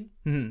industry,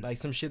 mhm. like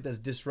some shit that's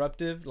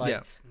disruptive. Like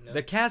Yeah.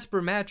 the Casper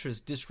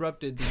mattress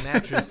disrupted the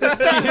mattress. You know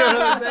what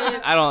I'm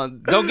saying? I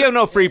don't give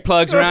no free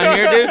plugs around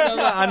here, dude.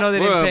 I know they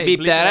We're didn't gonna pay. beep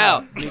Bleep that it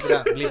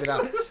out. Bleep it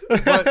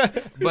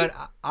out. But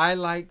I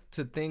like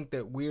to think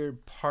that we're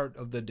part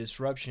of the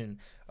disruption.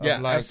 Of yeah,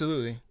 like,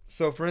 absolutely.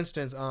 So for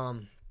instance,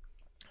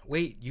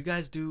 wait, you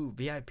guys do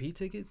VIP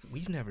tickets?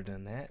 We've never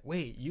done that.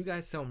 Wait, you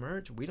guys sell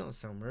merch? We don't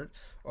sell merch.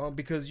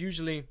 Because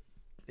usually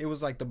it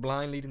was like the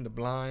blind leading the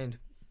blind.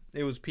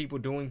 It was people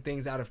doing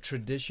things out of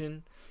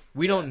tradition.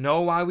 We don't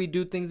know why we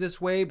do things this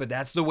way, but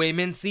that's the way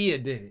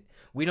Mencia did it.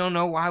 We don't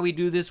know why we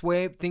do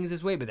things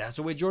this way, but that's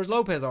the way George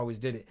Lopez always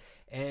did it.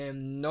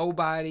 And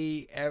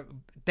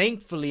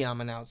thankfully,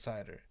 I'm an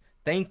outsider.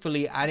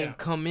 Thankfully, I didn't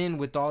come in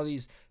with all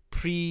these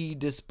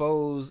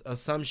predisposed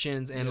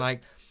assumptions and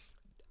like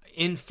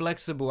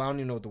inflexible. I don't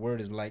even know what the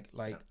word is. Like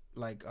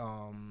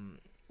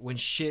when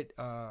shit.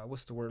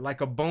 What's the word?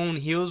 Like a bone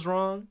heals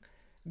wrong.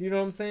 You know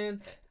what I'm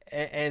saying?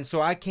 And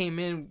so I came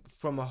in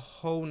from a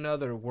whole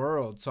nother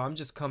world. So I'm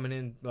just coming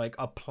in like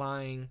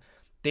applying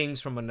things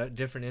from a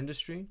different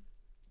industry.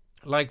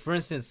 Like for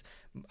instance,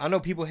 I know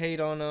people hate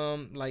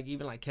on like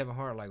even like Kevin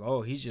Hart, like,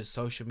 oh, he's just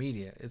social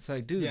media. It's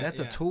like, dude, that's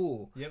a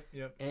tool.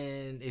 Yep.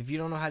 And if you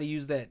don't know how to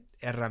use that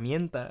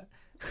herramienta,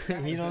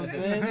 you know what I'm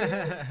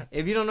saying?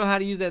 If you don't know how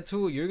to use that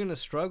tool, you're gonna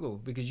struggle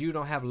because you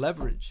don't have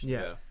leverage.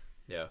 Yeah.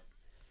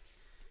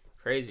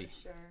 Crazy.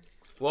 Sure.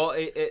 Well,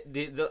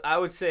 I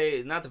would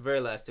say not the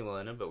very last thing we'll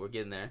end up, but we're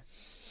getting there.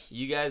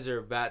 You guys are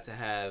about to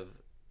have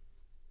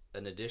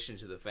an addition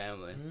to the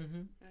family.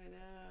 Mm-hmm. I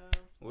know.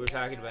 We were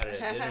talking about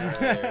it at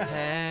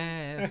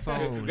dinner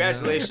earlier.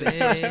 Congratulations,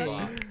 first of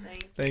all.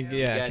 Thank you.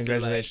 You Yeah, guys are,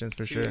 congratulations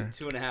like, for sure.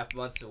 2.5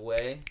 months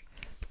away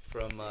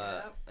from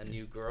a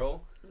new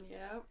girl.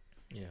 Yep.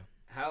 Yeah.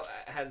 How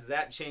has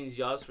that changed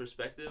y'all's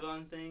perspective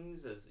on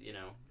things? As you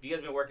know, you guys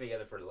have been working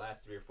together for the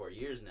last 3 or 4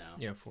 years now.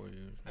 Yeah, 4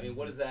 years. I mean,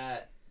 what is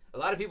that? A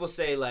lot of people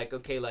say like,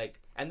 okay, like,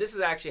 and this has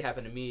actually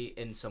happened to me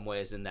in some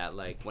ways. In that,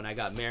 like, when I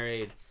got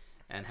married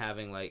and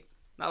having like,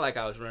 not like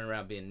I was running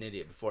around being an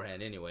idiot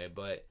beforehand anyway,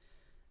 but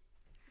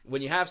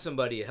when you have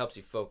somebody, it helps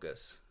you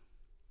focus.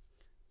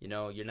 You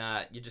know, you're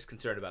just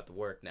concerned about the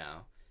work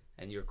now,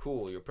 and you're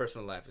cool. Your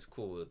personal life is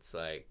cool. It's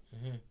like,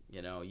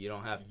 you know, you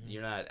don't have,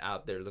 you're not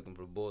out there looking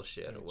for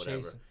bullshit or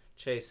whatever,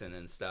 chasing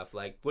and stuff.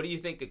 Like, what do you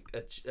think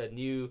a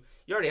new?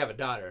 You already have a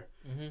daughter,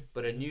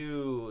 but a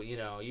new, you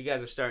know, you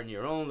guys are starting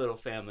your own little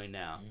family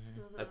now.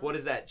 Like, what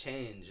does that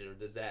change, or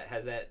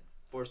has that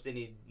forced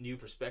any new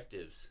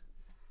perspectives?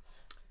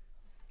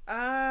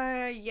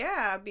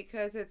 Yeah,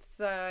 because it's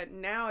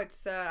now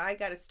it's I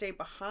gotta stay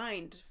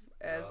behind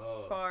as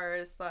far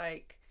as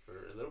like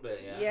For a little bit,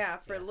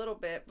 a little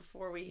bit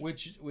before we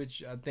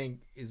Which I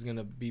think is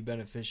gonna be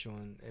beneficial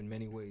in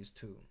many ways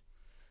too,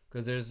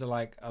 because there's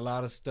like a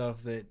lot of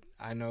stuff that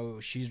I know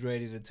she's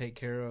ready to take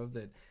care of.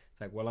 That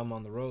it's like, well, I'm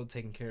on the road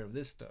taking care of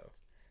this stuff,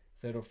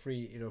 so it'll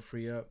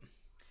free up.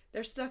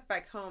 there's stuff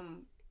back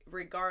home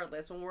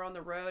regardless. When we're on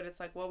the road, it's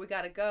like, well, we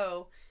gotta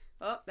go.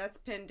 Oh, that's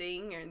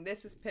pending, and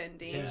this is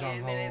pending, Things on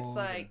and then it's hold,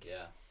 like,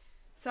 Yeah.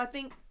 so I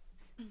think,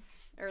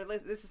 or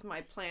this is my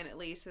plan at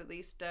least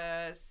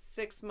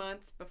 6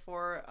 months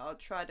before I'll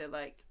try to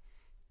like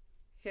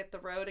hit the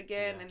road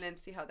again, and then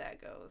see how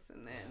that goes,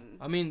 and then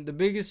I mean, the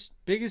biggest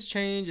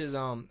change is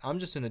I'm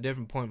just in a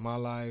different point in my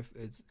life.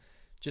 It's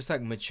just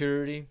like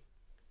maturity.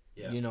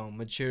 Yeah. You know,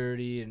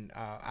 maturity, and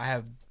I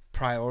have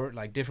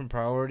different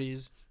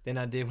priorities than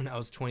I did when I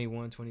was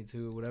 21,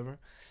 22, whatever.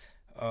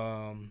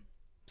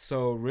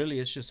 So really,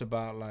 it's just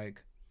about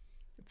like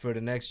for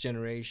the next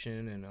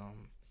generation, and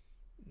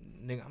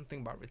nigga, I'm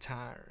thinking about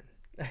retiring.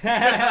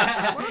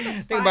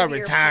 Think about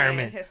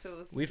retirement.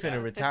 We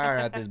finna retire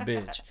at this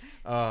bitch.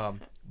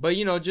 But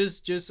you know,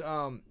 just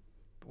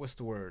what's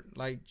the word?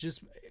 Like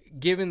just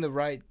giving the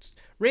right,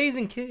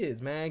 raising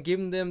kids, man,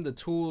 giving them the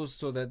tools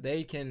so that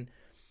they can,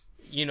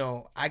 you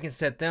know, I can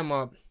set them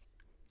up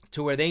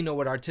to where they know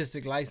what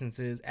artistic license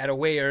is at a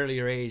way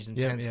earlier age than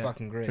 10th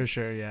fucking grade. For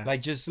sure, yeah.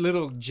 Like just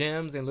little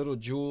gems and little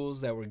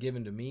jewels that were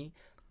given to me,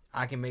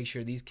 I can make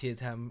sure these kids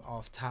have them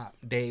off top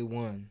day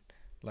one.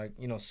 Like,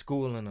 you know,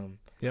 schooling them.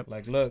 Yep.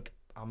 Like, look,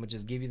 I'm going to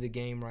just give you the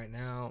game right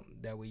now.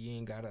 That way you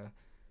ain't got to,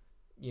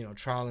 you know,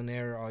 trial and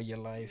error all your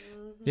life.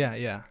 Yeah,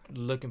 yeah.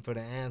 Looking for the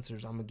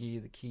answers. I'm going to give you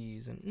the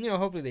keys. And, you know,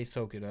 hopefully they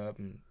soak it up.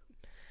 And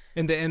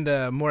In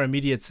the more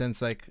immediate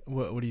sense, like,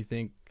 what do you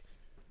think?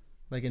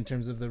 Like, in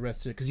terms of the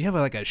rest of it? Because you have,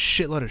 like, a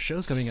shitload of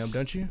shows coming up,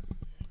 don't you?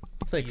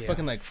 It's like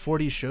fucking, like,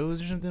 40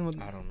 shows or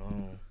something? I don't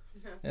know.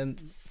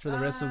 And for the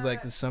rest of,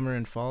 like, the summer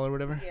and fall or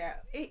whatever? Yeah,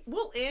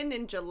 we'll end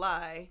in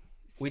July.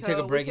 We take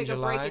a break in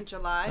July? Break in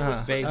July. Uh-huh.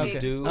 Which is when Baby's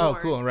baby's due. Oh,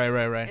 born, cool.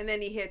 Right. And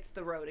then he hits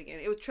the road again.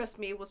 Trust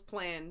me, it was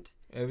planned.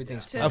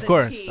 Everything's To Of the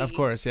course, T. of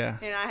course, yeah.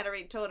 And I had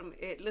already told him,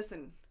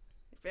 listen,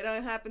 if it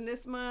don't happen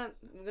this month,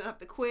 we're gonna have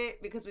to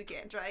quit because we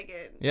can't try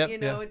again. Yep, you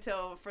know, yeah.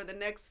 until for the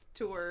next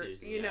tour.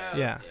 Seriously, You know.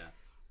 Yeah.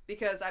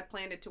 Because I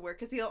planned it to work,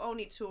 because he'll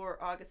only tour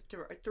August,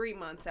 3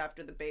 months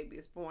after the baby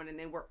is born, and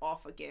then we're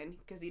off again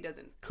because he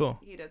doesn't. Cool.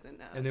 He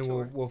doesn't. And then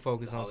tour. we'll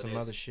focus The on some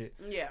holidays. other shit.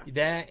 Yeah.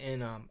 That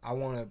and I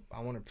wanna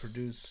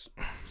produce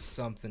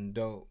something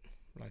dope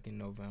like in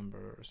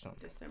November or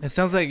something. December. It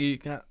sounds like you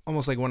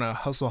almost like want to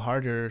hustle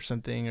harder or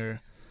something, or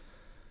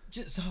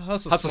Just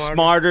hustle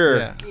smarter.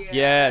 Yeah. Yeah,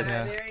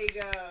 Yes. There you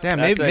go. damn,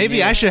 That's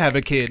maybe a- I should have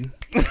a kid.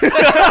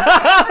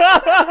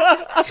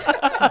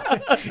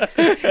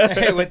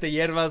 with the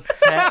yerbas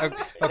tat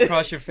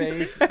across your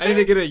face, I need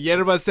to get a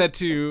yerba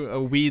tattoo,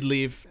 a weed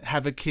leaf,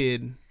 have a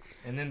kid,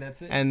 and then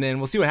that's it. and then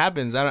we'll see what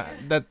happens.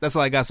 That's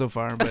all I got so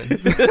far.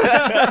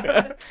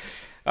 But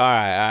All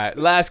right.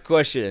 Last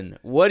question.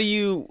 What do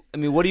you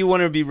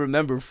want to be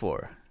remembered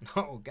for?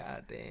 Oh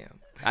goddamn.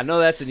 I know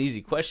that's an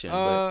easy question,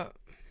 but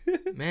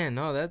Man,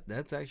 no,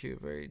 that's actually a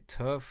very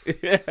tough.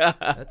 yeah.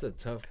 That's a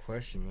tough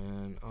question,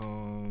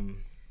 man.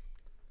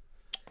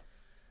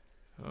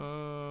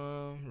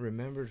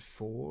 Remembered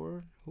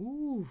for?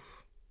 Ooh,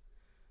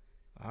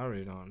 I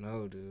really don't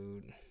know,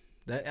 dude.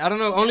 I don't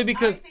know. Only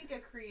because I think a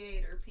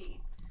creator, Pete.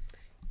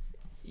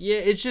 yeah,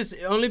 it's just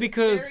only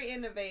because Very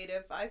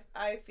innovative.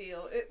 I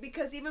feel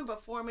because even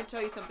before, I'm gonna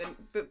tell you something.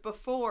 But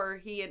before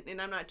he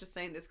and I'm not just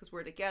saying this because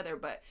we're together,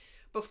 but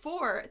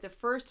before the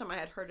first time I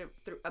had heard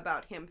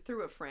about him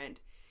through a friend,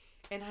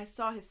 and I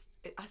saw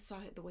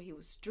the way he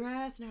was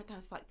dressed and everything. I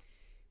was like,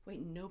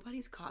 wait,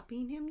 nobody's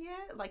copying him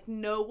yet? Like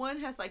no one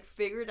has like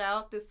figured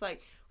out this.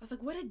 Like I was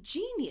like, what a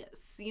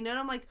genius, you know? And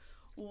I'm like,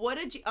 what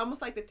a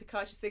almost like the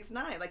Tekashi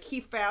 6ix9ine. Like he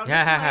found his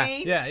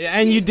lane. yeah,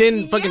 and you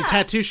didn't fucking Yeah.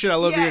 tattoo shit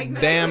all over Yeah, your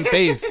exactly. damn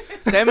face.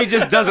 Sammy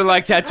just doesn't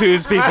like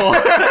tattoos, people.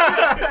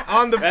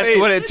 On the That's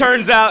what it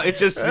turns out. It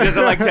just he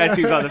doesn't like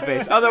tattoos on the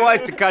face.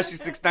 Otherwise, Tekashi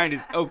 6ix9ine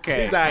is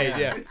okay.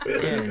 yeah.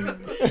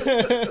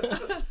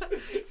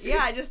 Yeah,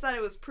 I just thought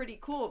it was pretty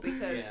cool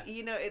because Yeah.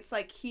 you know it's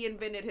like he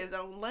invented his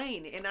own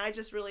lane, and I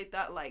just really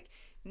thought like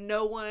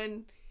no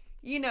one,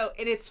 you know,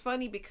 and it's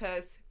funny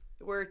because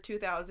we're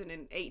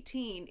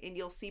 2018 and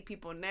you'll see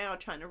people now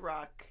trying to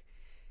rock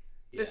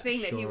the Yeah.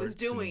 thing that he was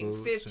Shorts and doing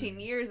boots 15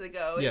 and- years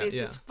ago. Yeah, And it's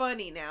yeah. just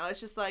funny now. It's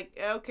just like,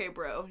 okay,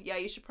 bro, yeah,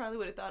 you should probably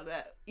would have thought of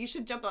that. You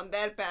should jump on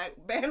that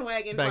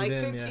bandwagon Back like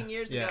then, 15 yeah.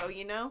 years Yeah. ago,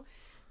 you know.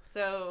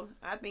 So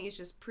I think it's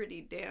just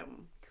pretty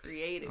damn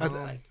creative. I, It's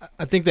like,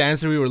 I think the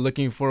answer we were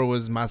looking for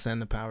was Masa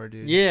and the Power,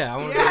 dude. yeah, I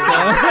want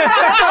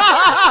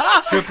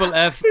Yeah. to Triple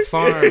F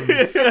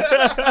Farms.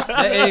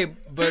 Hey,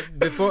 but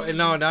before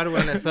now that we're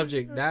on that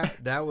subject,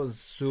 that was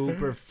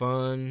super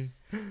fun.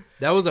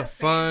 That was a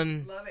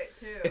fun. love it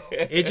too.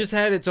 It just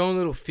had its own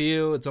little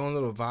feel, its own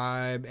little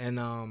vibe,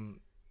 and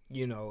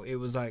you know, it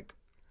was like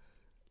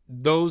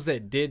those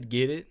that did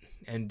get it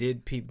and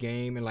did peep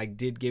game and like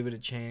did give it a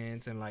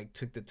chance and like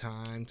took the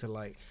time to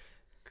like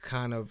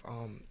kind of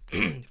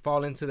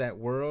fall into that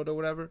world or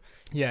whatever.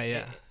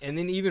 Yeah. And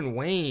then even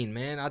Wayne,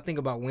 man, I think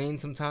about Wayne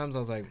sometimes. I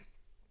was like,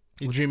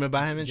 You dream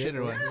about him and shit,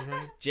 or what?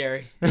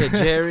 Jerry. yeah,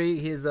 Jerry,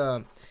 he's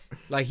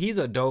like he's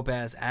a dope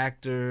ass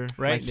actor,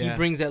 Right, Like he yeah.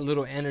 brings that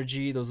little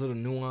energy, those little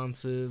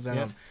nuances, and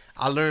Yeah.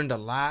 I learned a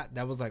lot.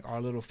 That was like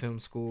our little film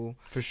school,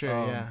 For sure,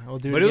 yeah. We'll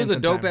do but it it was a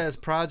again dope sometime. ass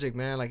project,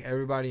 man. Like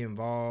everybody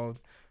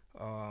involved,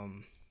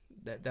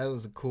 that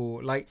was a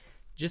cool. Like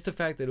just the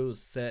fact that it was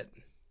set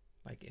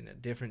like in a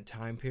different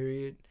time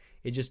period,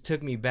 it just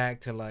took me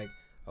back to like,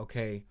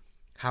 okay,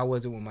 how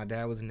was it when my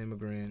dad was an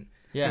immigrant?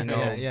 Yeah, You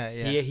know, yeah.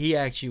 He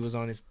actually was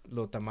on his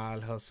little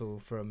tamal hustle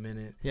for a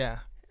minute, Yeah,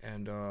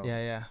 and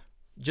yeah.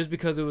 just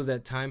because it was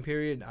that time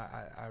period,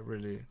 I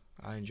really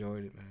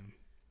enjoyed it, man.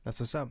 That's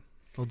what's up.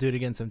 We'll do it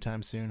again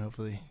sometime soon,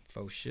 hopefully.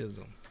 Faux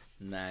shizzle.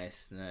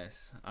 Nice.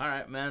 All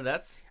right, man.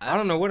 That's I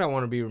don't know what I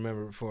want to be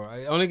remembered for.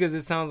 Only because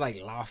it sounds like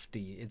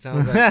lofty. It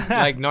sounds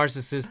like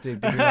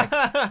narcissistic. To be like,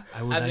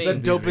 I would I like mean, to be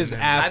the dopest remembered.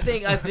 app.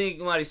 I think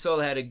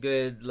Marisol had a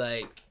good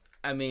like.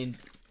 I mean,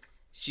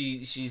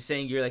 she's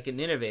saying you're like an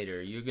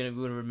innovator. You're gonna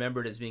be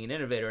remembered as being an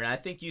innovator, and I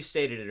think you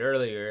stated it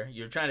earlier.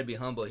 You're trying to be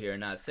humble here and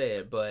not say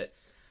it, but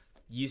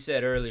you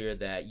said earlier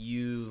that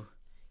you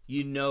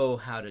know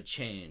how to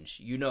change,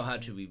 you know how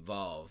to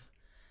evolve,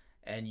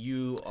 and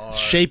you are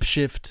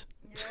Shapeshift.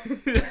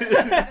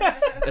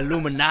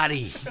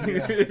 Illuminati,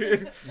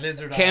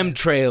 Lizard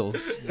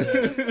chemtrails,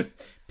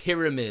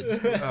 pyramids.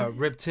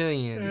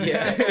 reptilian.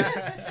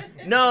 Yeah.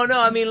 No,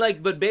 I mean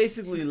like, but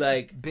basically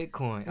like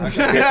Bitcoin.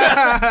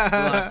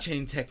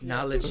 blockchain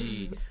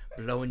technology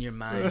blowing your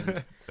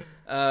mind.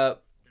 No,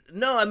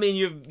 I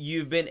mean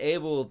you've been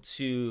able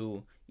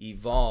to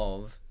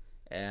evolve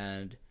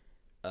and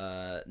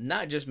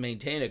not just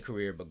maintain a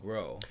career but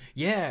grow.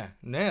 Yeah,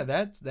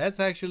 that's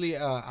actually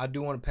I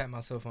do want to pat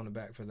myself on the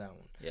back for that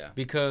one. Yeah.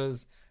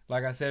 Because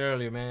like I said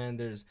earlier, man,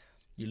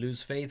 you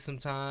lose faith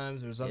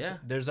sometimes.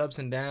 There's ups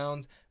and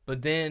downs,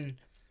 but then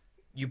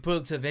you pull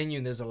up to a venue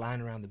and there's a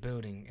line around the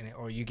building,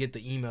 or you get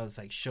the email that's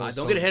like show.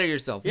 Don't get ahead of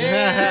yourself.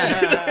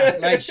 Yeah,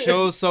 like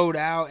show sold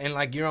out, and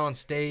like you're on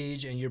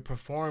stage and you're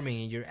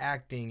performing and you're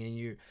acting and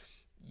you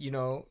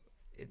know,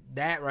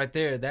 that right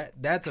there,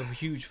 that's a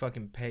huge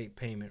fucking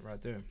payment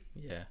right there.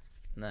 Yeah.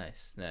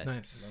 Nice.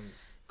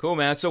 Cool,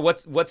 man. So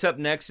what's up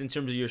next in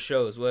terms of your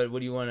shows? What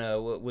do you want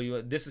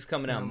to this is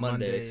coming out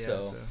Monday,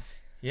 so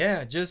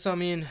yeah, just I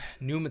mean,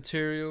 new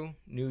material,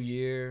 new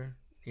year,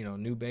 you know,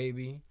 new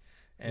baby,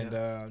 and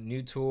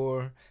new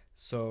tour.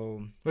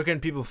 So where can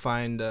people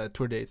find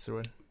tour dates or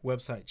what?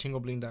 Website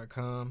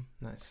chingobling.com.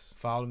 Nice.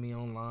 Follow me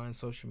online,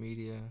 social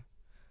media.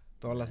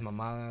 Todas las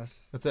mamadas.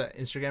 What's that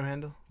Instagram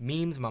handle?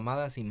 Memes,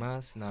 mamadas y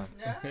más. No.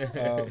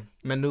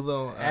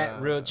 Menudo.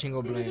 At Real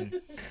Chingo Bling.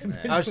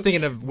 I was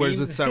thinking of words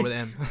that start with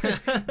M.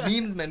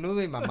 Memes, menudo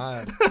y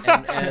mamadas.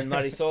 And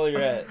Marisol, you're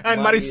at.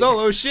 And Marisol,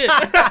 oh shit.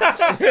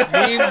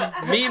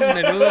 memes,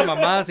 menudo,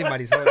 mamadas y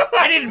Marisol.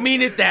 I didn't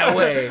mean it that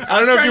way. I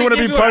don't know if you want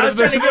to be part of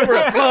I was trying to give her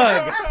a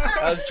plug.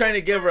 I was trying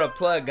to give her a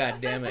plug,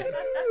 God damn it.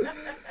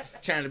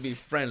 Trying to be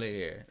friendly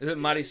here. Is it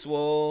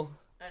Marisol?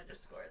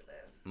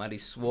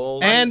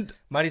 Marisol and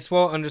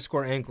Marisol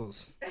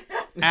 _ankles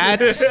at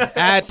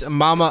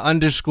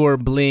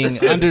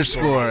mama_bling_.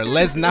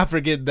 Let's not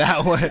forget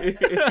that one.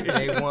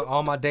 Day one,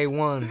 all my day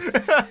ones.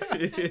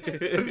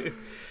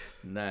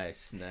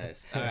 Nice.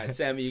 All right,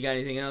 Sammy, you got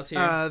anything else here?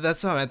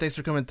 That's all, man. Thanks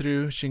for coming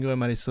through, Chingo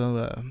and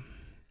Marisol.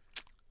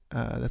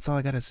 That's all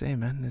I gotta say,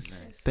 man.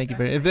 Nice. Thank you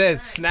very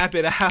much. Snap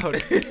it out.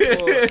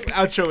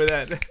 Outro with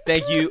that.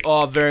 Thank you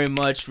all very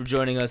much for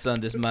joining us on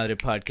Desmadre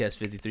Podcast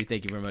 53.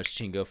 Thank you very much,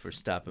 Chingo, for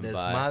stopping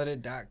by.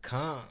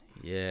 Desmadre.com.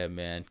 Yeah,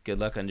 man. Good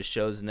luck on the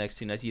shows the next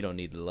 2 nights. You don't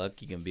need the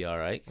luck. You can be all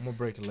right. I'm gonna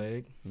break a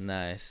leg.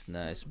 Nice.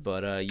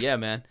 But yeah,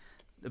 man.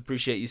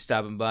 Appreciate you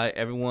stopping by.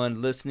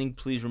 Everyone listening,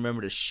 please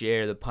remember to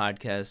share the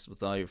podcast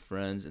with all your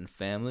friends and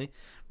family.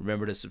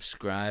 Remember to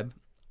subscribe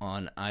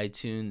on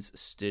iTunes,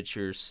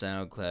 Stitcher,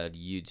 SoundCloud,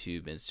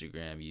 YouTube,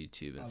 Instagram, and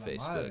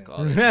Facebook,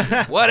 all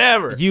that.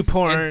 Whatever. You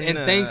porn. And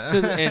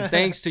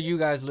thanks to you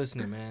guys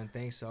listening, man.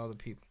 Thanks to all the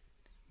people.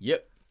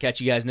 Yep. Catch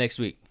you guys next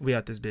week. We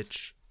out this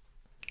bitch.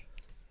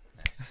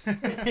 Nice.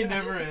 It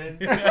never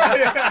ends.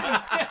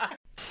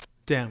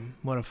 Damn,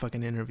 what a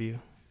fucking interview.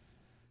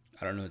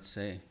 I don't know what to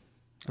say.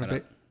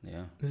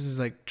 Yeah. This is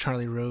like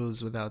Charlie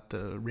Rose without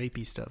the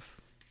rapey stuff.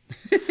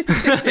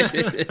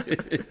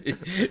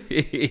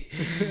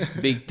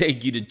 Big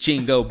thank you to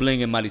Chingo,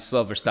 Bling, and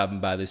Marisol for stopping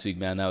by this week,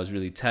 man. That was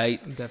really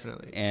tight.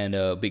 Definitely.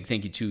 And big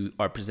thank you to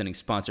our presenting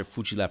sponsor,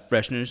 Fuchi Lab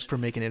Fresheners, for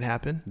making it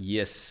happen.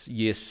 Yes,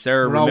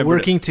 sir. We're all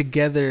working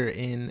together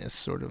in a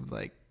sort of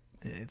like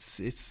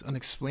it's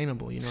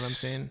unexplainable. You know what I'm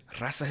saying?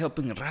 Raza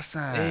helping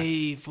raza.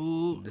 Hey,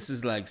 fool. This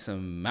is like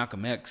some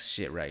Malcolm X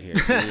shit right here.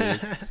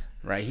 Dude.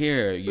 Right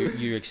here,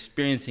 you're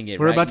experiencing it.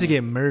 We're right about to now.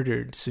 get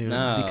murdered soon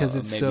because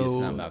it's maybe so. It's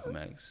not Malcolm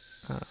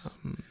X.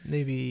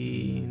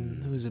 Maybe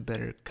who's a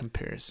better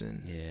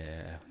comparison?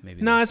 Yeah,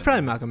 maybe. No, it's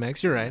probably Malcolm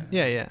X. You're right.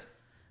 Yeah.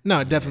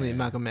 No, definitely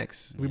Malcolm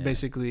X. We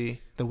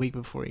basically the week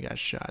before he got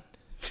shot.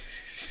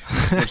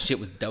 That shit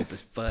was dope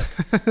as fuck.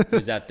 He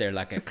was out there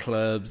like at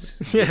clubs,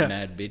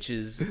 mad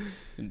bitches,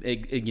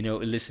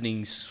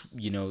 eliciting,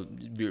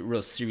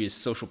 real serious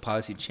social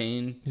policy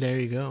change. There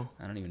you go.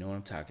 I don't even know what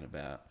I'm talking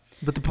about.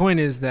 But the point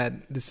is that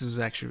this is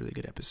actually a really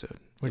good episode.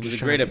 It was a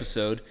great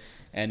episode,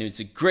 and it's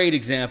a great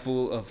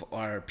example of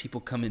our people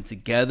coming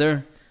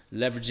together,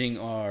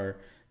 leveraging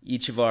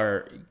each of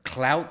our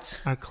clout.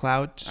 Our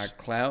clout.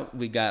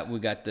 We got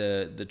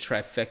the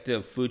trifecta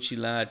of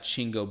Fuchila,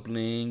 Chingo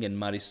Bling, and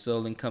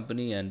Marisol and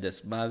Company, and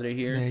Desmadre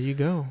here. There you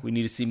go. We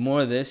need to see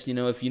more of this.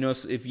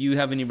 If you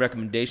have any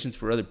recommendations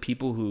for other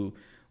people who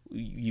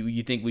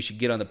you think we should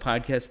get on the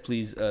podcast,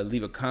 please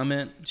leave a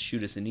comment,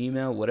 shoot us an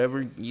email,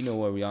 whatever. You know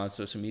where we are on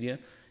social media.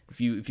 If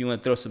you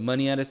want to throw some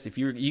money at us, if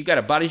you got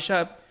a body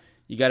shop,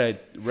 you got a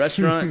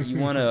restaurant, you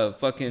want to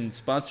fucking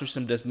sponsor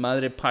some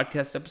Desmadre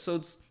podcast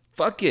episodes,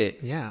 fuck it.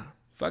 Yeah.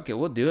 Fuck it,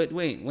 we'll do it.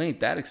 We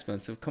ain't that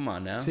expensive. Come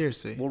on now.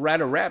 Seriously. We'll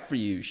write a rap for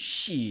you.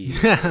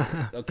 Shit.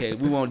 Okay,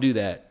 we won't do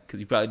that because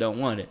you probably don't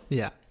want it.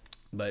 Yeah.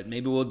 But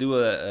maybe we'll do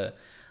a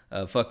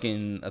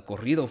fucking a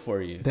corrido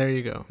for you. There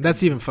you go.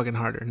 That's even fucking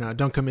harder. No,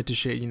 don't commit to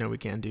shit you know we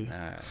can't do.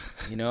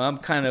 You know, I'm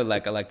kind of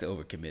like, I like to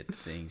overcommit to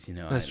things, you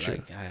know. That's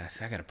true.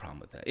 I got a problem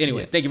with that.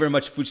 Anyway, Thank you very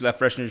much, Fuji Life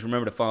Fresheners.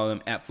 Remember to follow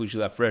them at Fuji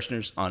Life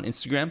Fresheners on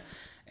Instagram.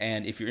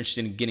 And if you're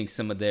interested in getting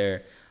some of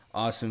their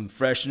awesome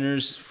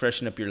fresheners,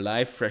 freshen up your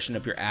life, freshen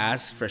up your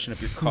ass, freshen up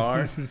your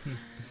car,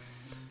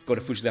 go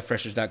to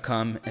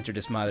FujiLifeFresheners.com, enter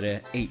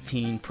Desmadre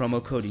 18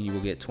 promo code, and you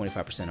will get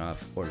 25%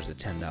 off orders of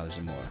 $10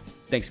 or more.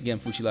 Thanks again,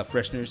 Fuji Life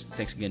Fresheners.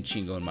 Thanks again,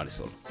 Chingo and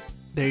Marisol.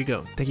 There you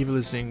go. Thank you for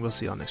listening. We'll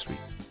see y'all next week.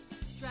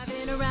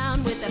 Driving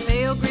around with a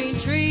pale green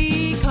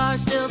tree, car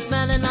still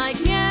smelling like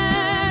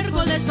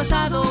miércoles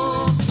pasado.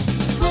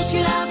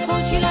 Fuchila,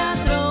 fuchila,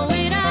 throw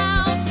it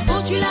out.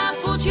 Fuchila,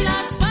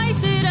 fuchila,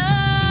 spice it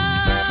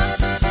up.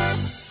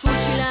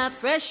 Fuchila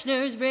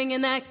fresheners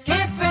bringing that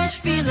get fresh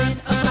feeling.